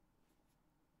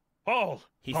 Paul,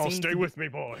 He Paul, seems stay to be- with me,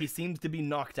 boy. He seems to be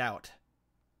knocked out.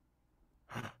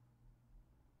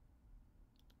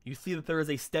 You see that there is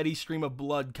a steady stream of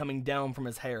blood coming down from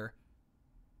his hair.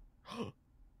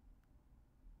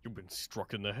 You've been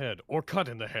struck in the head or cut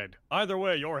in the head. Either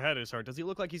way, your head is hurt. Does he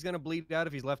look like he's gonna bleed out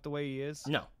if he's left the way he is?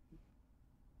 No.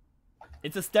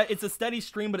 It's a steady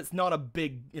stream, but it's not a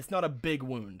big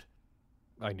wound.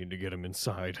 I need to get him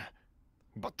inside.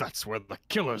 But that's where the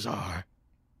killers are.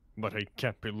 But he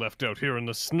can't be left out here in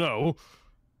the snow.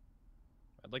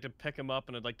 I'd like to pick him up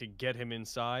and I'd like to get him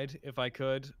inside if I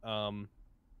could.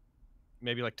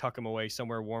 Maybe like tuck him away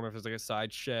somewhere warm if there's like a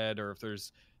side shed or if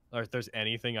there's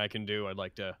anything I can do. I'd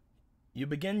like to. You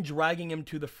begin dragging him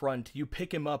to the front. You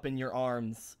pick him up in your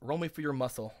arms. Roll me for your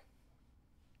muscle.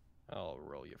 I'll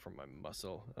roll you for my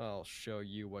muscle. I'll show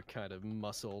you what kind of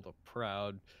muscle the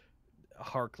proud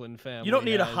Harkland family You don't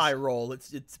need a has. hneed roll.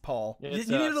 It's Paul. It's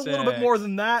you a need a little bit more 6.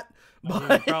 than that, You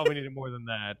but probably need it more than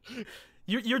that.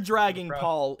 you're dragging Proud.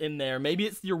 Paul in there. Maybe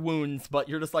it's your wounds, but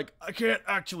you're just like, I can't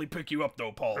actually pick you up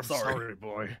though, Paul. I'm Sorry. sorry,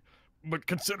 boy. But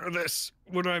consider this.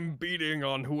 When I'm beating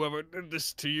on whoever did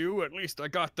this to you, at least I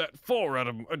got that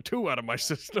 2 out of my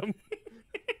system.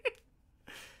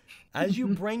 As you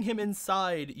bring him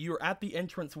inside, you're at the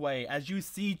entranceway. As you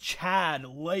see Chad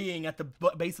laying at the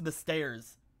base of the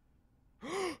stairs.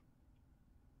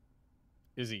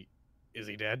 Is he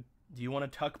dead? Do you want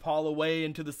to tuck Paul away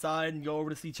into the side and go over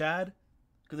to see Chad?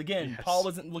 Because again, Yes. Paul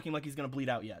isn't looking like he's gonna bleed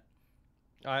out yet.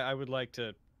 I would like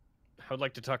to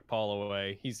tuck Paul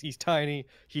away. He's tiny.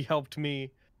 He helped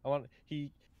me.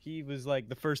 He was like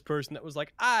the first person that was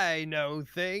like, I know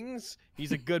things.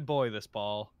 He's a good boy, this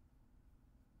Paul.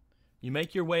 You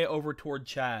make your way over toward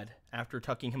Chad after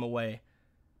tucking him away.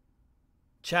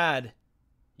 Chad,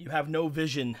 you have no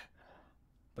vision,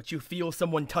 but you feel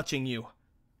someone touching you.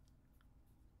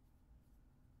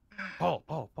 Paul.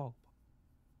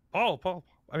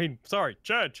 I mean, sorry,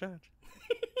 Chad. Chad.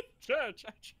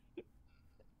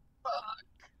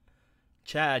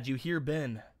 Chad, you hear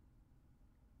Ben.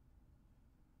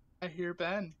 I hear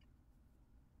Ben.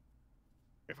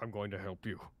 If I'm going to help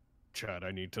you, Chad,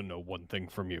 I need to know one thing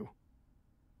from you.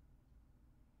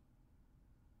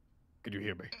 Can you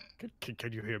hear me?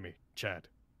 Can you hear me, Chad?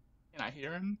 Can I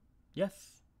hear him?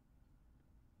 Yes.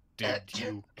 Did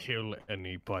you kill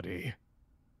anybody?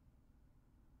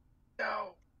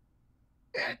 No.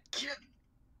 Etkin.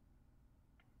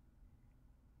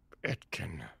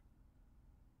 Etkin.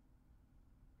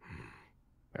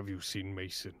 Have you seen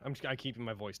Mason? I'm keeping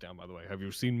my voice down, by the way. Have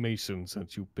you seen Mason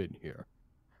since you've been here?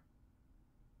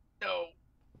 No.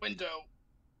 Window.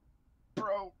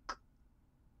 Broke.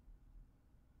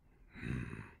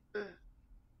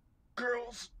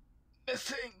 Girls.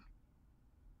 Missing.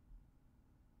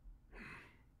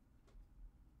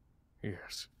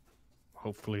 Yes.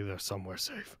 Hopefully they're somewhere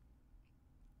safe.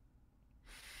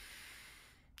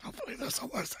 Hopefully they're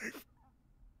somewhere safe.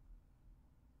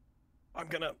 I'm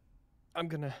gonna.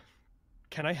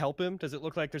 Can I help him? Does it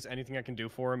look like there's anything I can do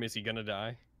for him? Is he gonna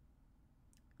die?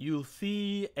 You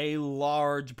see a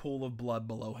large pool of blood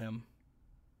below him.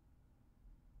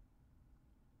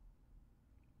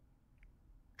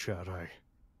 Chad,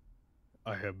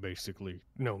 I have basically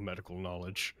no medical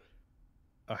knowledge.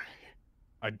 I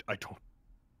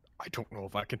don't know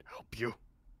if I can help you.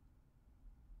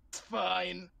 It's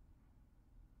fine.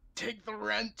 Take the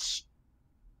wrench.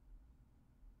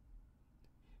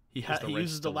 He Is the wrench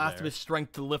uses the still last of there? his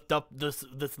strength to lift up this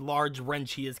large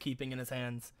wrench he is keeping in his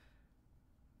hands.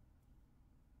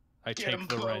 I Get him take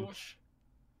the close. wrench.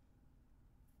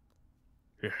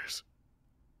 Yes.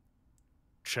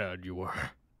 Chad, you were.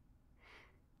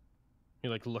 He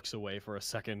like looks away for a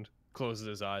second, closes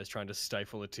his eyes, trying to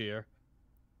stifle a tear.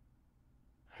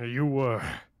 You were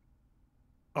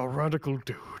a radical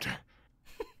dude.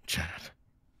 Chad.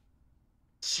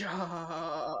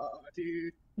 Cha,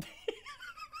 dude.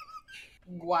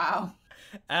 Wow.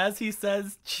 As he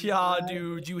says, "Cha,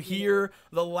 dude," you hear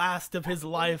the last of his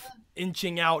life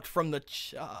inching out from the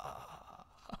cha,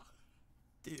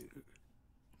 dude.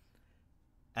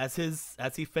 As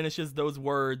he finishes those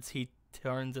words, he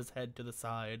turns his head to the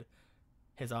side.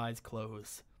 His eyes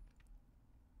close.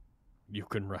 You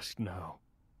can rest now.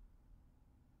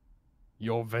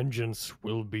 Your vengeance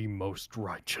will be most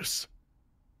righteous.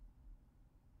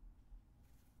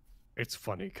 It's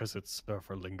funny because it's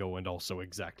surfer lingo and also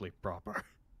exactly proper.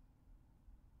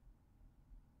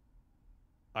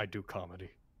 I do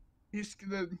comedy. He's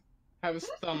gonna have his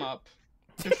thumb up.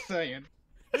 Just saying.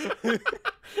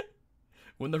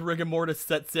 When the rigor mortis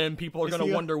sets in, people are Is gonna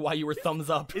he wonder why you were thumbs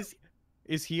up.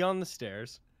 Is he on the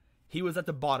stairs? He was at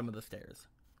the bottom of the stairs.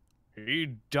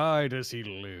 He died as he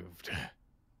lived,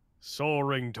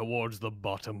 soaring towards the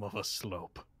bottom of a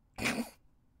slope.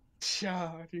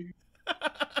 Charlie.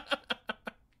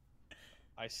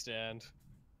 I stand.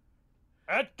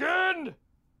 Etkin!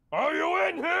 Are you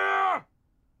in here?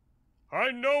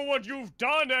 I know what you've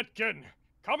done, Etkin!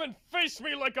 Come and face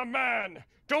me like a man!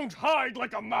 Don't hide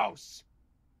like a mouse!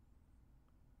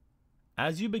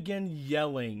 As you begin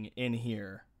yelling in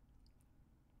here,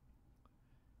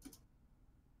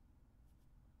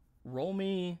 roll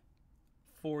me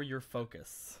for your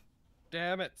focus.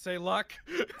 Damn it, say luck.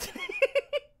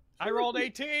 I rolled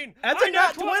 18. That's a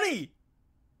nat 20!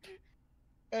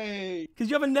 Hey. Because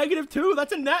you have a -2.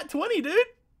 That's a nat 20, dude.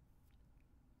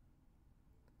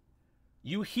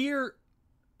 You hear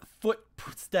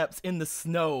footsteps in the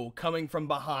snow coming from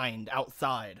behind,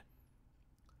 outside.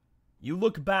 You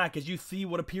look back as you see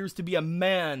what appears to be a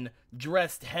man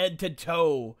dressed head to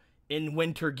toe in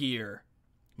winter gear,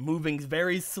 moving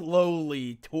very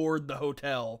slowly toward the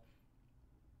hotel.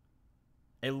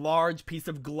 A large piece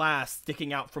of glass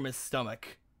sticking out from his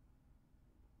stomach.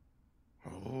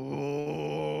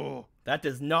 Oh. That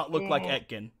does not look like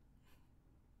Etkin.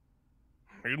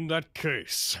 In that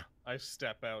case, I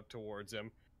step out towards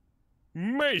him.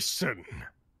 Mason!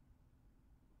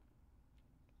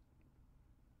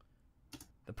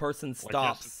 The person Like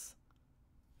stops.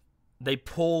 They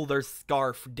pull their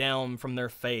scarf down from their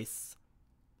face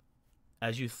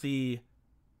as you see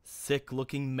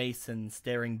sick-looking Mason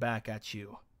staring back at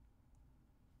you.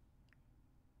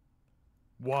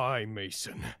 Why,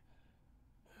 Mason?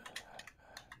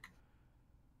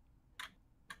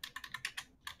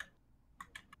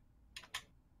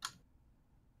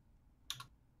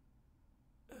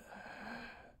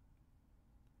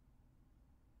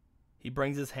 He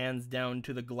brings his hands down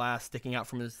to the glass sticking out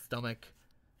from his stomach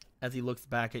as he looks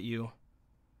back at you.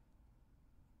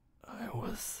 I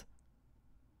was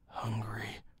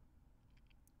hungry.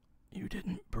 You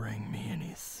didn't bring me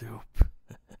any soup.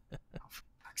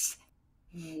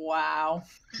 Wow.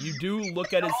 You do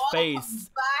look at his face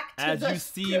Back to as the you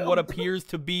see what appears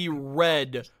to be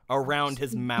red around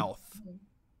his mouth.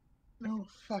 No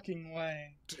fucking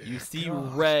way. You see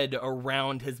red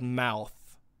around his mouth.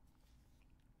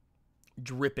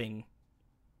 Dripping.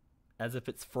 As if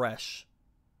it's fresh.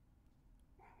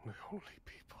 The holy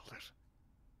people that...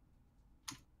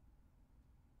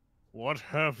 What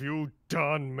have you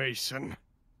done, Mason?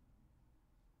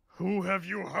 Who have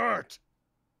you hurt?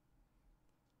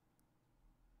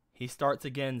 He starts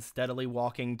again steadily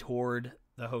walking toward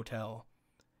the hotel.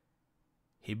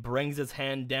 He brings his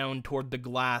hand down toward the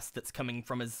glass that's coming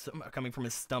from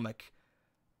his stomach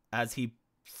as he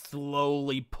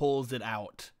slowly pulls it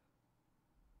out.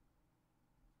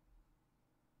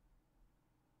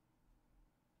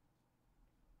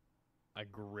 I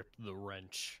grip the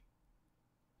wrench,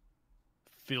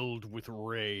 filled with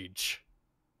rage.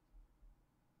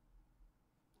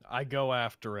 I go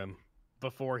after him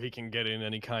before he can get in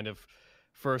any kind of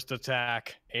first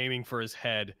attack, aiming for his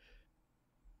head.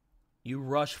 You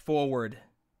rush forward,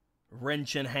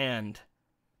 wrench in hand.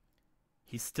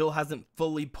 He still hasn't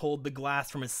fully pulled the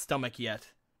glass from his stomach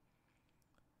yet.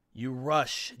 You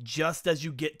rush. Just as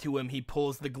you get to him, he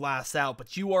pulls the glass out,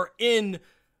 but you are in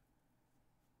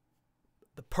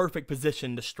the perfect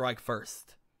position to strike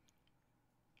first.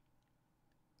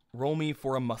 Roll me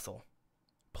for a muscle.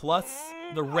 Plus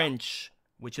the wrench,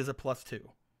 which is a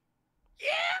 +2.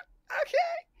 Yeah,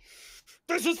 okay.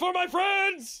 This is for my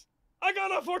friends. I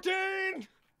got a 14.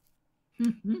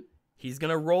 He's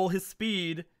gonna roll his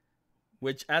speed,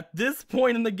 which at this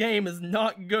point in the game is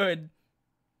not good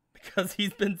because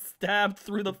he's been stabbed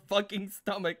through the fucking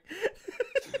stomach.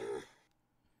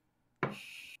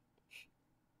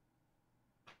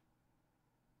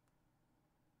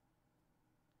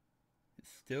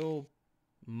 Still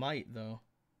might though.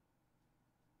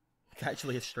 It's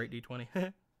actually a straight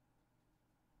D20.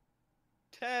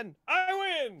 10.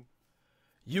 I win.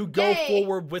 You go Yay!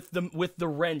 forward with the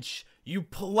wrench. You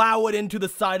plow it into the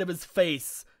side of his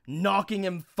face, knocking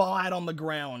him flat on the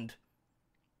ground.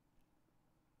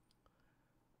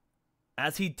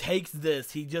 As he takes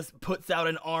this, he just puts out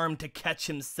an arm to catch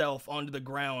himself onto the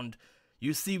ground.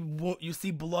 You see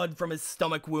blood from his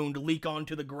stomach wound leak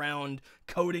onto the ground,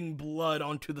 coating blood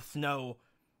onto the snow.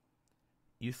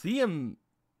 You see him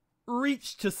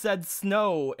reach to said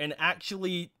snow and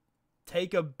actually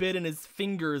take a bit in his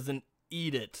fingers and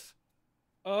eat it.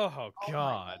 Oh, Oh my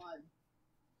God.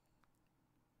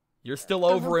 You're still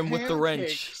over him with the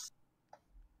wrench.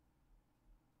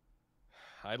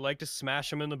 I'd like to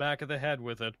smash him in the back of the head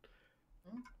with it.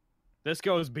 This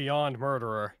goes beyond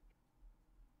murderer.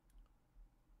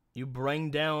 You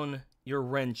bring down your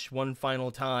wrench one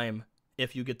final time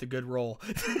if you get the good roll.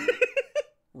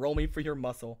 Roll me for your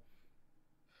muscle.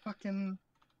 Fucking.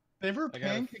 They ever I got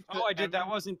a- pancaked. Oh, I did. That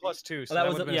wasn't +2. So Well, that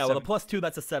was would've been yeah. With a 7. +2,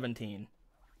 that's a 17.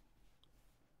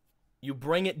 You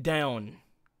bring it down,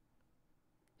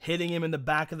 hitting him in the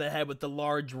back of the head with the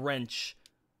large wrench.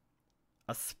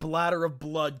 A splatter of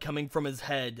blood coming from his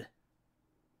head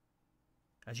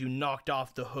as you knocked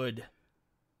off the hood.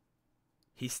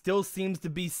 He still seems to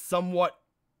be somewhat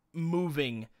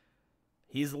moving.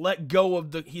 He's let go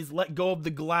of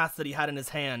the glass that he had in his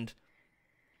hand.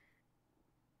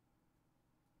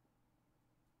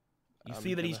 You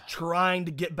see that he's trying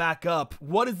to get back up.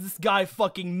 What is this guy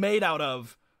fucking made out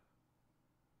of?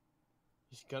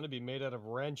 He's gonna be made out of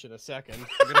wrench in a second.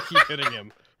 I'm gonna keep hitting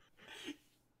him.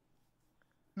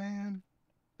 Man,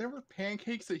 there were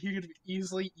pancakes that he could have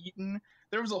easily eaten.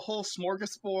 There was a whole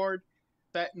smorgasbord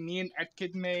that me and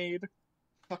Etkid made.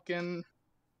 Fucking.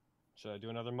 Should I do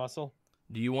another muscle?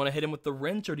 Do you want to hit him with the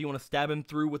wrench, or do you want to stab him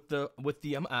through with the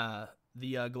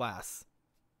glass?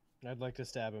 I'd like to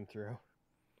stab him through.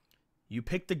 You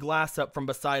pick the glass up from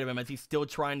beside of him as he's still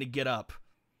trying to get up.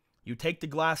 You take the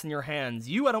glass in your hands.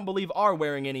 You, I don't believe, are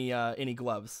wearing any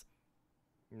gloves.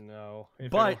 No,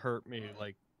 if But- it'll hurt me,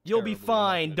 like You'll be terribly, I'm not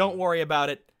fine. gonna Don't do it. worry about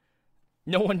it.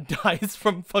 No one dies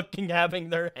from fucking having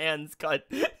their hands cut.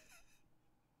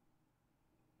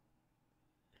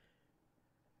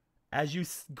 As you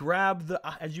grab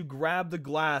the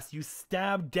glass, you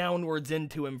stab downwards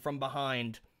into him from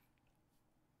behind.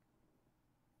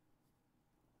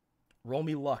 Roll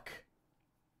me luck.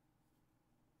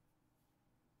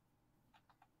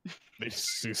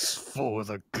 This is for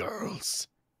the girls.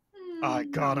 I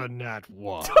got a nat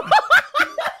 1.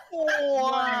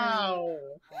 Wow!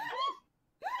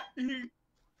 He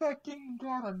fucking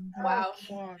got a Wow.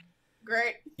 one.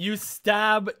 Great. You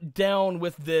stab down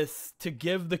with this to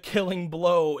give the killing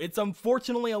blow. It's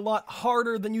unfortunately a lot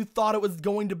harder than you thought it was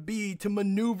going to be to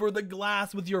maneuver the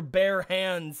glass with your bare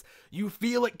hands. You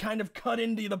feel it kind of cut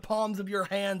into the palms of your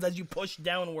hands as you push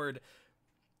downward.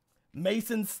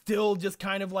 Mason still just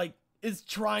kind of like is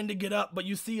trying to get up, but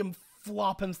you see him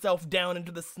flop himself down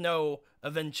into the snow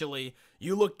eventually.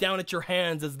 You look down at your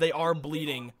hands as they are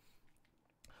bleeding.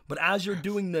 But as you're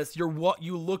doing this, you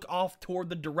look off toward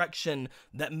the direction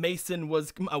that Mason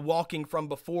was walking from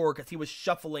before, because he was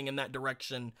shuffling in that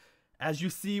direction. As you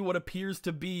see what appears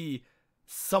to be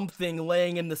something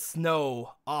laying in the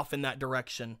snow off in that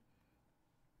direction.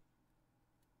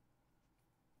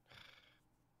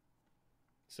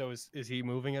 So is he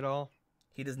moving at all?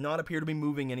 He does not appear to be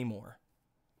moving anymore.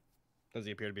 Does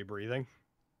he appear to be breathing?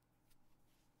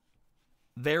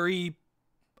 Very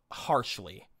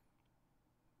harshly.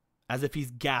 As if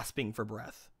he's gasping for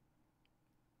breath.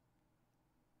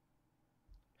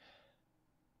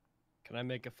 Can I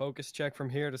make a focus check from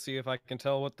here to see if I can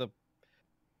tell what the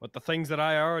things that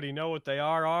I already know what they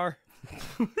are?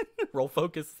 Roll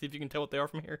focus, see if you can tell what they are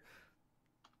from here.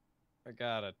 I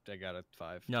got a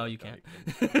 5. No, you Don't can't.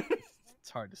 even- It's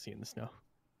hard to see in the snow.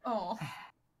 Oh.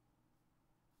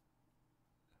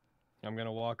 I'm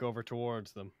gonna walk over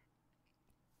towards them.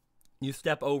 You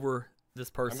step over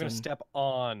this person. I'm gonna step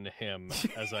on him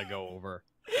as I go over.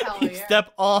 Hell You yeah.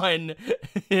 step on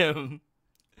him.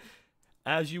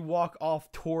 As you walk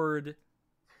off toward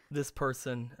this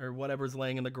person, or whatever's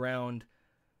laying in the ground,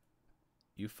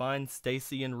 you find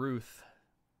Stacy and Ruth.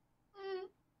 Mm.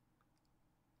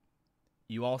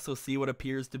 You also see what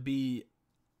appears to be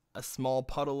a small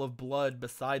puddle of blood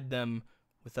beside them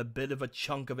with a bit of a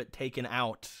chunk of it taken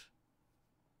out.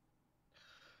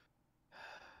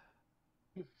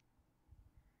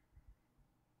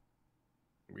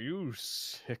 You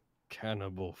sick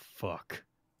cannibal fuck.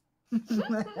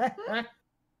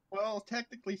 Well,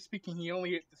 technically speaking, he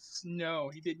only ate the snow.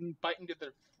 He didn't bite into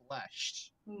their flesh.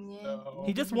 Yeah. So...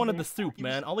 He just wanted the soup,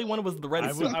 man. All he wanted was the red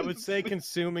I soup. would say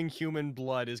consuming human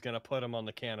blood is gonna put him on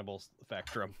the cannibal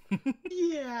spectrum.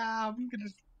 Yeah, I'm gonna.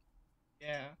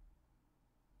 Yeah.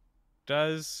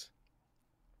 Does...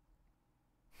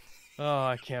 Oh,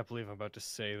 I can't believe I'm about to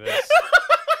say this.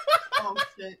 Oh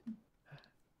shit.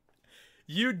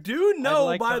 You do know,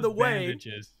 I like by the way,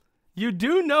 bandages. you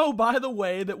do know, by the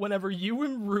way, that whenever you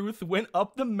and Ruth went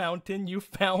up the mountain, you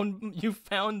found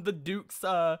the Duke's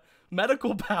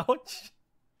medical pouch.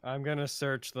 I'm gonna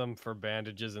search them for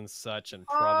bandages and such, and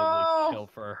probably Oh.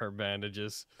 pilfer her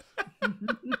bandages.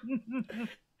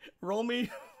 Roll me.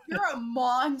 You're a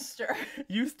monster.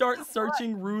 You start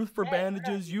searching Ruth for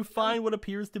bandages. You find what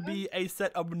appears to be a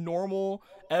set of normal,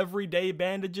 everyday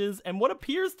bandages, and what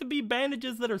appears to be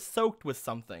bandages that are soaked with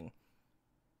something.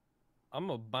 I'm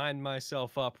gonna bind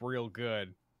myself up real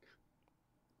good.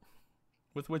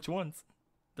 With which ones?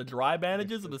 The dry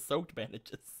bandages or the soaked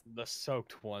bandages? The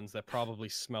soaked ones that probably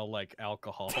smell like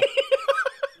alcohol.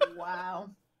 Wow.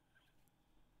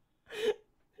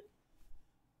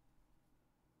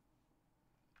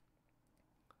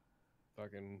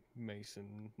 Fucking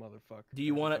Mason motherfucker. Do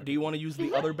you want to use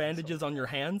the other bandages on your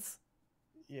hands?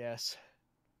 Yes.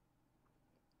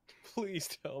 Please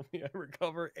tell me I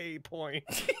recover a point.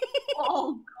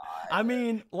 Oh god. I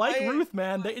mean, like Ruth,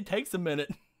 man, it takes a minute.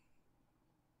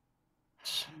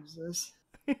 Jesus.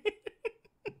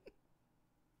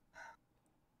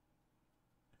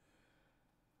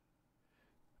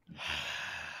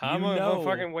 I'm gonna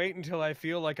fucking wait until I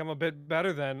feel like I'm a bit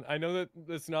better then. I know that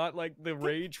it's not like the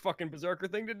rage fucking berserker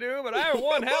thing to do, but I have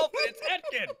 1 health and it's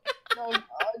Etkin! Oh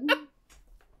god.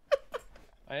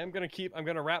 I'm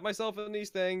gonna wrap myself in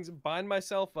these things, bind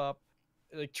myself up,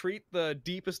 like treat the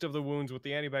deepest of the wounds with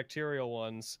the antibacterial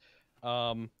ones.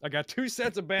 I got 2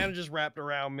 sets of bandages wrapped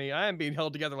around me. I am being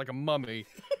held together like a mummy.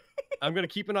 I'm gonna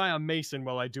keep an eye on Mason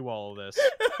while I do all of this.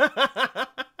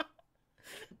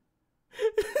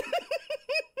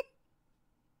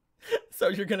 So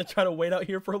you're gonna try to wait out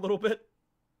here for a little bit?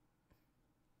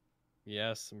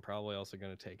 Yes, I'm probably also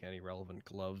gonna take any relevant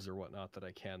gloves or whatnot that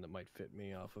I can that might fit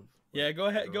me off of. Yeah, go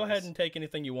ahead and take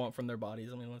anything you want from their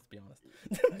bodies. I mean, let's be honest.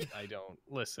 I don't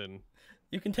listen.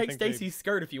 You can take think Stacy's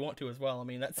skirt if you want to as well. I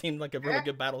mean, that seemed like a really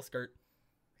good battle skirt.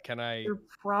 Can I? You're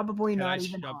probably Can not I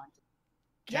even shove- haunted.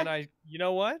 Can I? You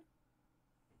know what?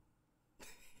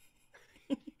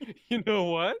 You know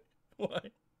what? What?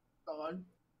 God.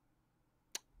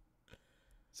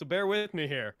 So bear with me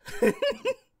here.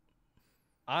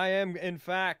 I am, in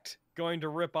fact, going to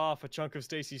rip off a chunk of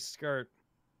Stacy's skirt.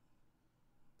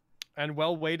 And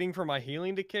while waiting for my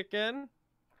healing to kick in,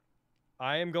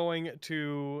 I am going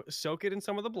to soak it in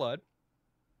some of the blood.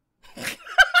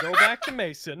 Go back to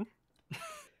Mason.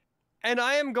 And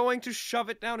I am going to shove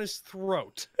it down his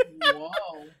throat. Whoa.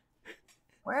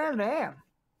 Well, damn.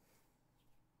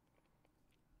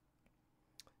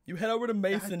 You head over to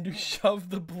Mason to shove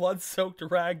the blood-soaked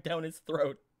rag down his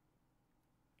throat.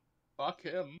 Fuck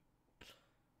him.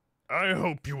 I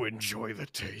hope you enjoy the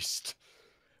taste.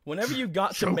 Whenever you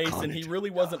got to Choke Mason, on he it. really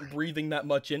wasn't breathing that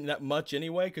much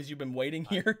anyway, because you've been waiting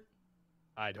here.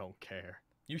 I don't care.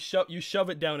 You shove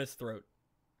it down his throat.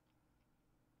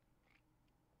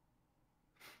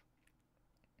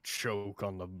 Choke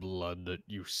on the blood that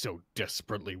you so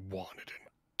desperately wanted and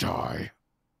die,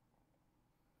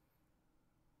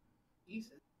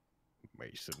 Jesus.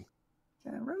 Mason.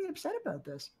 I'm really upset about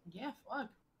this. Yeah, fuck.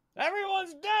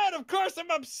 Everyone's dead! Of course I'm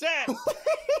upset!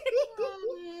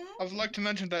 I would like to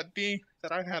mention that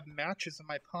I have matches in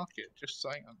my pocket, just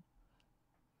saying.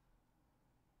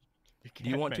 Do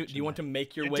you want to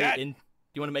make your You're way dead. in? Do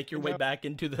you want to make your way No. back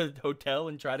into the hotel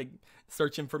and try to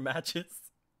search him for matches?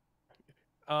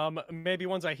 Maybe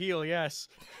once I heal, yes.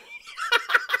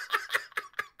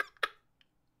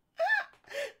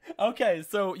 Okay,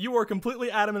 so you are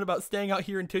completely adamant about staying out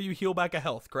here until you heal back a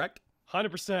health, correct?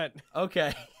 100%.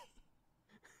 Okay.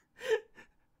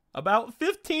 About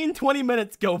 15-20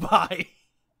 minutes go by.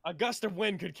 A gust of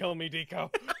wind could kill me, Deco.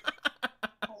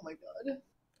 Oh my god.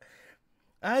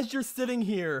 As you're sitting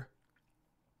here,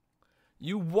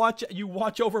 you watch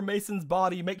over Mason's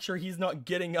body, make sure he's not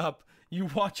getting up. You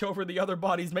watch over the other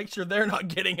bodies, make sure they're not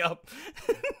getting up.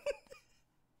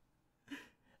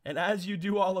 And as you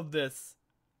do all of this,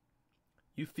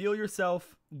 you feel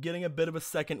yourself getting a bit of a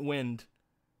second wind.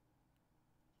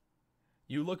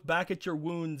 You look back at your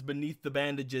wounds beneath the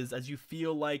bandages as you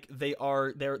feel like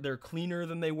they're cleaner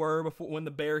than they were before when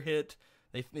the bear hit.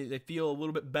 They feel a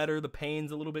little bit better. The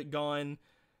pain's a little bit gone.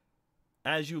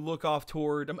 As you look off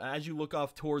toward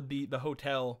the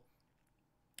hotel,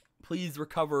 please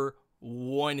recover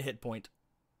 1 hit point.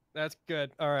 That's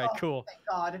good. All right, Oh, cool. Thank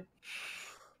God.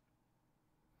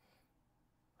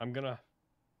 I'm gonna,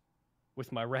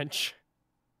 with my wrench,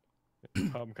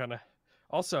 I'm gonna.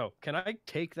 Also, can I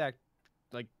take that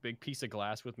like big piece of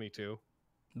glass with me too?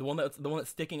 The one that's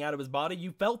sticking out of his body.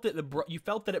 You felt that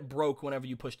it broke whenever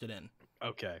you pushed it in.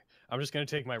 Okay, I'm just gonna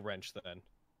take my wrench then.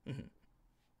 Mhm.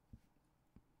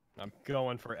 I'm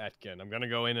going for Etkin. I'm gonna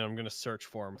go in and I'm gonna search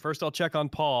for him. First, I'll check on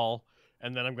Paul,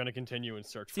 and then I'm gonna continue and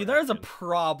search. See, for there's a Etkin.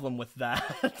 problem with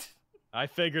that. I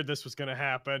figured this was gonna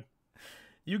happen.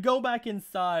 You go back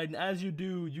inside, and as you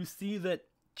do, you see that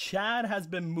Chad has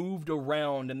been moved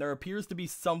around, and there appears to be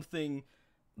something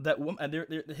that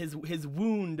his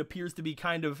wound appears to be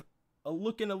kind of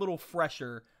looking a little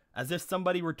fresher, as if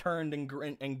somebody returned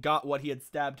and got what he had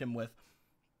stabbed him with.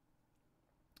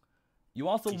 You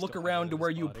also He look still around had to it in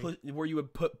where his you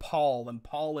had put Paul, and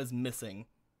Paul is missing.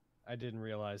 I didn't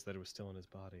realize that it was still in his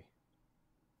body.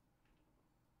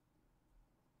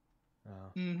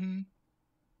 Oh, Mm-hmm.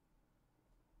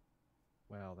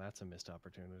 well, that's a missed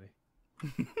opportunity.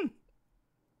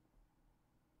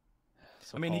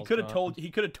 So I mean, Paul's gone?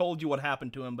 he could have told you what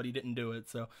happened to him, but he didn't do it.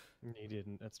 So He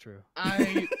didn't. That's true.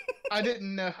 I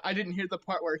didn't know. I didn't hear the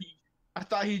part where I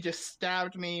thought he just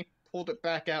stabbed me, pulled it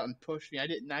back out, and pushed me. I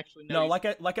didn't actually know. no, he like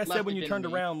I said left when it you in turned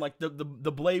me. around, like the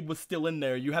blade was still in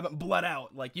there. You haven't bled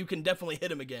out. Like you can definitely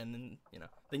hit him again, and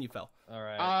then you fell. All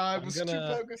right. I I'm was gonna...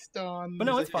 too focused on. But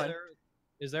no, the it's fine. hit.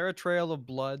 Is there a trail of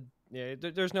blood? Yeah,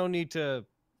 there's no need to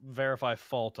verify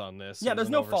fault on this. Yeah, It was there's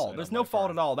an no fault. oversight There's on no my fault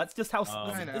part. at all. That's just how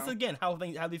I this is know. again how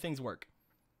these things work.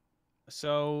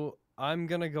 So I'm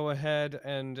gonna go ahead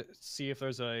and see if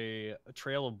there's a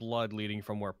trail of blood leading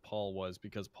from where Paul was,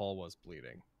 because Paul was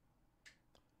bleeding.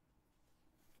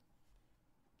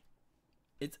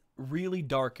 It's really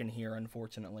dark in here,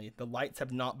 unfortunately. The lights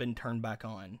have not been turned back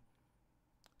on.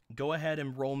 Go ahead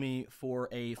and roll me for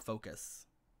a focus.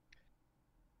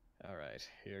 All right,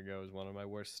 here goes one of my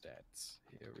worst stats.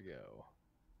 Here we go.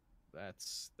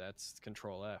 That's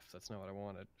Control F. That's not what I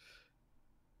wanted.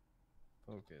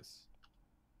 Focus.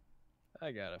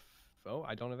 I got oh,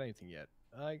 I don't have anything yet.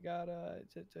 I got a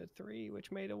 3,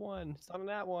 which made a 1. It's not a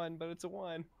nat 1, but it's a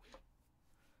 1.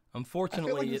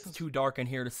 Unfortunately, this it's is- too dark in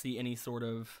here to see any sort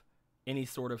of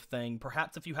thing.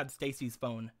 Perhaps if you had Stacy's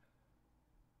phone.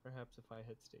 Perhaps if I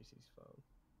hit Stacy's phone.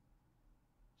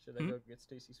 Should I go get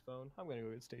Stacy's phone? I'm gonna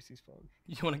go get Stacy's phone.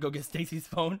 You want to go get Stacy's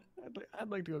phone? I'd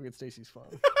like to go get Stacy's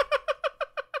phone.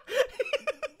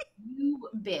 You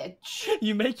bitch.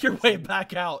 You make your way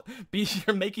back out.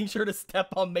 Making sure to step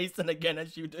on Mason again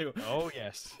as you do. Oh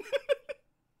yes.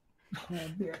 I'll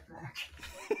be right back.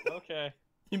 Okay.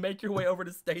 You make your way over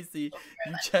to Stacy.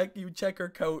 You check her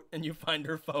coat and you find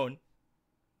her phone.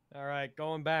 All right,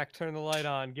 going back. Turn the light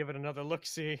on. Give it another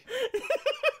look-see.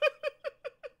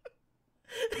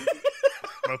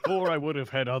 Before I would have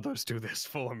had others do this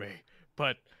for me,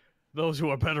 but those who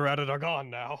are better at it are gone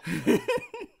now.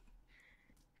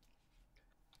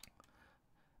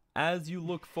 As you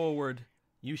look forward,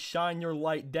 you shine your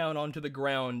light down onto the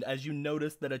ground as you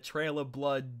notice that a trail of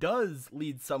blood does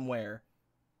lead somewhere.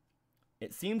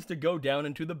 It seems to go down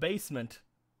into the basement.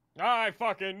 I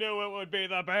fucking knew it would be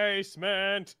the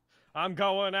basement. I'm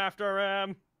going after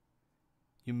him.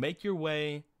 You make your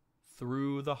way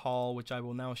through the hall, which I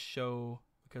will now show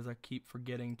because I keep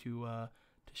forgetting to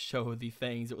show the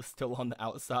things. It was still on the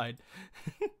outside.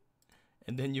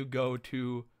 And then you go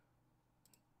to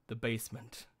the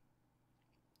basement,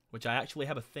 which I actually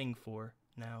have a thing for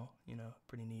now.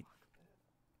 Pretty neat.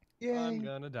 I'm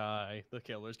gonna die. The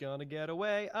killer's gonna get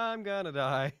away. I'm gonna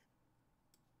die.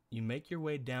 You make your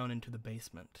way down into the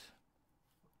basement.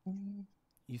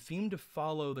 You seem to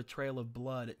follow the trail of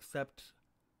blood, except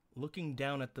looking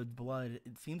down at the blood,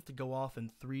 it seems to go off in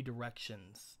 3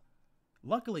 directions.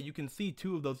 Luckily, you can see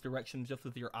 2 of those directions just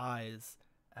with your eyes,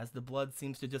 as the blood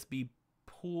seems to just be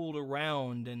pulled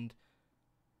around and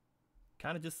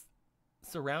kind of just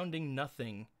surrounding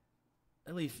nothing.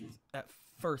 At least at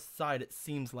first sight, it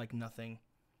seems like nothing.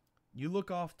 You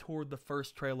look off toward the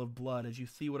first trail of blood as you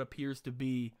see what appears to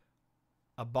be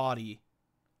a body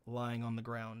lying on the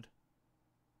ground.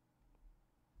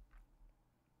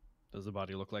 Does the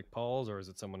body look like Paul's, or is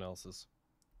it someone else's?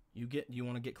 You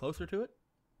want to get closer to it?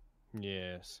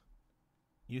 Yes.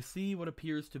 You see what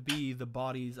appears to be the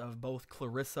bodies of both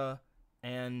Clarissa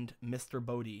and Mr.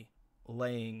 Bodie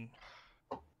laying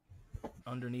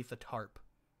underneath a tarp.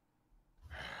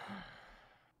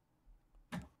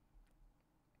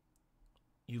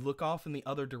 You look off in the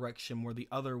other direction where the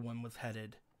other one was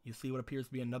headed. You see what appears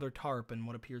to be another tarp and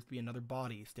what appears to be another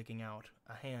body sticking out,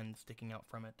 a hand sticking out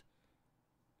from it.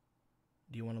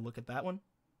 Do you want to look at that one?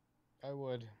 I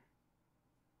would.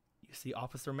 You see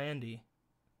Officer Mandy.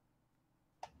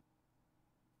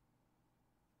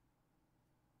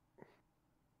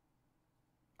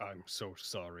 I'm so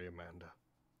sorry, Amanda.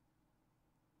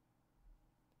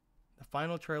 The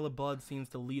final trail of blood seems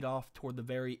to lead off toward the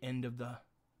very end of the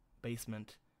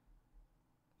basement.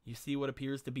 You see what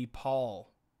appears to be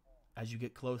Paul as you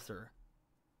get closer,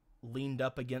 leaned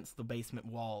up against the basement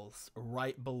walls,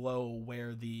 right below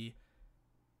where the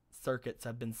circuits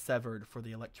have been severed for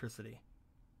the electricity.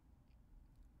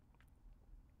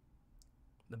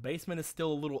 The basement is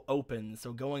still a little open,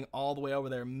 so going all the way over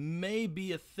there may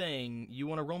be a thing. You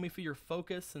want to roll me for your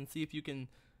focus and see if you can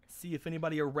see if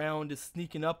anybody around is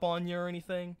sneaking up on you or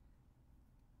anything?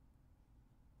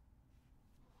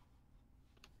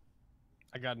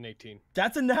 I got an 18.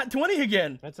 That's a nat 20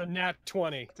 again! That's a nat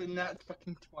 20. It's a nat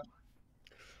fucking 20.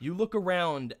 You look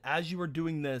around. As you are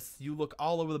doing this, you look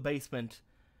all over the basement.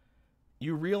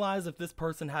 You realize if this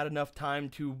person had enough time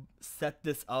to set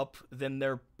this up, then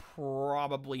they're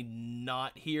probably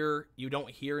not here. You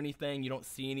don't hear anything. You don't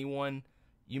see anyone.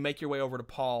 You make your way over to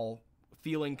Paul,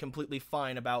 feeling completely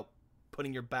fine about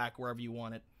putting your back wherever you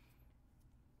want it.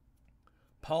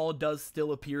 Paul does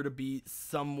still appear to be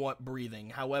somewhat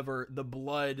breathing. However, the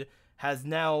blood has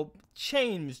now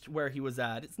changed where he was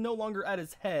at. It's no longer at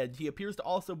his head. He appears to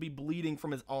also be bleeding from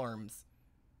his arms,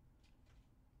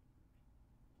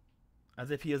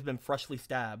 as if he has been freshly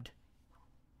stabbed.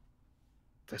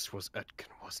 This was Etkin,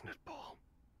 wasn't it, Paul?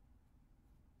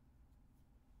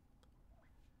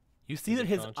 You see that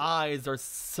his eyes are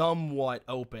somewhat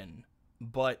open,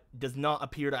 but does not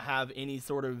appear to have any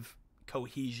sort of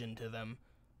cohesion to them.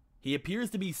 He appears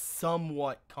to be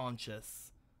somewhat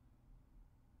conscious.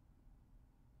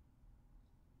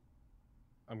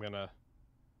 I'm gonna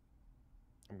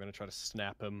try to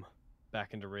snap him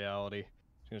back into reality.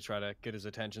 I'm gonna try to get his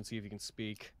attention, see if he can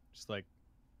speak. Just like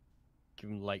give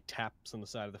him light taps on the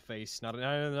side of the face. Not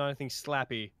anything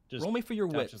slappy. Just Roll me for your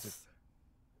touches wits.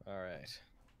 All right.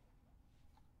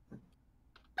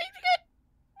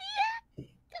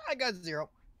 I got 0.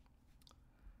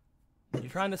 You're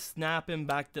trying to snap him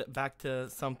back to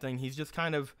something. He's just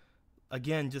kind of,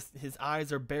 again, just his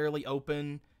eyes are barely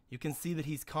open. You can see that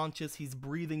he's conscious. He's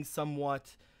breathing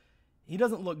somewhat. He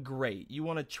doesn't look great. You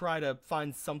want to try to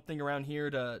find something around here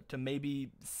to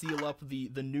maybe seal up the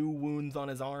new wounds on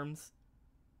his arms?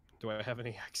 Do I have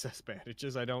any excess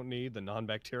bandages I don't need? The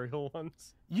non-bacterial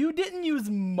ones? You didn't use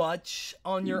much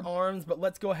on your arms, but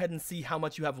let's go ahead and see how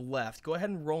much you have left. Go ahead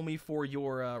and roll me for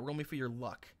your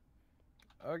luck.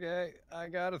 Okay, I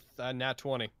got a nat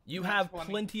 20. You Nat have 20.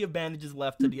 plenty of bandages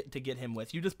left to get him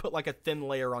with. You just put like a thin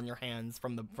layer on your hands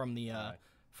from the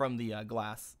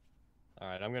glass. All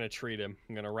right, I'm gonna treat him.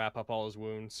 I'm gonna wrap up all his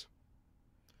wounds.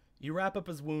 You wrap up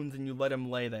his wounds and you let him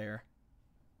lay there.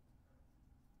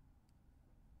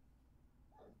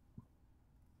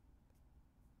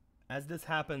 As this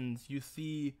happens, you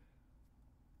see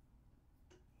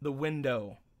the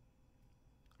window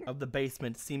of the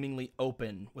basement seemingly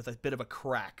open with a bit of a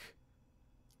crack.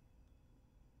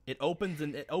 It opens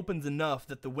enough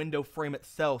that the window frame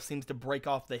itself seems to break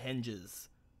off the hinges.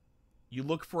 You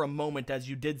look for a moment, as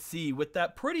you did see with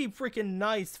that pretty freaking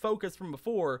nice focus from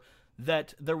before,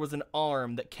 that there was an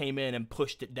arm that came in and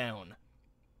pushed it down.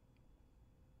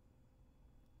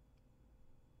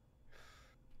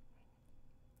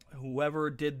 Whoever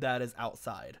did that is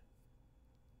outside.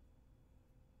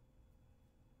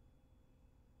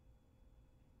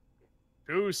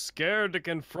 Too scared to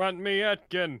confront me,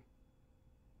 Etkin?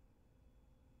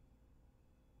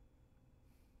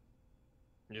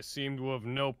 You seem to have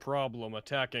no problem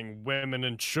attacking women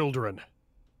and children.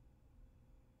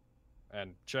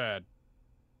 And Chad.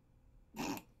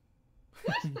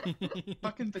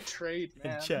 Fucking betrayed,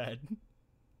 man. Chad.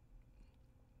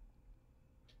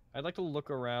 I'd like to look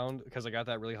around because I got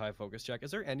that really high focus check.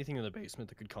 Is there anything in the basement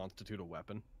that could constitute a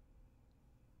weapon?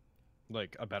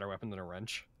 Like a better weapon than a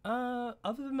wrench?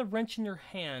 Other than the wrench in your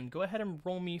hand, go ahead and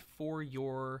roll me for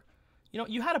your... You know,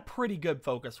 you had a pretty good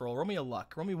focus roll. Roll me a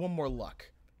luck. Roll me one more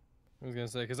luck. I was gonna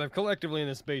say, because I've collectively in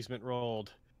this basement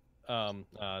rolled,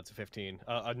 it's a 15,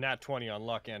 a nat 20 on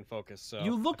luck and focus. So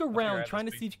You look I figure I around have trying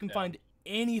to this see if you can basement find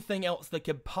anything else that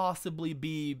could possibly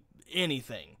be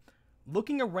anything.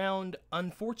 Looking around,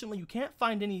 unfortunately, you can't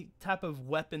find any type of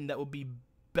weapon that would be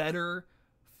better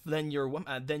than your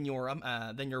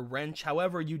wrench.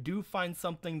 However, you do find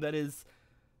something that is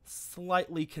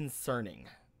slightly concerning.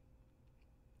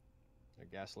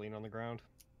 down. Gasoline on the ground.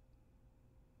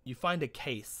 You find a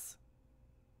case.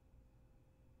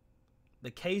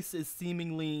 The case is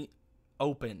seemingly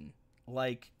open,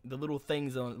 like the little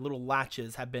things on little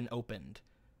latches have been opened.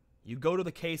 You go to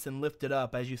the case and lift it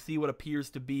up as you see what appears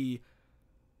to be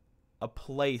a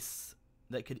place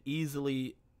that could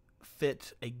easily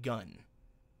fit a gun.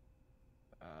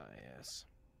 Yes.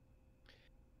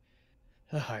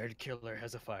 A hired killer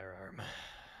has a firearm.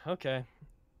 Okay.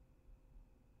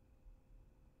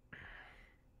 Do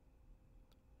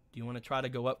you want to try to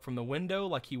go up from the window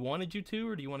like he wanted you to,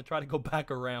 or do you want to try to go back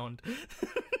around?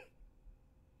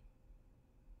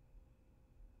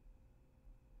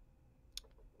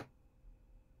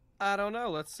 I don't know.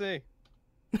 Let's see.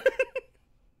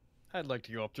 I'd like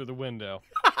to go up through the window.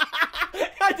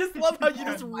 I just love how you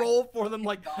just roll for them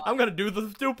like, I'm going to do the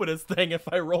stupidest thing if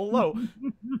I roll low.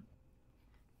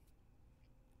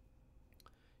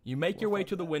 You make your way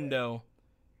to the window.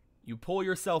 You pull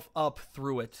yourself up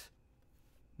through it,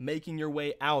 making your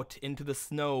way out into the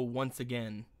snow once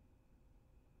again.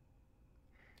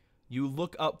 You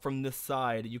look up from this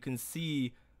side. You can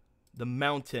see the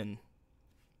mountain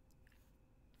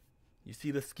You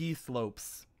see the ski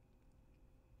slopes.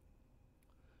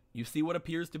 You see what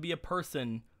appears to be a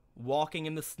person walking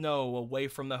in the snow away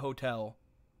from the hotel.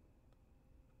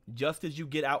 Just as you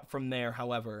get out from there,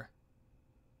 however,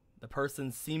 the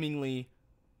person seemingly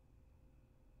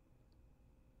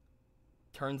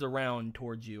turns around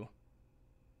towards you.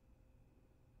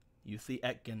 You see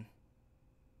Etkin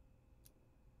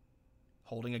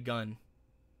holding a gun.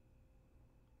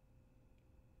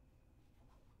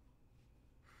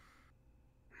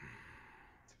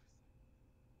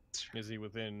 Is he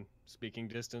within speaking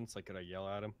distance? Like, could I yell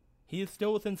at him? He is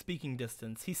still within speaking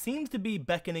distance. He seems to be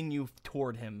beckoning you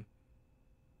toward him.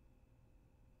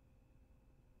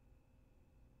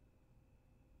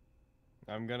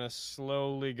 I'm gonna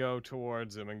slowly go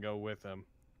towards him and go with him.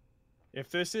 If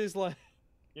this is like...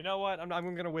 You know what?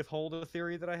 I'm gonna withhold a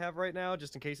theory that I have right now,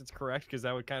 just in case it's correct, because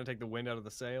that would kind of take the wind out of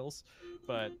the sails.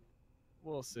 But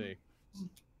we'll see.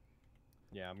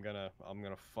 Yeah, I'm gonna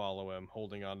follow him,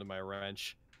 holding onto my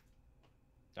wrench.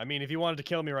 I mean, if he wanted to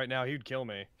kill me right now, he'd kill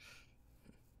me.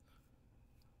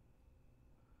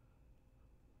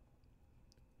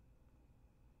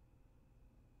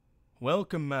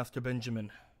 Welcome, Master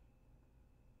Benjamin.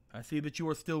 I see that you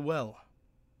are still well.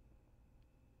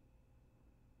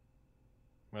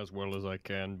 As well as I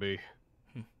can be.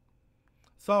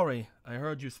 Sorry, I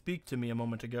heard you speak to me a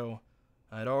moment ago.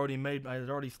 I had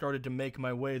already started to make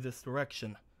my way this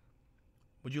direction.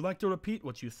 Would you like to repeat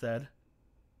what you said?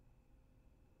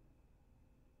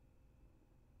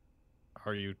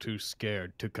 Are you too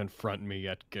scared to confront me,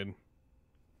 Etkin?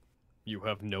 You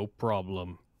have no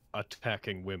problem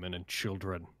attacking women and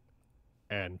children.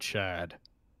 And Chad.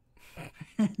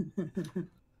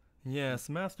 Yes,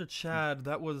 Master Chad,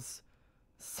 that was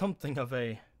something of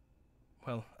a,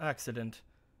 well, accident.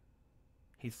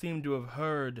 He seemed to have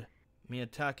heard me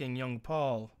attacking young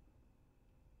Paul.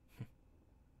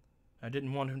 I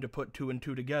didn't want him to put two and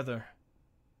two together.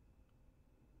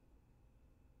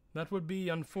 That would be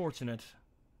unfortunate.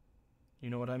 You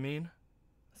know what I mean?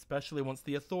 Especially once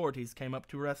the authorities came up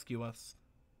to rescue us.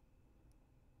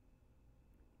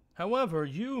 However,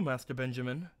 you, Master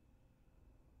Benjamin,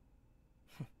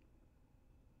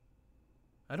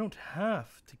 I don't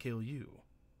have to kill you.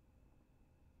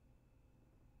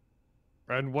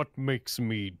 And what makes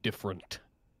me different,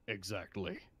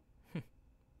 exactly?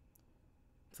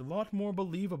 It's a lot more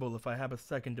believable if I have a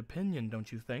second opinion,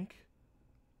 don't you think?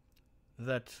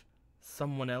 That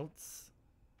someone else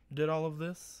did all of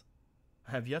this?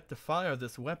 I have yet to fire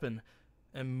this weapon,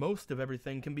 and most of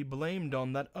everything can be blamed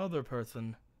on that other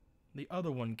person. The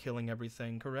other one killing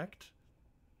everything, correct?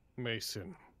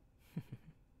 Mason.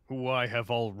 Who I have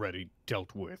already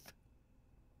dealt with.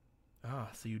 Ah,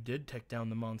 so you did take down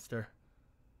the monster.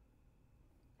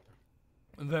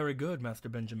 Very good, Master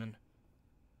Benjamin.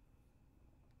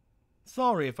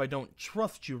 Sorry if I don't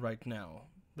trust you right now.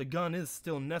 The gun is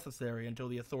still necessary until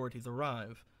the authorities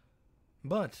arrive.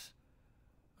 But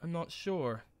I'm not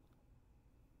sure.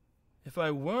 If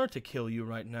I were to kill you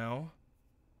right now...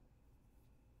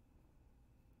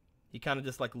 He kind of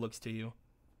just like looks to you.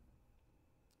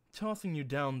 Tossing you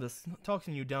down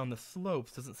the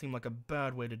slopes doesn't seem like a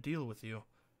bad way to deal with you.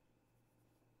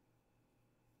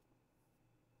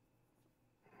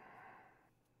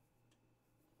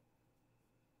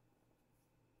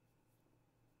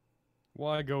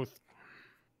 Why go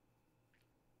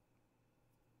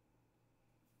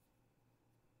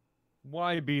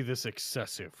Why be this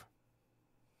excessive?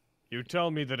 You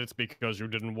tell me that it's because you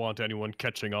didn't want anyone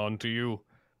catching on to you.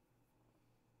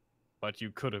 But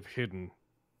you could have hidden.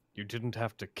 You didn't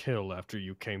have to kill after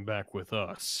you came back with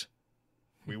us.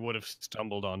 We would have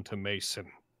stumbled onto Mason.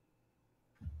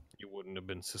 You wouldn't have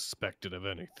been suspected of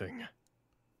anything.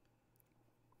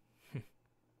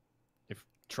 If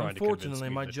trying to convince Unfortunately,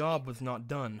 me my that... job was not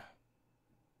done.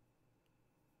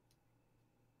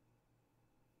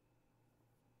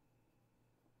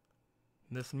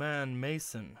 This man,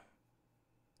 Mason,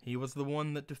 he was the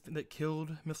one that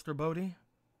killed Mr. Bodhi?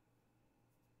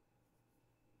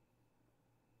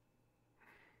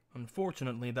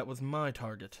 Unfortunately, that was my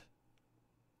target.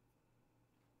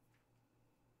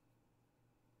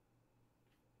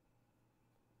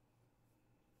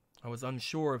 I was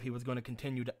unsure if he was going to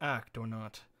continue to act or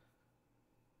not.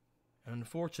 And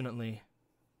unfortunately,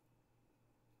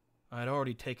 I had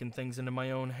already taken things into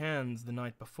my own hands the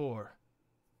night before.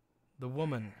 The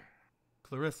woman,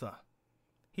 Clarissa.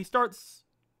 He starts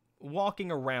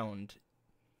walking around,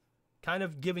 kind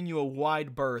of giving you a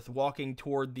wide berth, walking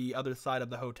toward the other side of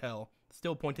the hotel,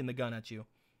 still pointing the gun at you.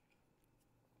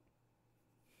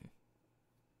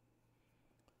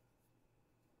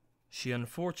 She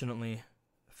unfortunately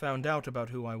found out about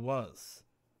who I was,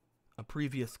 a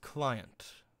previous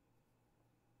client.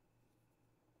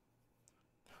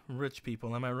 Rich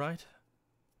people, am I right?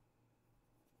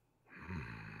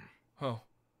 Oh,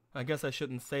 I guess I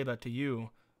shouldn't say that to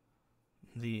you,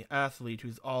 the athlete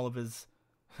whose all of his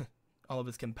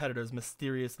competitors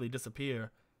mysteriously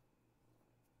disappear.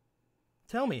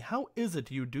 Tell me, how is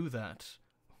it you do that?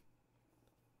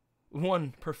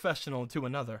 One professional to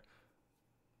another.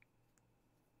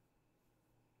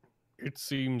 It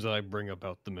seems I bring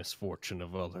about the misfortune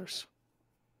of others.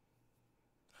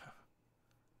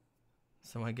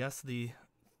 So I guess the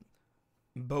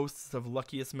boasts of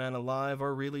luckiest man alive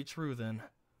are really true then.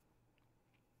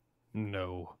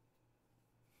 No.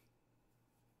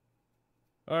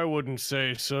 I wouldn't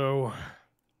say so.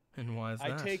 And why is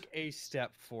that? I take a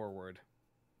step forward.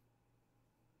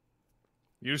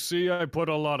 You see, I put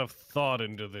a lot of thought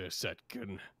into this,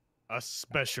 Etkin.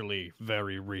 Especially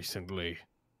very recently.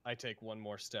 I take one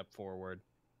more step forward.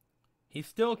 He's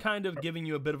still kind of giving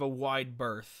you a bit of a wide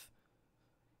berth.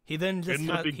 He then just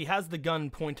he has the gun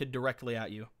pointed directly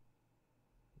at you.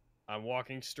 I'm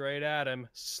walking straight at him,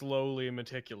 slowly and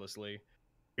meticulously.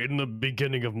 In the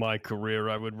beginning of my career,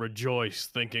 I would rejoice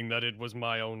thinking that it was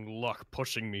my own luck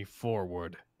pushing me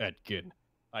forward, Etkin.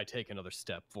 I take another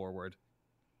step forward.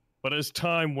 But as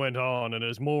time went on and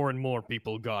as more and more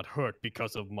people got hurt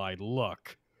because of my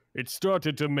luck, it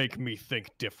started to make me think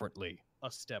differently.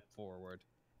 A step forward.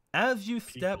 As you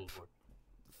step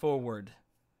forward,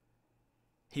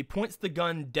 he points the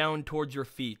gun down towards your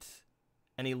feet,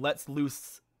 and he lets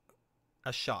loose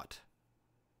a shot.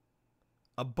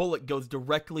 A bullet goes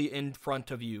directly in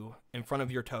front of you, in front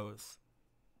of your toes.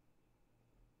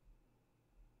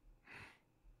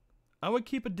 I would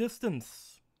keep a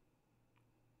distance,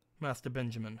 Master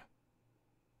Benjamin.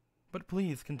 But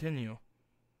please continue.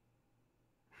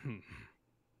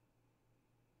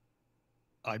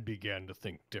 I began to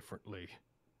think differently.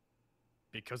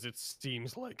 Because it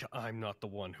seems like I'm not the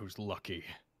one who's lucky.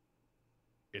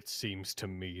 It seems to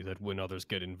me that when others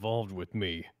get involved with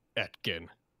me, Etkin,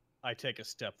 I take a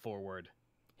step forward.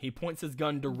 He points his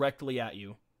gun directly at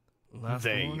you. Last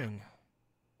warning.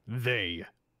 They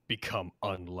become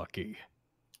unlucky.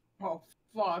 Oh,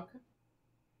 fuck.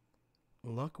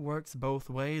 Luck works both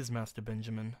ways, Master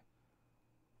Benjamin.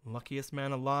 Luckiest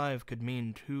man alive could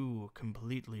mean two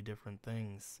completely different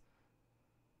things.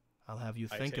 I'll have you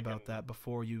think about that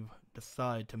before you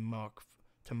decide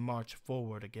to march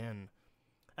forward again.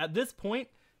 At this point,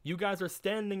 you guys are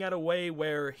standing at a way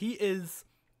where he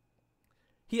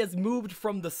has moved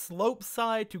from the slope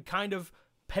side to kind of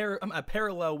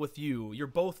parallel with you. You're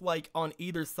both like on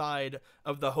either side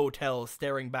of the hotel,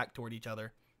 staring back toward each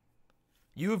other.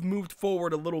 You have moved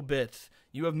forward a little bit.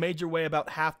 You have made your way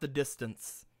about half the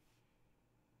distance.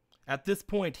 At this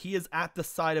point, he is at the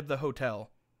side of the hotel.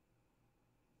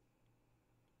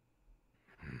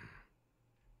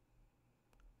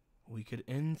 We could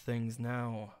end things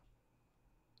now.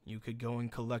 You could go and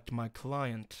collect my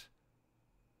client,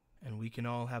 and we can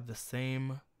all have the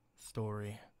same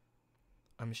story.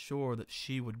 I'm sure that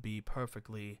she would be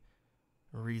perfectly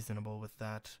reasonable with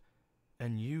that,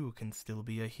 and you can still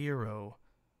be a hero.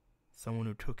 Someone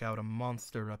who took out a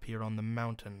monster up here on the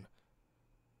mountain.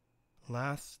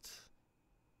 Last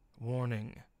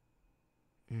warning,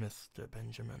 Mr.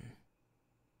 Benjamin.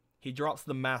 He drops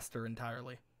the master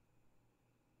entirely.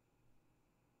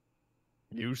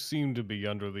 You seem to be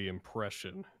under the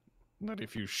impression that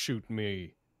if you shoot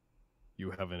me,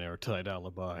 you have an airtight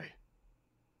alibi.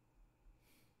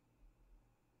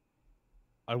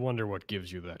 I wonder what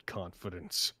gives you that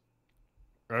confidence.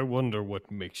 I wonder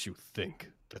what makes you think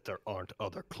that there aren't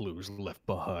other clues left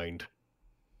behind.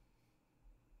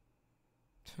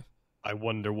 I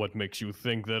wonder what makes you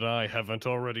think that I haven't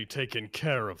already taken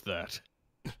care of that.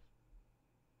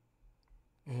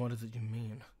 What is it you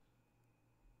mean?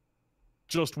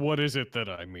 Just what is it that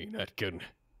I mean, Etkin?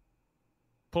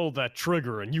 Pull that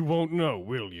trigger and you won't know,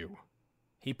 will you?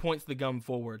 He points the gun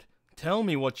forward. Tell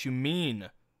me what you mean,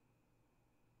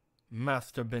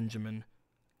 Master Benjamin.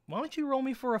 Why don't you roll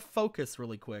me for a focus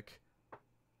really quick?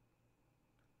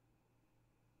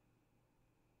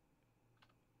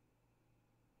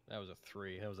 That was a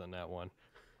 3. That was a nat 1.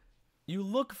 You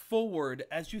look forward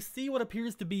as you see what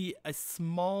appears to be a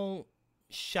small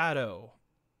shadow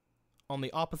on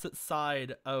the opposite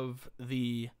side of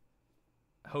the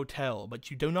hotel, but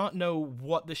you do not know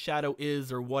what the shadow is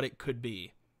or what it could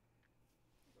be.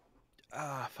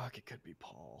 Ah, fuck, it could be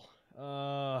Paul.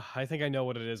 I think I know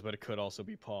what it is, but it could also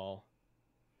be Paul.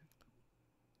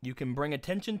 You can bring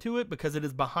attention to it because it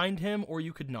is behind him, or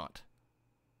you could not.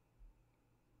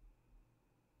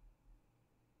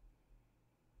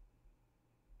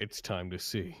 It's time to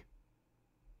see.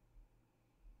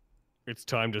 It's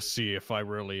time to see if I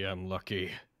really am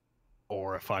lucky,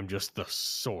 or if I'm just the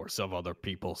source of other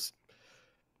people's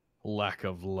lack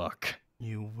of luck.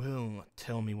 You will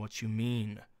tell me what you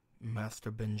mean,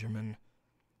 Master Benjamin.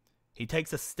 He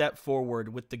takes a step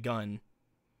forward with the gun.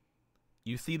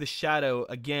 You see the shadow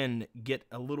again get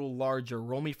a little larger.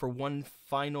 Roll me for one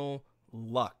final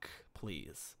luck,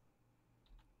 please.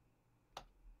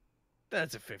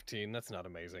 That's a 15. That's not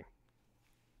amazing.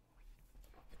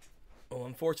 Well,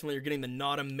 unfortunately, you're getting the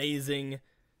not amazing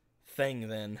thing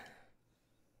then.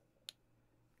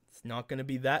 It's not going to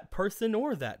be that person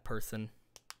or that person.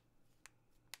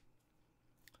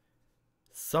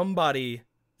 Somebody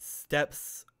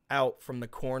steps out from the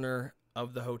corner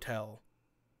of the hotel.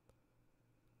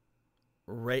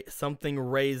 Something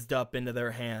raised up into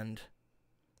their hand.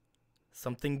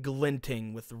 Something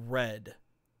glinting with red.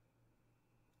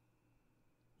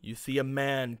 You see a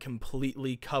man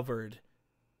completely covered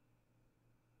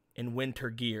in winter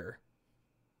gear,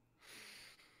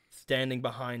 standing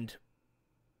behind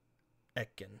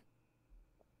Etkin.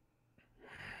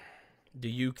 Do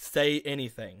you say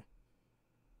anything?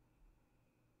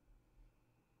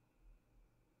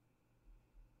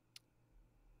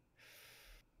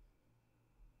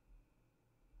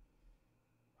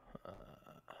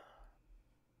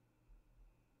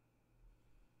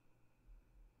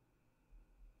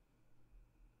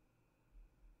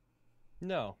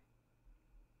 No.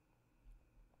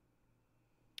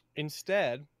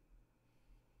 Instead,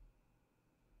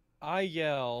 I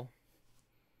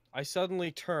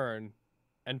suddenly turn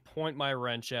and point my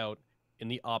wrench out in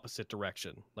the opposite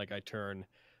direction. Like I turn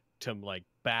to like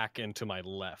back and to my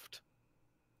left.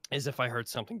 As if I heard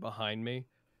something behind me.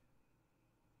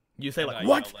 You say And like, I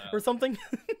what? yell out. Or something?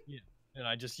 And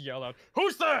I just yell out,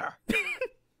 "Who's there?"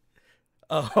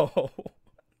 Oh,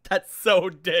 that's so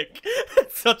dick.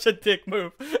 It's such a dick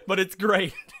move, but it's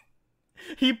great.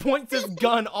 He points his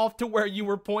gun off to where you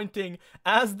were pointing.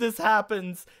 As this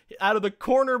happens, out of the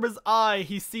corner of his eye,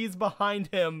 he sees behind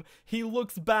him. He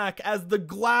looks back as the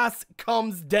glass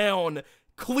comes down,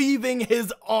 cleaving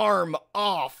his arm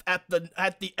off at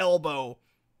the elbow.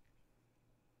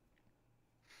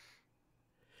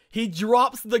 He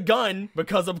drops the gun,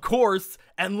 because of course,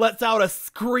 and lets out a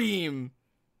scream.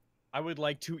 I would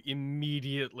like to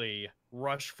immediately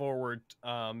rush forward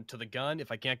to the gun.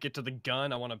 If I can't get to the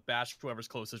gun, I want to bash whoever's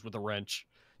closest with a wrench.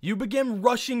 You begin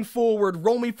rushing forward.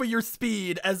 Roll me for your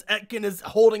speed as Etkin is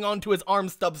holding onto his arm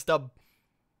stub.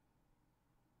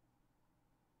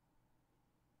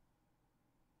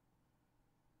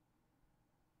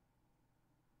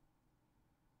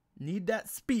 Need that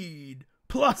speed.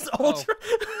 Plus ultra.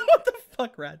 What the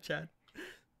fuck, Rat Chat?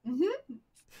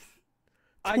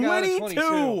 I got a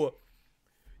 22.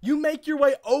 You make your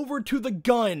way over to the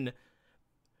gun.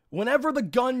 Whenever the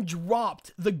gun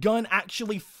dropped, the gun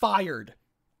actually fired.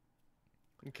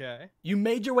 Okay. You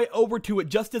made your way over to it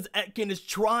just as Etkin is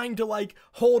trying to like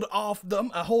hold off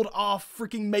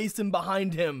freaking Mason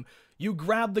behind him. You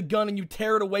grab the gun and you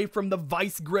tear it away from the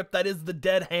vice grip that is the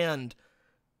dead hand.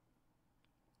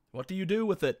 What do you do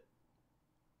with it?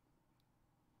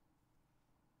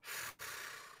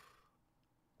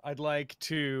 I'd like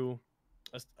to...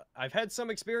 I've had some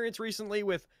experience recently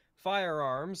with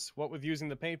firearms, what with using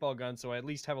the paintball gun, so I at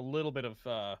least have a little bit of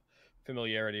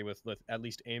familiarity with at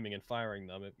least aiming and firing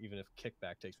them, even if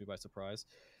kickback takes me by surprise.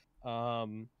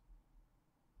 I'd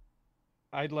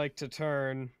like to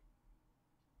turn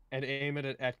and aim it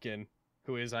at Etkin,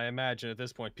 who is, I imagine, at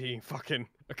this point, being fucking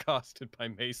accosted by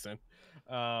Mason.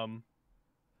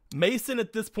 Mason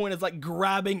at this point is like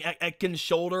grabbing Etkin's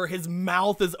shoulder. His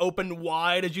mouth is open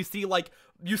wide as you see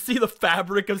the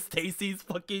fabric of Stacy's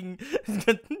fucking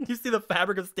you see the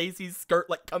fabric of Stacy's skirt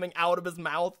like coming out of his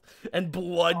mouth and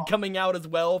blood coming out as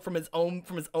well from his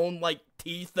own like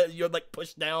teeth that you're like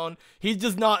pushed down. He's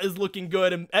just not as looking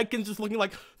good, and Etkin's just looking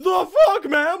like, the fuck,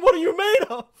 man, what are you made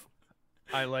of?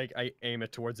 I aim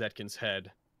it towards Etkin's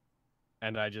head,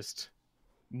 and I just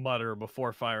mutter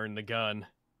before firing the gun.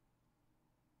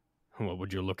 Well,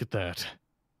 would you look at that?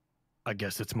 I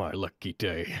guess it's my lucky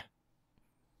day.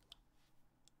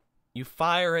 You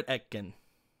fire at Etkin.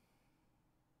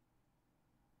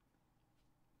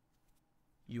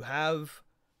 You have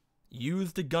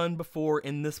used a gun before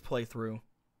in this playthrough,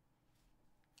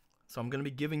 so I'm going to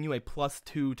be giving you a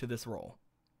 +2 to this roll.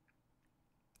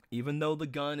 Even though the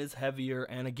gun is heavier,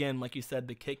 and again, like you said,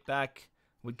 the kickback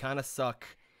would kind of suck,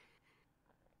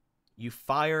 you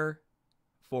fire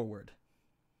forward.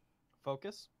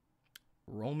 Focus?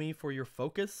 Roll me for your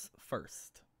focus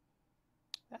first.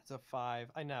 That's a 5.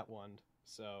 I nat 1,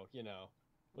 so,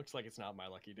 looks like it's not my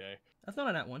lucky day. That's not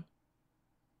a nat 1.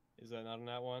 Is that not in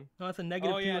that one? No, that's a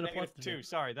negative Oh 2 yeah, and a plus -2. 2.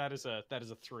 Sorry, that is a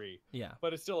 3. Yeah.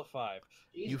 But it's still a 5.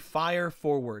 You fire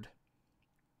forward.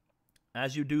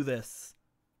 As you do this,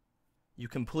 you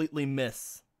completely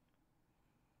miss.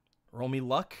 Roll me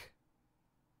luck.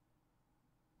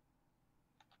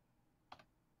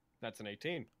 That's an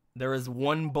 18. There is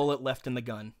 1 bullet left in the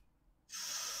gun.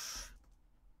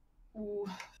 Ooh.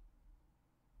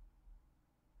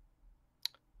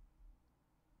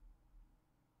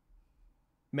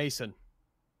 Mason.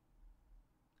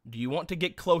 Do you want to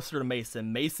get closer to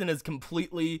Mason? Mason is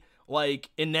completely, like,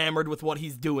 enamored with what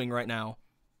he's doing right now.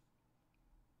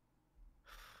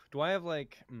 Do I have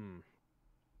like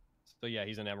So yeah,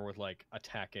 he's enamored with like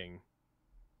attacking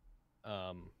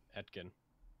Etkin.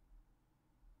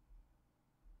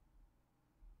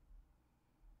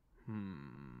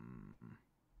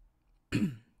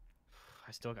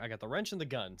 I got the wrench and the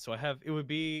gun, so it would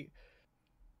be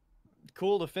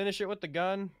cool to finish it with the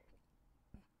gun.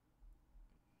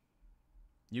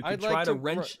 You could I'd try like to to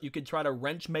wrench. You could try to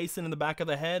wrench Mason in the back of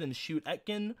the head and shoot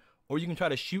Etkin, or you can try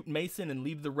to shoot Mason and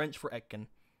leave the wrench for Etkin.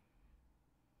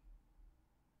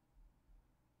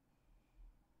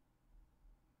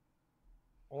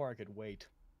 Or I could wait.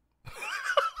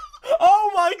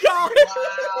 Oh my god!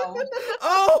 Wow.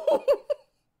 Oh!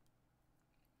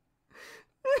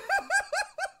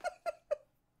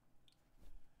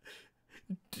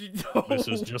 This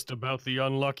is just about the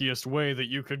unluckiest way that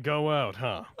you could go out,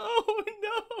 huh? Oh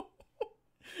no!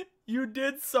 You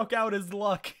did suck out his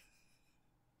luck.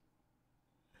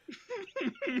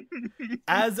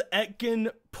 As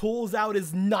Etkin pulls out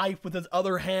his knife with his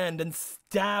other hand and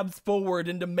stabs forward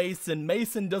into Mason,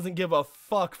 Mason doesn't give a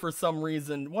fuck for some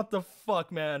reason. What the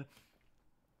fuck, man?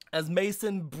 As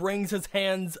Mason brings his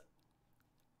hands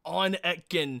on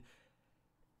Etkin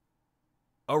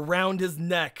around his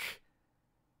neck,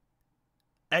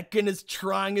 Etkin is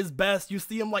trying his best. You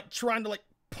see him like trying to like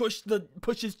push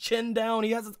his chin down.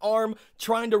 He has his arm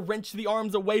trying to wrench the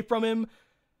arms away from him.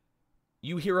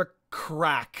 You hear a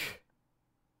crack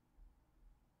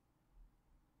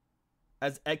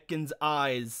as Etkin's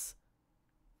eyes,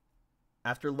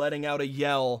 after letting out a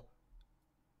yell,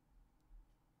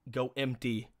 go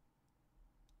empty.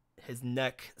 His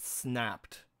neck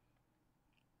snapped.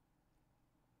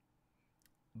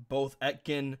 Both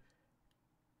Etkin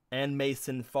and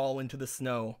Mason fall into the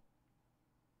snow.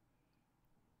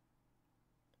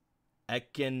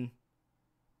 Etkin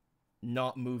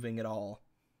not moving at all.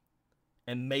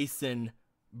 And Mason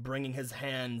bringing his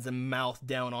hands and mouth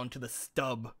down onto the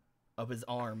stub of his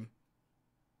arm.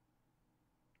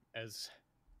 As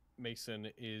Mason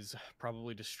is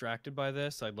probably distracted by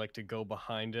this, I'd like to go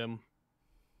behind him,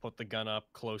 put the gun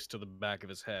up close to the back of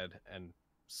his head, and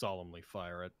solemnly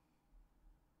fire it.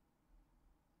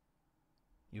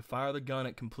 You fire the gun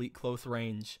at complete close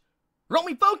range. Roll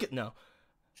me focus! No.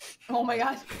 Oh my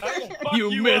god.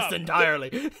 You missed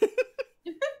entirely.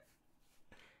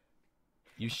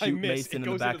 You shoot I miss. Mason It in the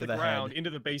goes back into of the the ground, head. into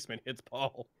the basement, hits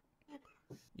Paul.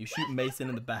 You shoot Mason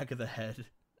in the back of the head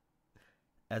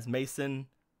as Mason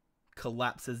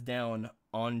collapses down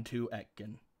onto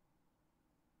Etkin.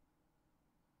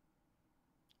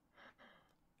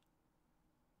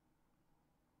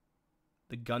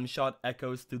 The gunshot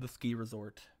echoes through the ski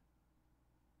resort.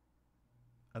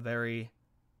 A very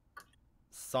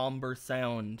somber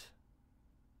sound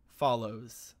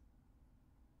follows.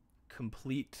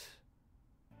 Complete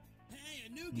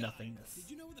nothingness.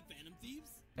 Did you know we're the Phantom Thieves?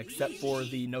 Except for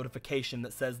the notification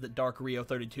that says that Dark Rio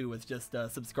 32 is just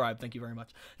subscribed. Thank you very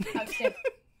much. Outstanding.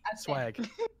 Swag.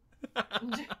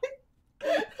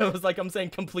 It was like I'm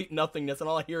saying complete nothingness, and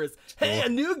all I hear is, "Hey, a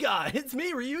new guy! It's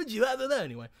me, Ryuji."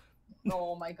 Anyway.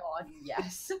 Oh my god,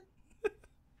 yes.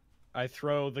 I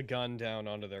throw the gun down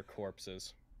onto their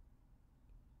corpses.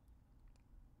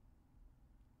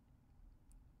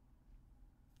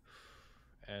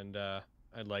 And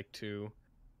I'd like to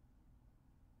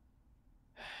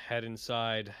head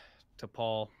inside to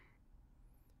Paul.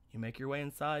 You make your way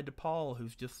inside to Paul,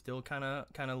 who's just still kind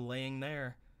of laying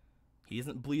there. He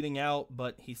isn't bleeding out,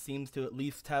 but he seems to at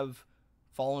least have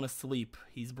fallen asleep.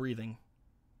 He's breathing.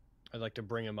 I'd like to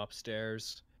bring him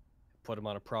upstairs, put him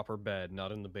on a proper bed,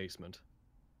 not in the basement.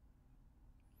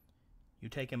 You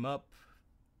take him up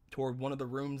toward one of the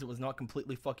rooms that was not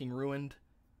completely fucking ruined,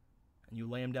 and you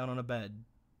lay him down on a bed.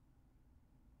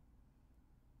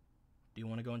 Do you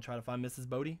want to go and try to find Mrs.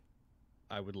 Bodie?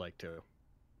 I would like to.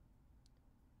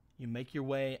 You make your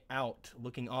way out,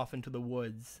 looking off into the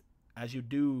woods. As you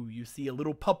do, you see a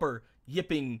little pupper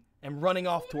yipping and running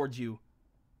off towards you.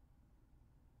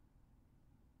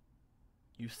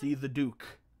 You see the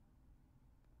Duke.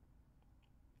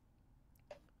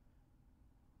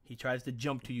 He tries to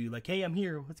jump to you like, hey, I'm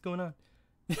here. What's going on?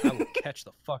 I will catch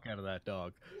the fuck out of that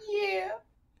dog. Yeah.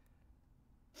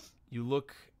 You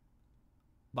look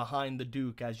behind the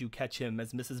Duke as you catch him,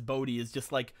 as Mrs. Bodhi is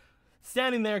just like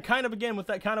standing there kind of again with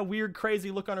that kind of weird, crazy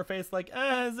look on her face like,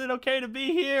 is it okay to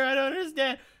be here? I don't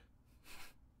understand.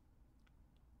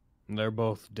 They're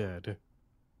both dead,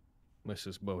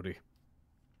 Mrs. Bodhi.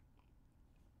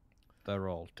 They're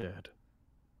all dead.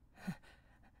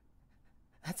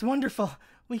 That's wonderful.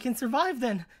 We can survive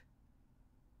then.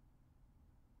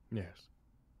 Yes.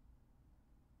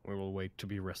 We will wait to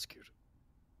be rescued.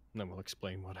 Then we'll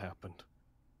explain what happened.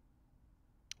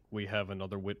 We have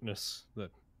another witness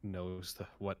that knows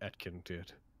what Etkin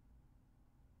did.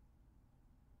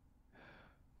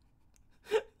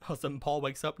 All of a sudden, Paul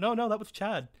wakes up. No, that was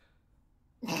Chad.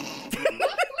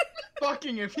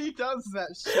 Fucking if he does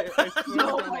that shit, I swear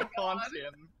Oh I'm my gonna haunt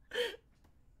him.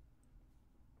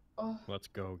 Oh. Let's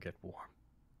go get warm.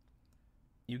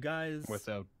 You guys...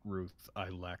 Without Ruth, I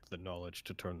lack the knowledge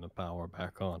to turn the power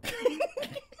back on.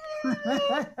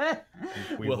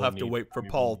 We'll have to wait for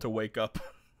Paul to wake up.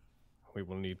 We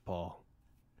will need Paul,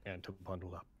 and to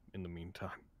bundle up in the meantime.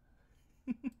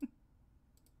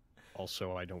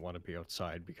 Also, I don't want to be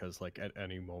outside because, like, at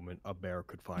any moment a bear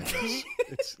could find us.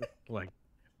 It's like,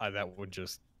 that would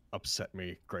just upset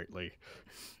me greatly.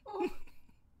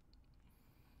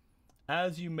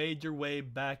 As you made your way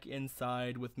back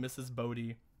inside with Mrs.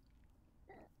 Bodhi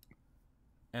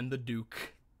and the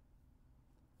Duke,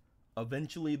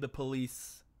 eventually the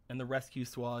police and the rescue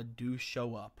squad do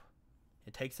show up.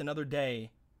 It takes another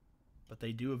day, but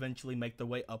they do eventually make their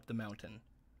way up the mountain.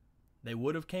 They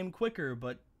would have came quicker,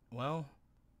 but, well,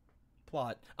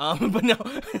 plot. But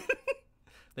no,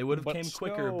 they would have came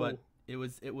quicker, but it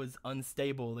was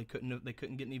unstable. They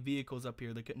couldn't get any vehicles up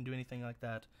here. They couldn't do anything like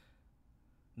that.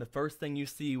 The first thing you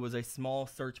see was a small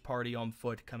search party on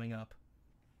foot coming up.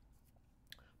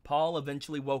 Paul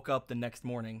eventually woke up the next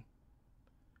morning.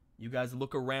 You guys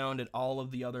look around at all of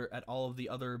the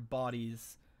other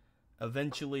bodies.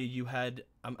 Eventually, you had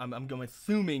I'm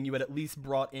assuming you had at least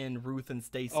brought in Ruth and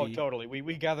Stacy. Oh, totally.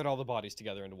 We gathered all the bodies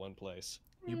together into one place.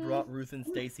 You brought Ruth and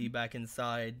Stacy back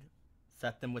inside,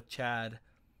 set them with Chad,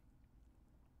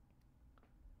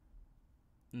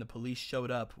 and the police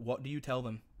showed up. What do you tell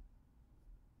them?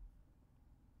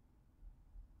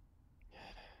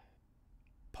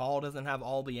 Paul doesn't have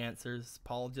all the answers.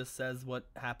 Paul just says what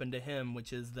happened to him,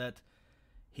 which is that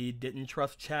he didn't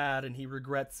trust Chad and he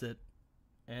regrets it.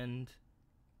 And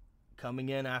coming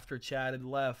in after Chad had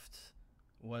left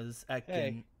was Etkin.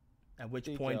 Hey, at which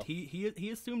Nico. point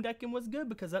he assumed Etkin was good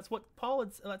because that's what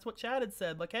Chad had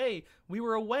said. Like, hey, we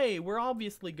were away. We're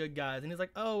obviously good guys. And he's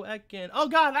like, oh, Etkin. Oh,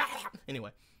 God.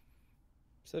 Anyway.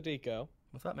 So, Deco,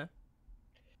 What's up, man?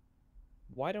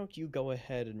 why don't you go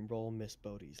ahead and roll Miss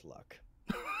Bodhi's luck?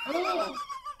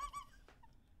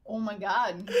 Oh my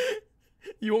god.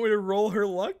 You want me to roll her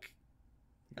luck?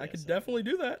 I Yes, could I definitely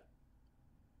do that.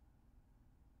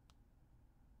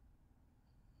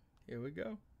 Here we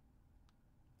go.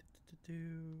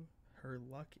 Her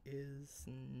luck is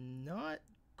not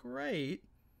great.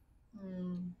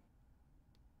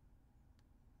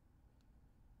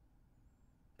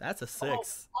 That's a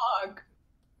 6. Oh, fuck.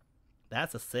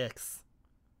 That's a 6.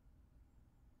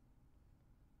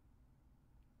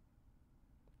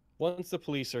 Once the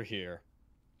police are here,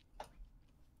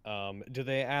 do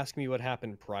they ask me what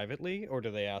happened privately, or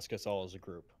do they ask us all as a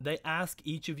group? They ask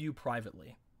each of you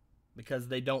privately because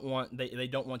they don't want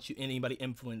anybody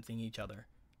influencing each other.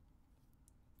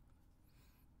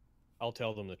 I'll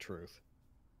tell them the truth.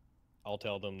 I'll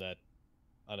tell them that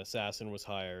an assassin was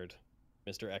hired.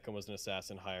 Mr. Ekam was an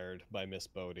assassin hired by Miss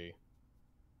Bodhi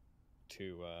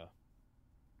to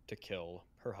kill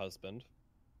her husband.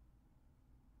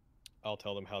 I'll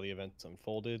tell them how the events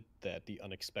unfolded, that the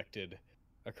unexpected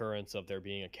occurrence of there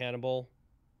being a cannibal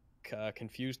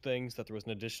confused things, that there was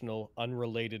an additional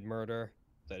unrelated murder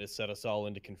that has set us all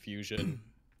into confusion.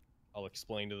 I'll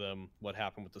explain to them what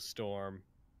happened with the storm,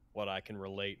 what I can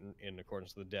relate in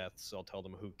accordance to the deaths. I'll tell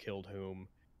them who killed whom,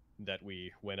 that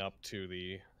we went up to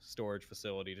the storage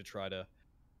facility to try to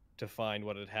find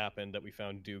what had happened, that we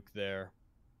found Duke there.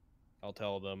 I'll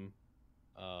tell them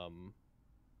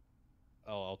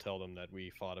I'll tell them that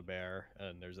we fought a bear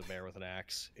and there's a bear with an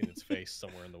axe in its face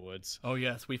somewhere in the woods. Oh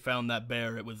yes, we found that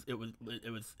bear. It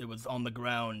was on the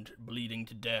ground, bleeding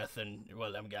to death, and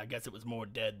well, I guess it was more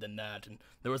dead than that. And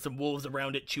there were some wolves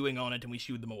around it chewing on it, and we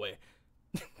shooed them away.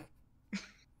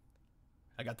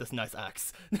 I got this nice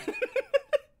axe.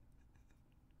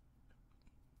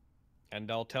 And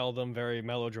I'll tell them very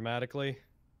melodramatically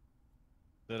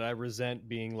that I resent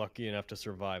being lucky enough to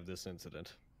survive this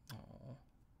incident. Aww.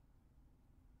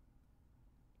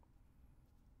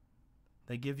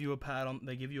 They give you a pat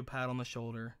on the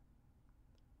shoulder.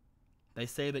 They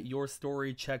say that your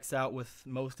story checks out with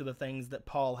most of the things that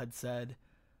Paul had said,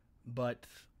 but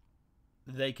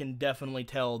they can definitely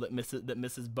tell that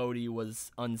Mrs. Bodhi was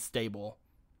unstable.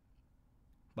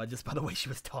 By the way she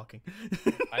was talking.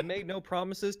 I made no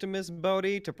promises to Miss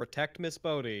Bodhi to protect Miss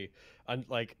Bodhi.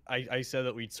 Like I said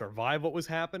that we'd survive what was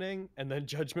happening, and then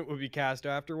judgment would be cast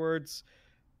afterwards.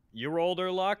 You rolled her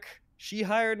luck. She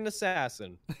hired an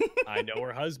assassin. I know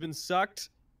her husband sucked.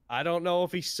 I don't know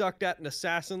if he sucked at an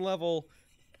assassin level.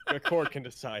 The court can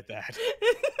decide that.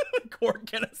 The court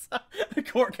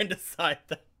can decide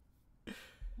that.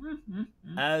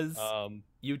 As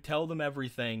you tell them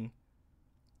everything,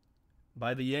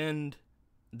 by the end,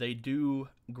 they do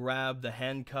grab the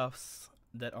handcuffs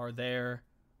that are there,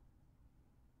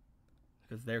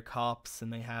 because they're cops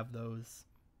and they have those,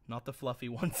 not the fluffy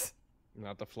ones.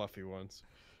 Not the fluffy ones.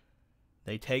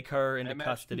 They take her into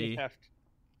custody. I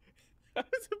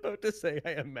was about to say,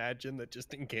 I imagine that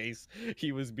just in case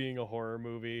he was being a horror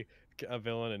movie, a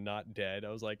villain and not dead. I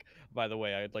was like, by the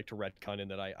way, I'd like to retcon in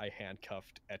that I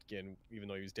handcuffed Etkin even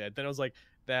though he was dead. Then I was like,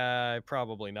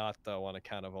 probably not though, on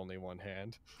account of only one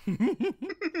hand.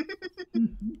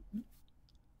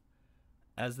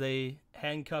 As they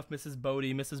handcuff Mrs.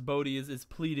 Bodhi is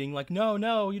pleading like,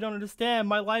 no, you don't understand.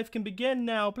 My life can begin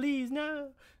now. Please,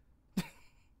 no.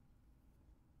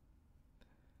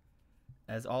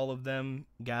 As all of them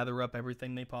gather up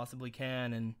everything they possibly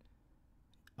can and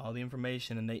all the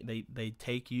information, and they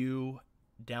take you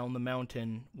down the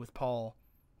mountain with Paul.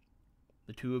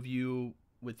 The two of you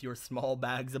with your small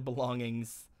bags of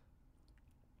belongings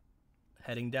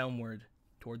heading downward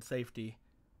toward safety.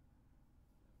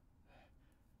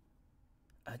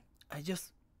 I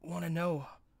just want to know,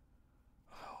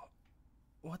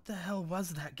 what the hell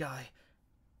was that guy?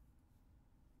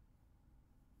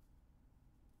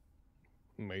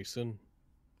 Mason.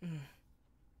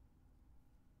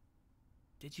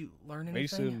 Did you learn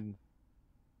anything? Mason.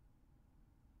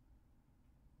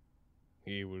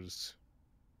 He was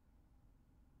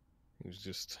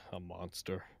just a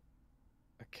monster.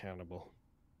 A cannibal.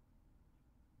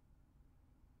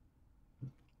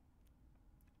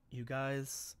 You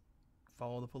guys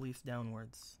follow the police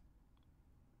downwards.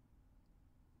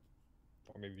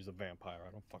 Or maybe he's a vampire,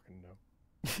 I don't fucking know.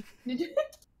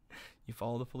 You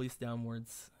follow the police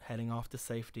downwards, heading off to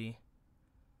safety.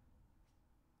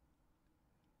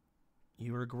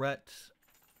 You regret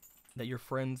that your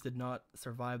friends did not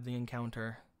survive the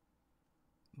encounter,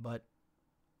 but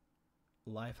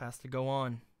life has to go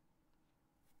on.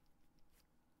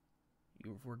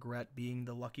 You regret being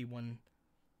the lucky one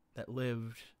that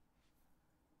lived.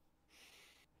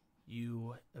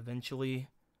 You eventually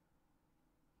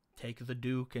take the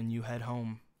Duke and you head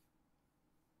home.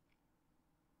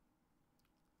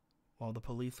 While the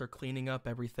police are cleaning up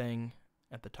everything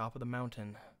at the top of the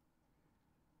mountain.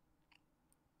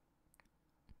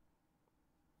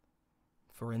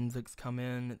 Forensics come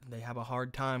in. They have a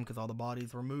hard time because all the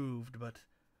bodies were moved, but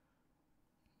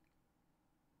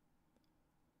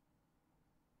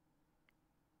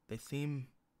they seem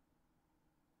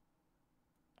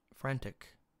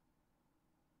frantic.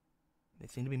 They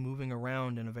seem to be moving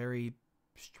around in a very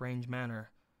strange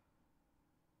manner.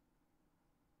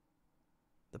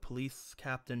 The police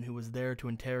captain who was there to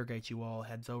interrogate you all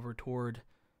heads over toward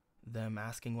them,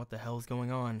 asking what the hell's going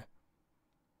on.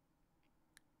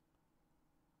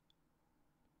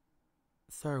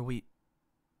 Sir,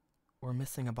 we're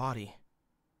missing a body.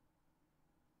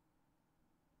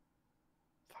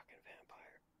 Fucking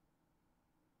vampire.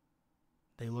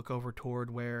 They look over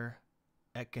toward where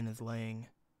Etkin is laying.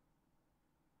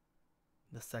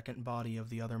 The second body of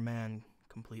the other man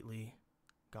completely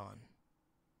gone.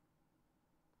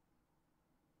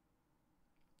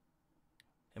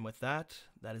 And with that,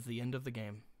 that is the end of the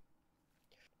game.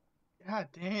 God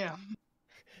damn.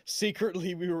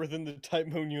 Secretly, we were within the Type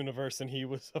Moon universe and he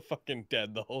was fucking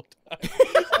dead the whole time.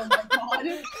 Oh my god.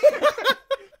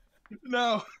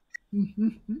 No.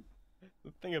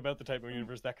 The thing about the Type Moon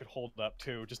universe that could hold up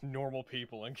too, just normal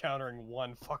people encountering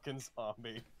one fucking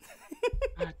zombie.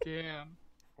 God damn.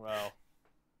 Well.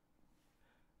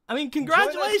 I mean,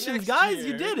 congratulations, guys!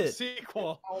 You did it.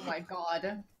 Sequel. Oh my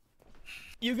god.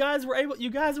 You guys were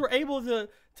able to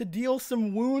deal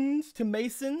some wounds to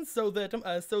Mason so that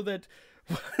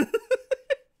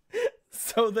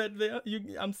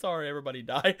I'm sorry everybody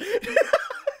died.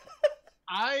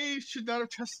 I should not have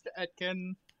trusted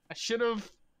Etkin. I should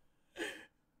have.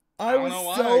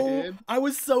 I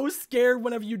was so scared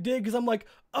whenever you did, because I'm like,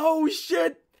 oh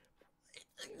shit,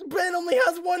 Ben only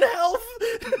has 1 health.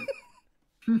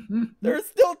 There's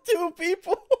still 2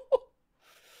 people.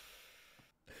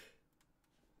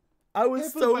 I was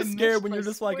Can't so believe I scared missed when my you're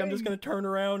just like, I'm just swing. gonna turn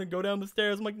around and go down the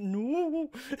stairs. I'm like, no.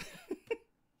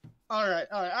 All right.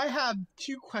 I have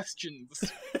 2 questions.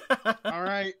 All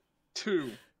right,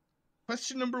 2.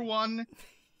 Question number 1: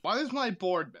 why is my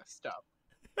board messed up?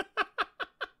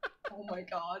 Oh my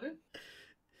god.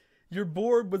 Your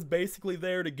board was basically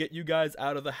there to get you guys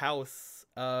out of the house.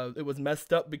 It was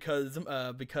messed up because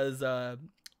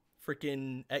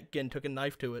freaking Etkin took a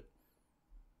knife to it.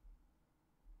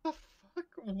 The fuck?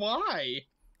 Why?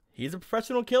 He's a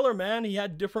professional killer, man. He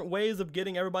had different ways of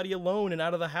getting everybody alone and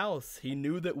out of the house. He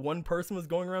knew that one person was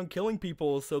going around killing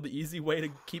people, so the easy way to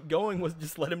keep going was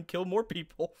just let him kill more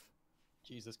people.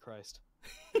 Jesus Christ.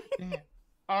 Damn.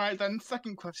 All right, then.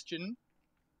 Second question: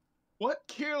 what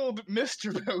killed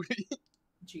Mr. Bodhi?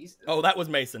 Jesus. Oh, that was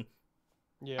Mason.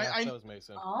 Yeah, I- that was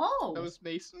Mason. Oh. That was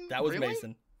Mason. That was Really?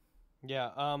 Mason.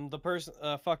 Yeah, the person,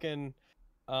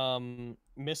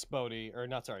 Miss Bodhi, or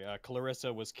not, sorry,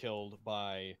 Clarissa was killed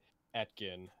by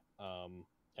Etkin, and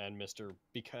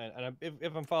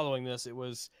if I'm following this, it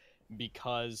was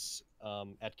because,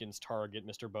 Etkin's target,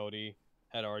 Mr. Bodhi,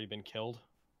 had already been killed.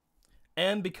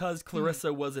 And because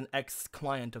Clarissa was an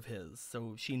ex-client of his,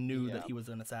 so she knew Yeah. that he was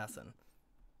an assassin.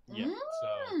 Yeah,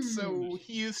 So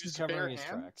he used he's his bare covering his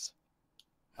hands. tracks.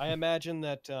 I imagine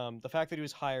that, the fact that he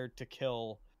was hired to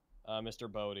kill,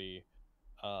 Mr. Bodhi,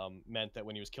 meant that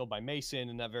when he was killed by Mason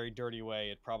in that very dirty way,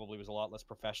 it probably was a lot less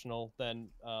professional than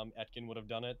Etkin would have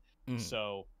done it. Mhm.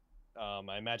 So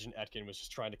I imagine Etkin was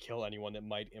just trying to kill anyone that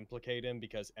might implicate him,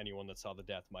 because anyone that saw the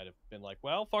death might have been like,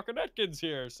 well, fucking Etkin's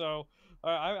here, so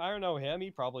I don't know him,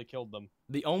 he probably killed them.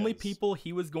 The only Because- people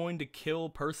he was going to kill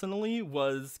personally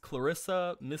was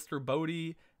Clarissa, Mr.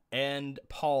 Bodhi, and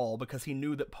Paul, because he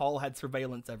knew that Paul had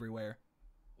surveillance everywhere.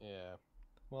 Yeah.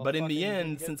 Well, But in fucking the he didn't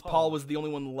end, get since Paul was the only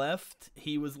one left,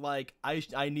 he was like,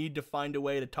 I need to find a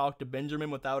way to talk to Benjamin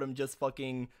without him just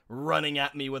fucking running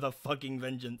at me with a fucking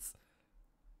vengeance.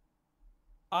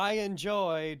 I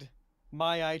enjoyed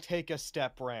my I take a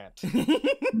step rant.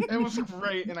 It was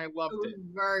great, and I loved it.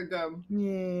 Very good.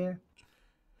 Yeah.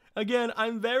 Again,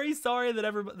 I'm very sorry that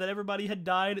everybody had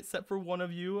died except for one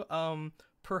of you.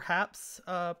 Perhaps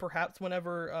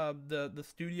whenever the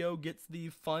studio gets the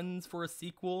funds for a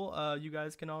sequel, you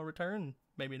guys can all return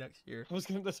maybe next year.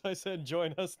 I said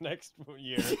join us next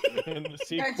year in the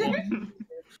sequel,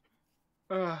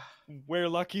 Ugh. where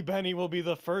Lucky Benny will be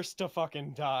the first to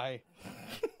fucking die.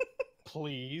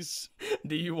 Please.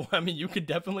 I mean, you could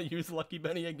definitely use Lucky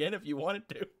Benny again if you wanted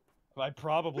to. I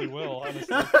probably will,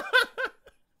 honestly.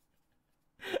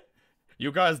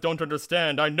 You guys don't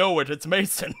understand. I know it. It's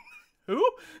Mason. Who?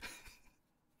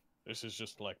 This is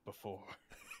just like before.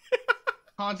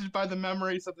 Haunted by the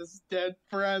memories of his dead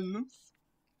friends.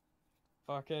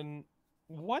 Fucking,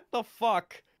 what the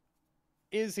fuck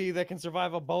is he that can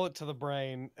survive a bullet to the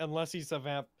brain unless he's a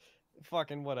vamp?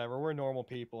 Fucking whatever. We're normal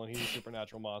people and he's a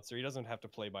supernatural monster. He doesn't have to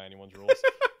play by anyone's rules.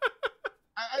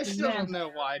 I still don't know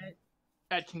why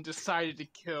Etkin decided to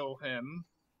kill him.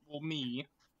 Well, me.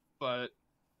 But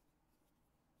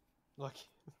Look.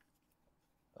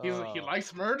 he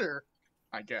likes murder,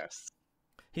 I guess.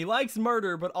 He likes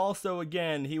murder, but also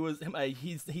again, he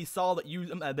saw that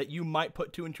you might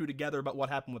put 2 and 2 together about what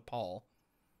happened with Paul,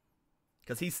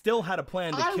 because he still had a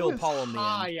plan to kill Paul in the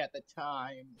high end. at the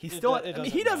time. He still, It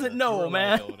doesn't he doesn't matter. know,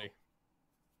 man. Reliability.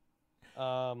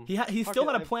 He Fuck still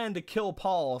it, had a plan to kill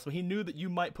Paul, so he knew that you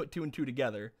might put 2 and 2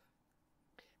 together.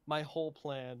 My whole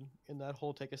plan in that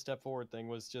whole take a step forward thing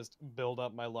was just build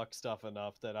up my luck stuff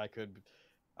enough that I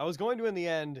was going to, in the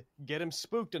end, get him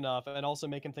spooked enough and also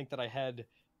make him think that I had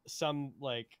some,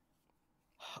 like,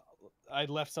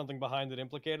 I'd left something behind that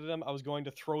implicated him. I was going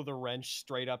to throw the wrench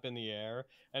straight up in the air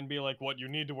and be like, what you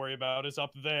need to worry about is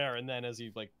up there. And then as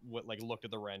he, looked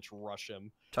at the wrench, rush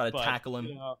him. Try to But, tackle him.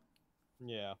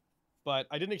 Yeah. But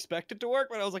I didn't expect it to work,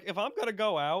 but I was like, if I'm going to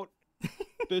go out,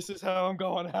 this is how I'm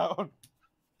going out.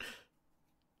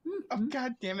 Oh,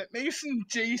 god damn it. Mason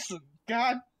Jason.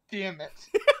 God damn it.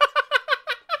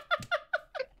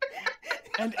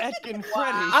 And Etkin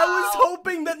Freddy. I was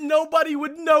hoping that nobody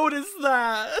would notice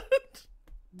that.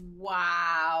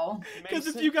 Wow. Because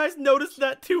if Mason- you guys noticed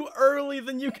that too early,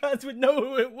 then you guys would know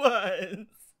who it was.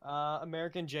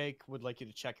 American Jake would like you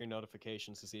to check your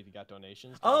notifications to see if you got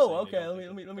donations. Oh, okay.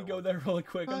 Let me go there really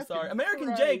quick. I'm sorry. Fucking American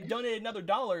Christ. Jake donated another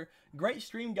 $1. Great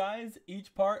stream, guys.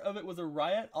 Each part of it was a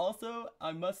riot. Also,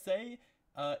 I must say,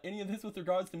 any of this with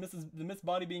regards to the Miss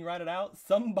Body being ratted out,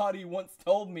 somebody once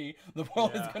told me the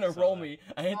world is Yeah, gonna I saw roll that. me.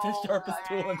 I ain't the Oh sharpest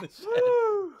my tool in the shed.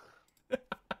 Woo!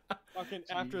 Fucking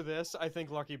after this, I think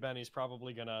Lucky Benny's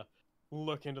probably gonna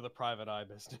look into the private eye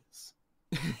business.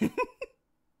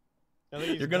 I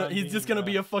think He's just gonna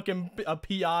be a fucking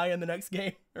PI in the next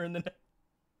game or in the.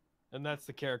 And that's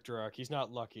the character arc. He's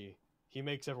not lucky. He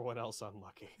makes everyone else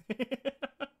unlucky.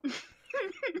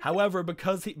 However,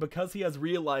 because he has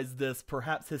realized this,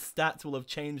 perhaps his stats will have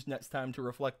changed next time to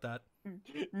reflect that.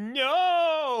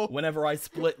 No! Whenever I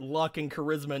split luck and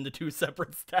charisma into 2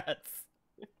 separate stats.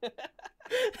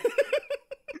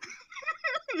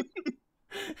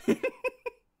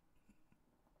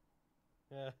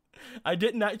 Yeah. I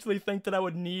didn't actually think that I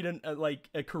would need a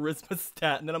charisma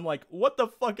stat, and then I'm like, what the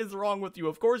fuck is wrong with you?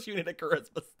 Of course you need a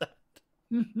charisma stat.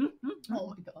 Oh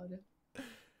my god.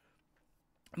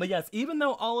 But yes, even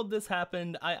though all of this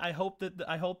happened, I hope that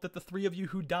the 3 of you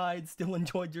who died still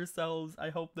enjoyed yourselves. I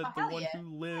hope that the hell one yeah.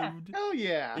 who lived Hell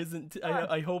yeah. isn't.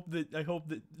 I hope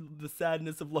that the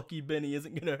sadness of Lucky Benny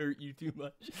isn't gonna hurt you too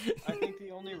much. I think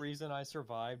the only reason I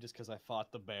survived is because I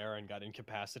fought the bear and got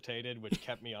incapacitated, which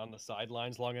kept me on the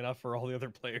sidelines long enough for all the other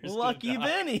players. Lucky to die.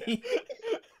 Benny.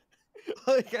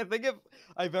 Like,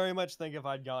 I very much think if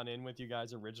I'd gone in with you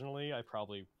guys originally, I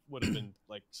probably would have been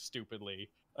like stupidly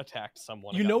attacked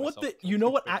someone. You know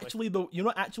what actually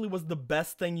was the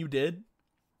best thing you did?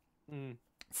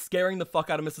 Scaring the fuck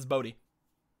out of Mrs. Bodie.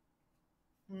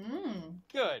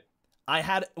 Good.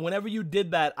 Whenever you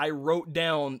did that, I wrote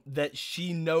down that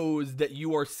she knows that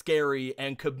you are scary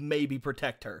and could maybe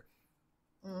protect her.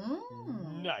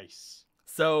 Nice.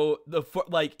 So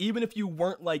even if you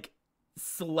weren't like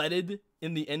sledded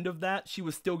in the end of that, she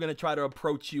was still gonna try to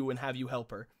approach you and have you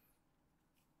help her.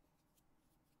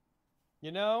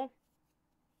 You know,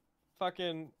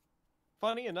 fucking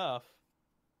funny enough,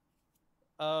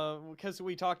 because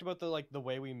we talked about the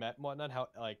way we met and whatnot, how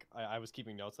like I was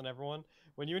keeping notes on everyone.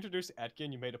 When you introduced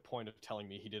Etkin, you made a point of telling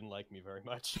me he didn't like me very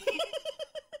much.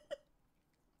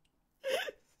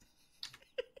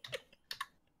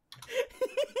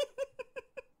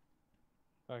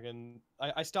 Fucking,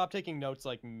 I stopped taking notes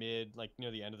like near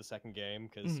the end of the second game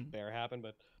because Bear happened,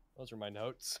 but those were my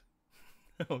notes.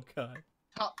 Oh god.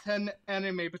 Top 10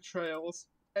 anime betrayals.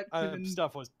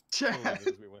 Stuff was Chad. as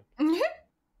we went.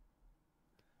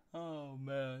 Oh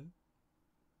man.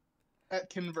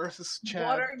 Etkin versus Chad.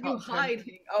 What are you top 10.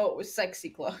 hiding? Oh, it was sexy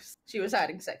clothes. She was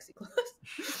hiding sexy clothes.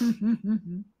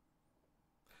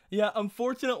 Yeah,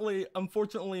 unfortunately,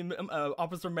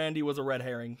 Officer Mandy was a red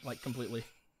herring, like completely.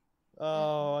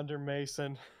 Oh, under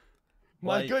Mason,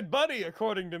 my good buddy,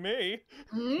 according to me.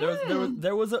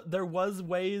 There was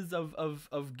ways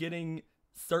of getting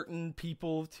certain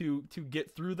people to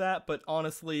get through that, but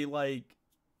honestly, like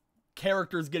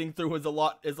characters getting through is a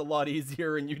lot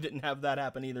easier, and you didn't have that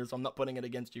happen either. So I'm not putting it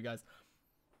against you guys.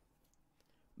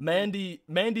 Mandy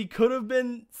could have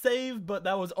been saved, but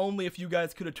that was only if you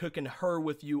guys could have taken her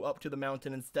with you up to the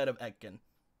mountain instead of Etkin.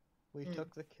 We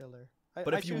took the killer.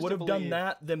 But if you would have done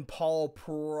that, then Paul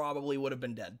probably would have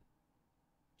been dead.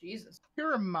 Jesus.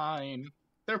 Here are mine.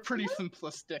 They're pretty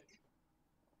simplistic.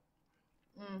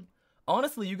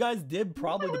 Honestly, you guys did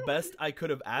probably the best I could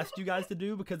have asked you guys to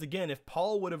do, because again, if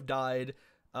Paul would have died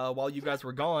while you guys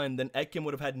were gone, then Etkin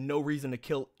would have had no reason to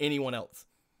kill anyone else.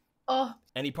 Oh,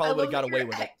 and he probably would have got away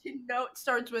with it. Etkin note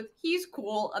starts with "he's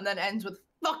cool" and then ends with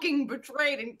 "fucking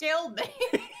betrayed and killed me."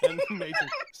 And Mason,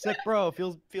 sick bro,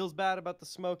 feels bad about the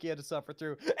smoke he had to suffer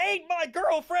through. Ate my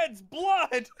girlfriend's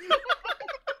blood.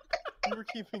 We were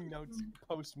keeping notes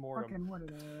post-mortem.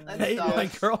 Ate my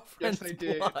girlfriend's Yes, I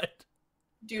did. blood.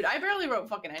 Dude, I barely wrote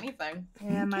fucking anything.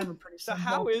 Yeah, mine were pretty So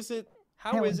simple.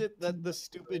 how is it that the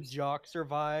stupid jock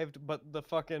survived, but the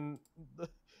fucking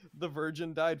the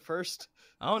virgin died first?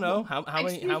 I don't know how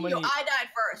many. Excuse you, I died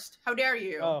first. How dare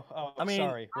you? Oh,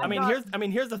 sorry.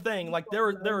 Right. Here's the thing. Like there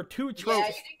are 2 Yeah, tropes you didn't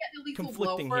get the lethal blow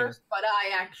conflicting first, here. but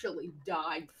I actually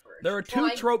died first. There are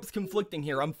 2 tropes conflicting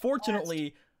here.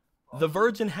 Unfortunately, the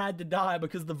virgin had to die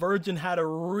because the virgin had a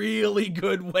really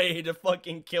good way to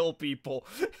fucking kill people.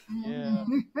 Yeah.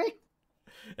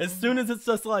 As soon as it's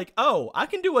just like, oh, I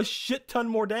can do a shit ton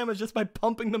more damage just by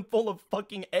pumping them full of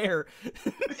fucking air.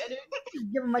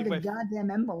 Give him like a goddamn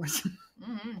embolism.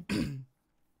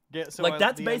 Yeah, so like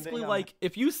that's the basically ending, like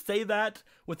if you say that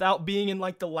without being in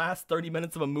like the last 30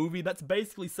 minutes of a movie, that's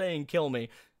basically saying kill me.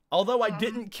 Although I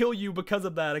didn't kill you because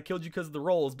of that, I killed you because of the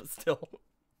rolls, but still.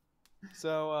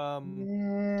 So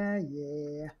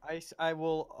Yeah. I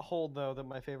will hold though that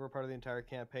my favorite part of the entire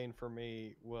campaign for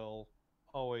me will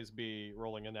always be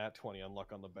rolling a nat 20 on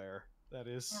luck on the bear. That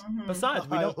is. Besides,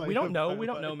 we don't highlight know. of We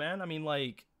my don't know, life. man. I mean,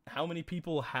 like, how many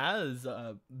people has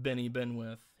Benny been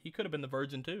with? He could have been the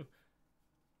virgin too.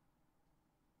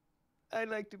 I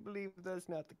like to believe that's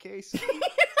not the case.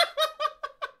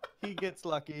 He gets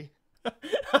lucky.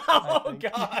 Oh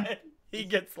think. god, he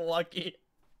gets lucky.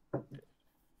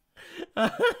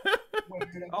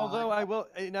 Although I will,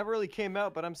 it never really came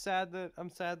out, but I'm sad that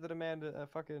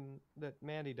that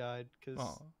Mandy died because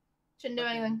Aw. Shouldn't do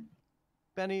anything.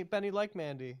 Benny liked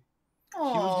Mandy.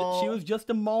 She was just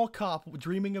a mall cop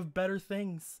dreaming of better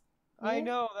things. I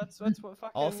know that's what fucking.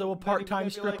 Also a Benny was part-time gonna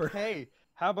be stripper. Like, hey,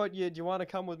 how about you? Do you want to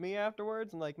come with me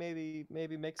afterwards and like maybe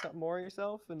make something more of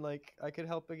yourself and like I could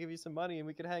help give you some money and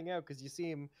we could hang out because you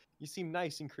seem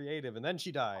nice and creative. And then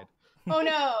she died. Oh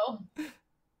no.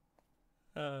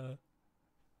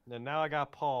 And now I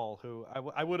got Paul, who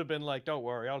I would have been like, don't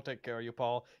worry, I'll take care of you,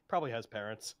 Paul. Probably has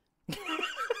parents.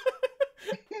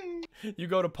 You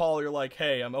go to Paul, you're like,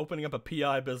 "Hey, I'm opening up a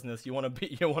PI business. You want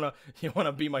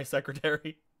to be my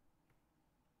secretary?"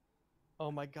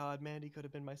 Oh my God, Mandy could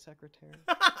have been my secretary.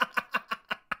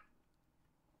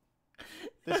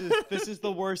 This is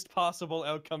the worst possible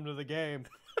outcome to the game.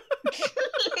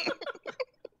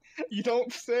 You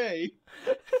don't say.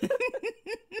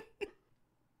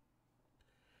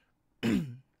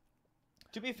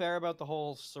 To be fair about the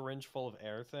whole syringe full of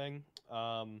air thing,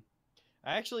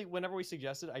 I actually, whenever we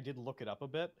suggested, I did look it up a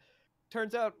bit.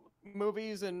 Turns out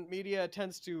movies and media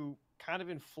tends to kind of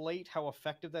inflate how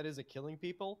effective that is at killing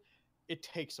people. It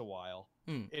takes a while.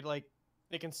 It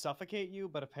can suffocate you,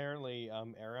 but apparently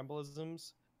air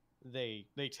embolisms, they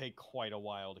take quite a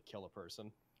while to kill a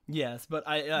person. Yes, but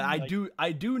I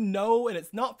do know, and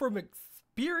it's not from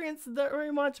experience that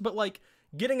very much, but like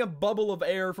getting a bubble of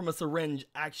air from a syringe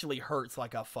actually hurts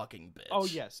like a fucking bitch. Oh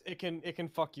yes, it can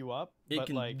fuck you up. It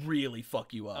can like, really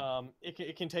fuck you up.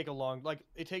 It can take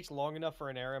it takes long enough for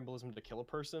an air embolism to kill a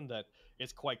person that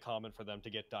it's quite common for them to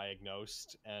get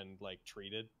diagnosed and like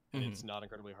treated. And it's not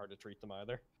incredibly hard to treat them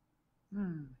either.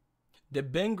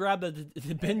 Did Ben grab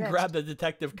the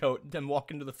detective coat and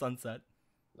walk into the sunset?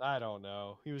 I don't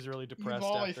know. He was really depressed.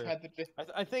 You've always after. had the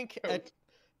I think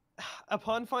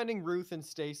upon finding Ruth and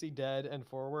Stacy dead and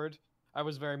forward, I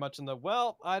was very much in the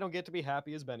I don't get to be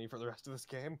happy as Benny for the rest of this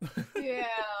game. Yeah.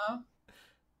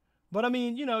 But I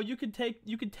mean, you could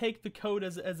take the coat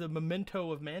as a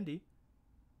memento of Mandy.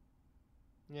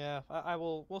 Yeah,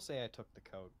 we'll say I took the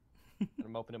coat. And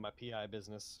I'm opening my PI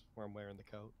business where I'm wearing the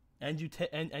coat. And you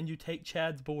take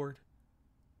Chad's board.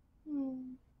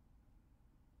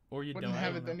 Or you Wouldn't don't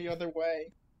have it any other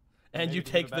way. And Maybe you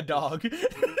give take it the back dog.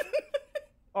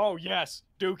 Oh yes,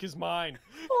 Duke is mine.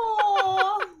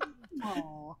 Aw.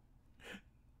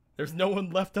 There's no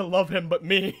one left to love him but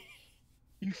me.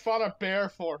 You fought a bear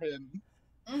for him.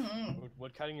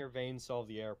 Would cutting your veins solve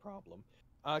the air problem?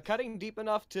 Cutting deep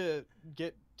enough to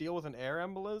deal with an air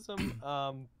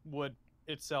embolism would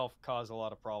itself cause a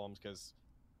lot of problems because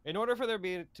in order for there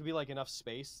to be like enough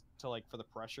space to like for the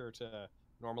pressure to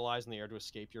normalize and the air to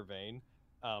escape your vein,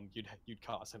 you'd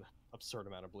cause an absurd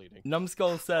amount of bleeding.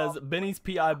 Numbskull says, Benny's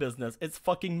PI business. It's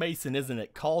fucking Mason, isn't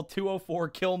it? Call 204,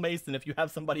 kill Mason if you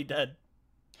have somebody dead.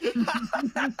 Fucking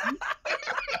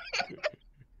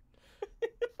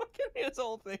this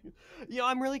whole thing.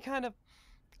 I'm really kind of.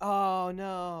 Oh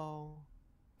no.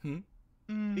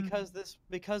 Because this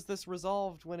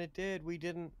resolved when it did, we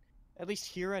didn't. At least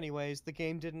here, anyways, the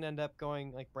game didn't end up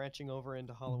going like branching over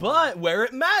into Halloween. But where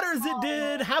it matters, it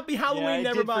did. Happy Halloween,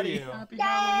 everybody! Happy Yay!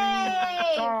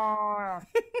 Halloween.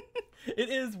 It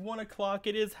is 1 o'clock.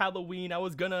 It is Halloween. I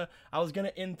was gonna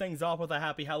end things off with a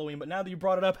Happy Halloween, but now that you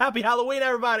brought it up, Happy Halloween,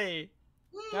 everybody!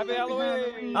 Happy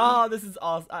Halloween! Oh, this is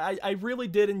awesome. I really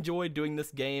did enjoy doing this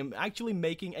game. Actually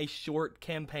making a short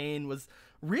campaign was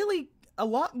really a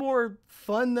lot more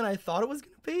fun than I thought it was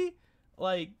gonna be.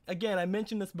 Like, again, I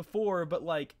mentioned this before, but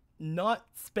like not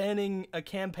spanning a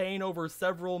campaign over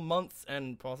several months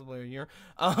and possibly a year,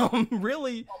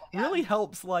 really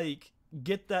helps like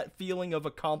get that feeling of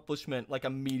accomplishment like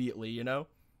immediately,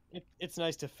 It's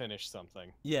nice to finish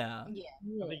something. Yeah.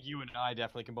 I think you and I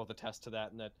definitely can both attest to that,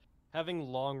 and that having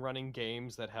long-running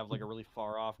games that have like a really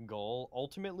far-off goal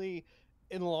ultimately,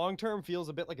 in the long term, feels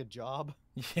a bit like a job.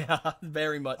 Yeah,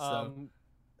 very much so.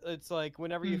 It's like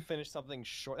whenever you finish something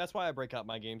short. That's why I break up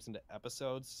my games into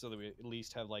episodes so that we at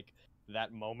least have like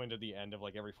that moment at the end of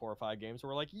like every 4 or 5 games where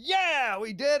we're like, yeah,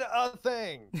 we did a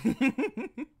thing.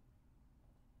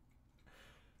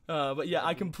 But yeah,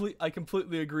 I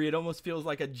completely agree. It almost feels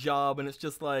like a job, and it's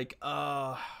just like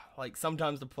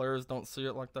sometimes the players don't see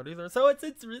it like that either. So it's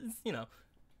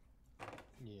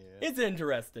it's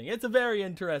interesting. It's a very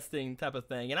interesting type of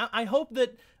thing, and I hope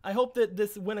that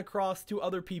this went across to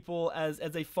other people as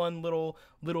a fun little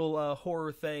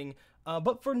horror thing.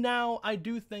 But for now, I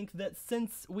do think that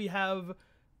since we have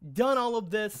done all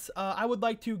of this, I would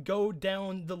like to go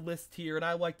down the list here, and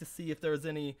I'd like to see if there's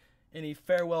any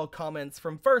farewell comments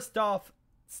from, first off,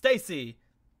 Stacy.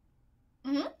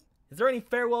 Is there any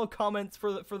farewell comments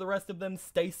for the rest of them?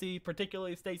 Stacy,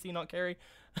 particularly Stacy, not Carrie.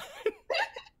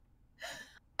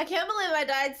 I can't believe I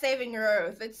died saving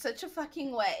Ruth. It's such a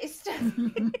fucking waste.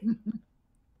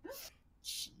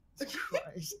 Jesus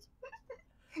Christ.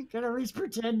 Can at least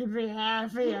pretend to be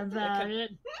happy about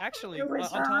it. Actually, It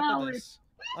was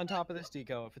on top of this,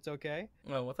 Deco, if it's okay.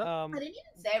 Oh, what's up? I didn't even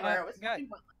save her. It was guy- fucking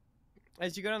pointless.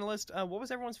 As you go down the list, what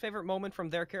was everyone's favorite moment from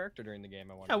their character during the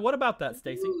game? I wonder. Yeah, what about that,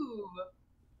 Stacy? Ooh.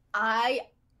 I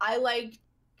liked.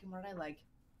 What did I like?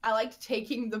 I liked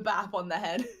taking the bap on the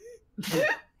head.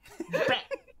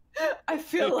 I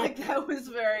feel like that was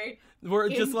very. Where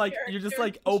it's just in like you just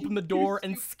like character. open the door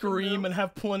and Super scream move. and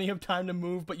have plenty of time to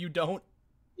move, but you don't.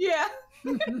 Yeah.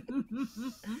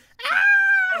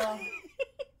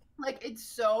 Like it's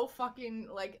so fucking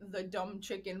like the dumb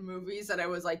chicken movies that I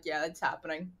was like, yeah, that's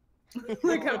happening.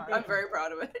 Like I'm very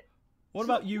proud of it. What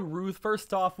about you, Ruth?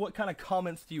 First off, what kind of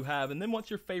comments do you have? And then what's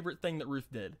your favorite thing that Ruth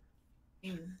did?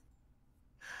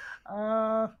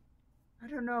 I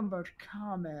don't know about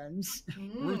comments.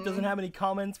 Ruth doesn't have any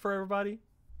comments for everybody?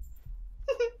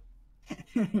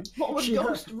 What would She-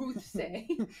 Ghost Ruth say?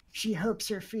 She hopes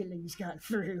her feelings got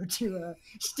through to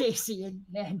Stacy and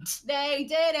Nent. They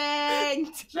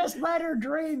didn't. Just let her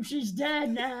dream. She's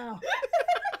dead now.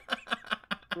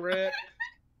 Rip.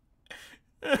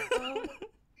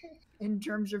 In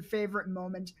terms of favorite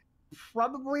moment,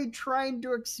 probably trying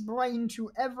to explain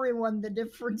to everyone the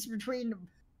difference between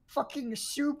fucking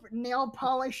soup, nail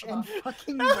polish, and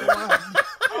fucking blood.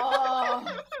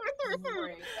 Oh,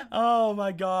 great. Oh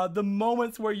my god, the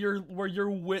moments where your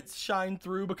wits shine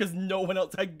through because no one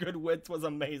else had good wits was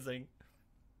amazing.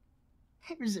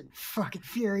 It was fucking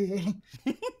infuriating.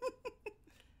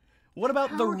 What about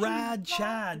the How can Rad you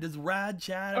Chad? Does Rad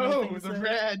Chad have Oh, anything to the say?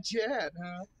 rad Chad,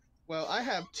 huh? Well, I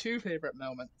have two favorite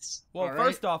moments. Well, all right?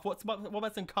 first off, what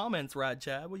about some comments, Rad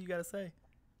Chad? What you gotta say?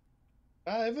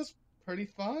 It was pretty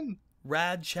fun.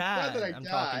 Rad Chad, that I I'm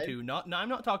died. talking to. No, I'm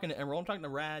not talking to Emerald. I'm talking to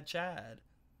Rad Chad.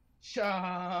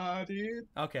 Shaw, dude.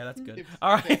 Okay, that's good. It's-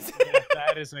 All right. Yeah,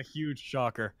 that is a huge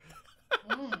shocker.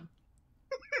 Mm.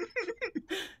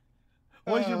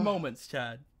 What are your Uh, moments,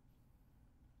 Chad?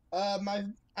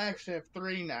 I actually have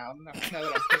three now. Now that I'm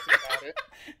thinking about it,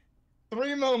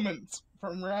 3 moments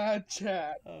from Rad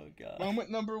Chad. Oh god. Moment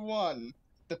number 1: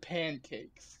 the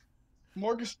pancakes.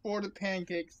 Smorgasbord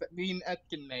pancakes that me and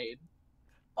Etkin made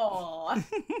Aw.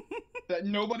 that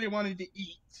nobody wanted to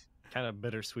eat. Kind of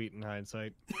bittersweet in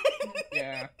hindsight.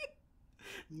 Yeah.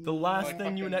 The last Like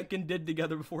thing you and fucking- Etkin did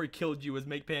together before he killed you was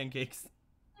make pancakes.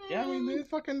 Yeah, we made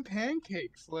fucking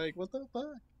pancakes. Like, what the fuck?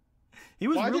 He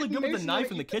was Why really didn't good with the Mason knife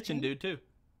wanna in the eat the kitchen, dude, too.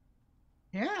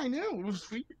 Yeah, I know. It was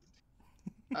weird.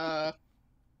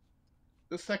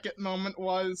 The second moment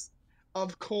was,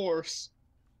 of course,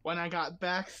 when I got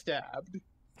backstabbed.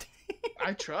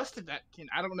 I trusted Etkin.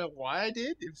 I don't know why I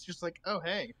did. It was just like, oh,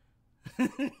 hey,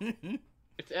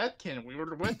 it's Etkin. We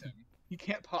were with him. He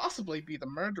can't possibly be the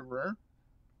murderer.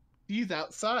 He's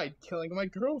outside killing my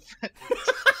girlfriend.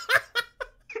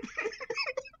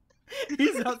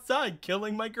 He's outside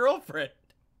killing my girlfriend.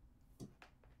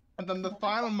 And then the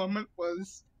final moment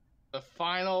was the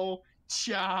final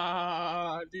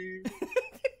cha, dude.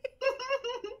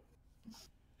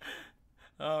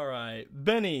 All right.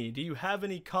 Benny, do you have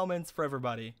any comments for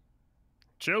everybody?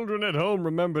 Children at home,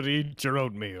 remember to eat your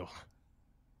oatmeal.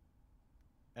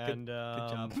 And Good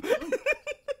job.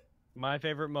 my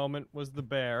favorite moment was the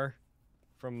bear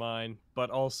from mine, but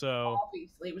also,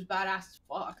 Obviously, it was badass as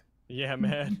fuck. yeah,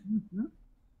 man.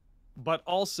 But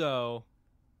also,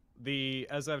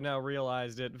 as I've now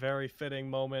realized it, very fitting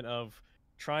moment of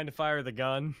trying to fire the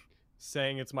gun,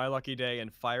 saying it's my lucky day,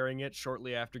 and firing it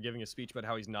shortly after giving a speech about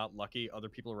how he's not lucky. Other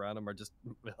people around him are just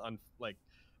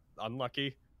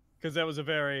unlucky, because that was a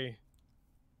very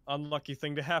unlucky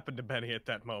thing to happen to Benny at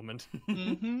that moment.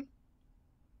 Mm-hmm.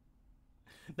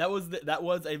 That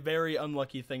was a very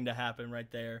unlucky thing to happen right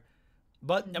there.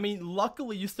 But I mean,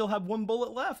 luckily you still have 1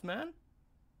 bullet left, man.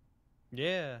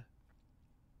 Yeah.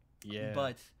 Yeah.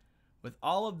 But with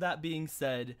all of that being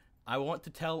said, I want to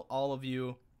tell all of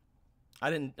you, I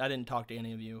didn't talk to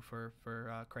any of you for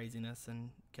craziness and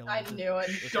killing. I knew it.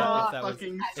 If Stop that was-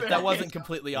 fucking If that wasn't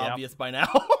completely Yep. obvious by now,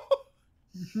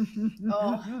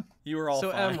 Oh. you were all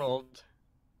so fine. Emerald,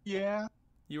 Yeah.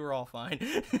 You were all fine.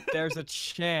 there's a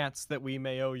chance that we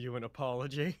may owe you an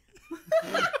apology.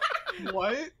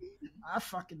 What? I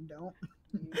fucking don't.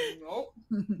 Nope.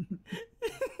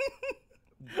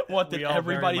 What, did We all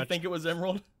very everybody much- think it was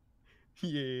Emerald?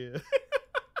 Yeah.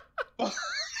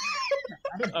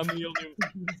 I'm the only.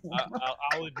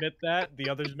 I'll admit that. The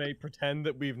others may pretend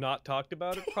that we've not talked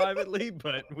about it privately,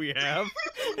 but we have.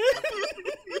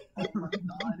 my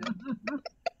god.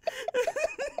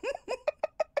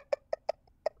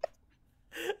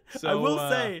 So, I will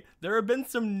say there have been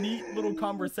some neat little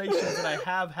conversations that I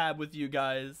have had with you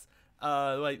guys.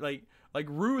 Like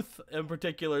Ruth in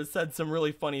particular said some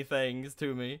really funny things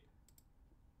to me.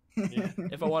 Yeah.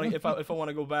 If I want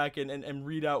to go back and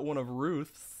read out one of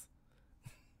Ruth's.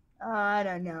 Oh, I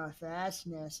don't know if that's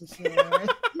necessary.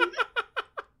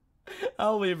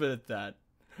 I'll leave it at that.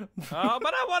 Oh,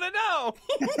 but I want to know.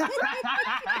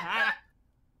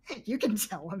 You can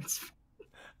tell him. It's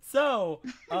So,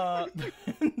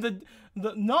 the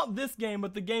not this game,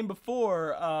 but the game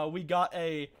before, we got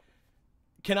a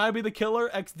 "Can I be the killer?"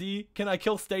 XD. Can I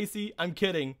kill Stacy? I'm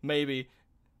kidding. Maybe.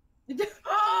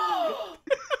 Oh!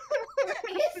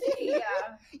 Izzy!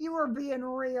 You were being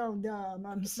real dumb.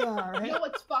 I'm sorry. You know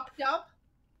what's fucked up?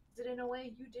 Is that in a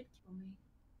way you did kill me.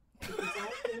 Because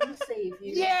I came to save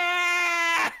you.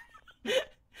 Yeah.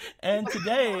 And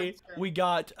today Monster. we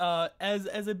got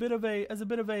as a bit of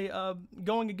a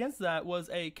going against that was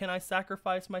a "Can I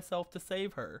sacrifice myself to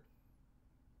save her?"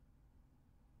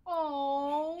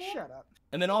 Oh. Shut up.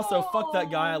 And then also fuck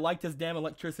that guy. I Aw. liked his damn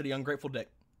electricity. Ungrateful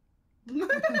dick.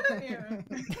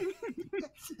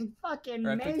 Fucking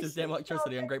Or I picked his Mason. damn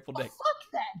electricity. Ungrateful dick.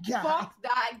 Fuck that guy. Fuck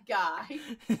that guy.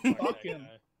 Fuck him.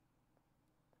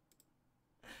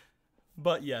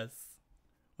 But yes,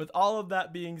 with all of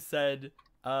that being said,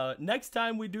 next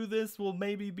time we do this will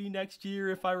maybe be next year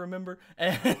if I remember,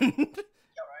 and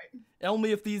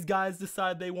only if these guys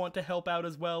decide they want to help out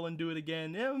as well and do it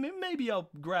again. Yeah, maybe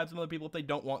I'll grab some other people if they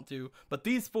don't want to. But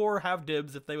these four have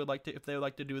dibs if they would like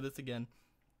to do this again.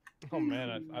 Oh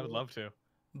man, I would love to.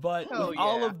 But Hell with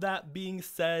all yeah. of that being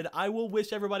said, I will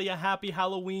wish everybody a happy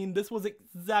Halloween. This was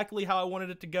exactly how I wanted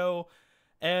it to go.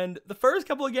 And the first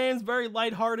couple of games, very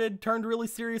lighthearted, turned really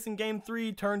serious in Game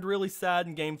 3, turned really sad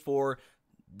in Game 4.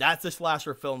 That's a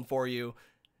slasher film for you.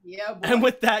 Yeah, boy. And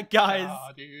with that, guys,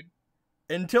 Aw, dude.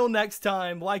 until next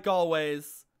time, like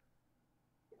always,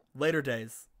 later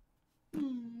days. Bye,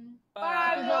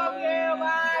 love you.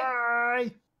 Bye.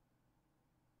 Bye.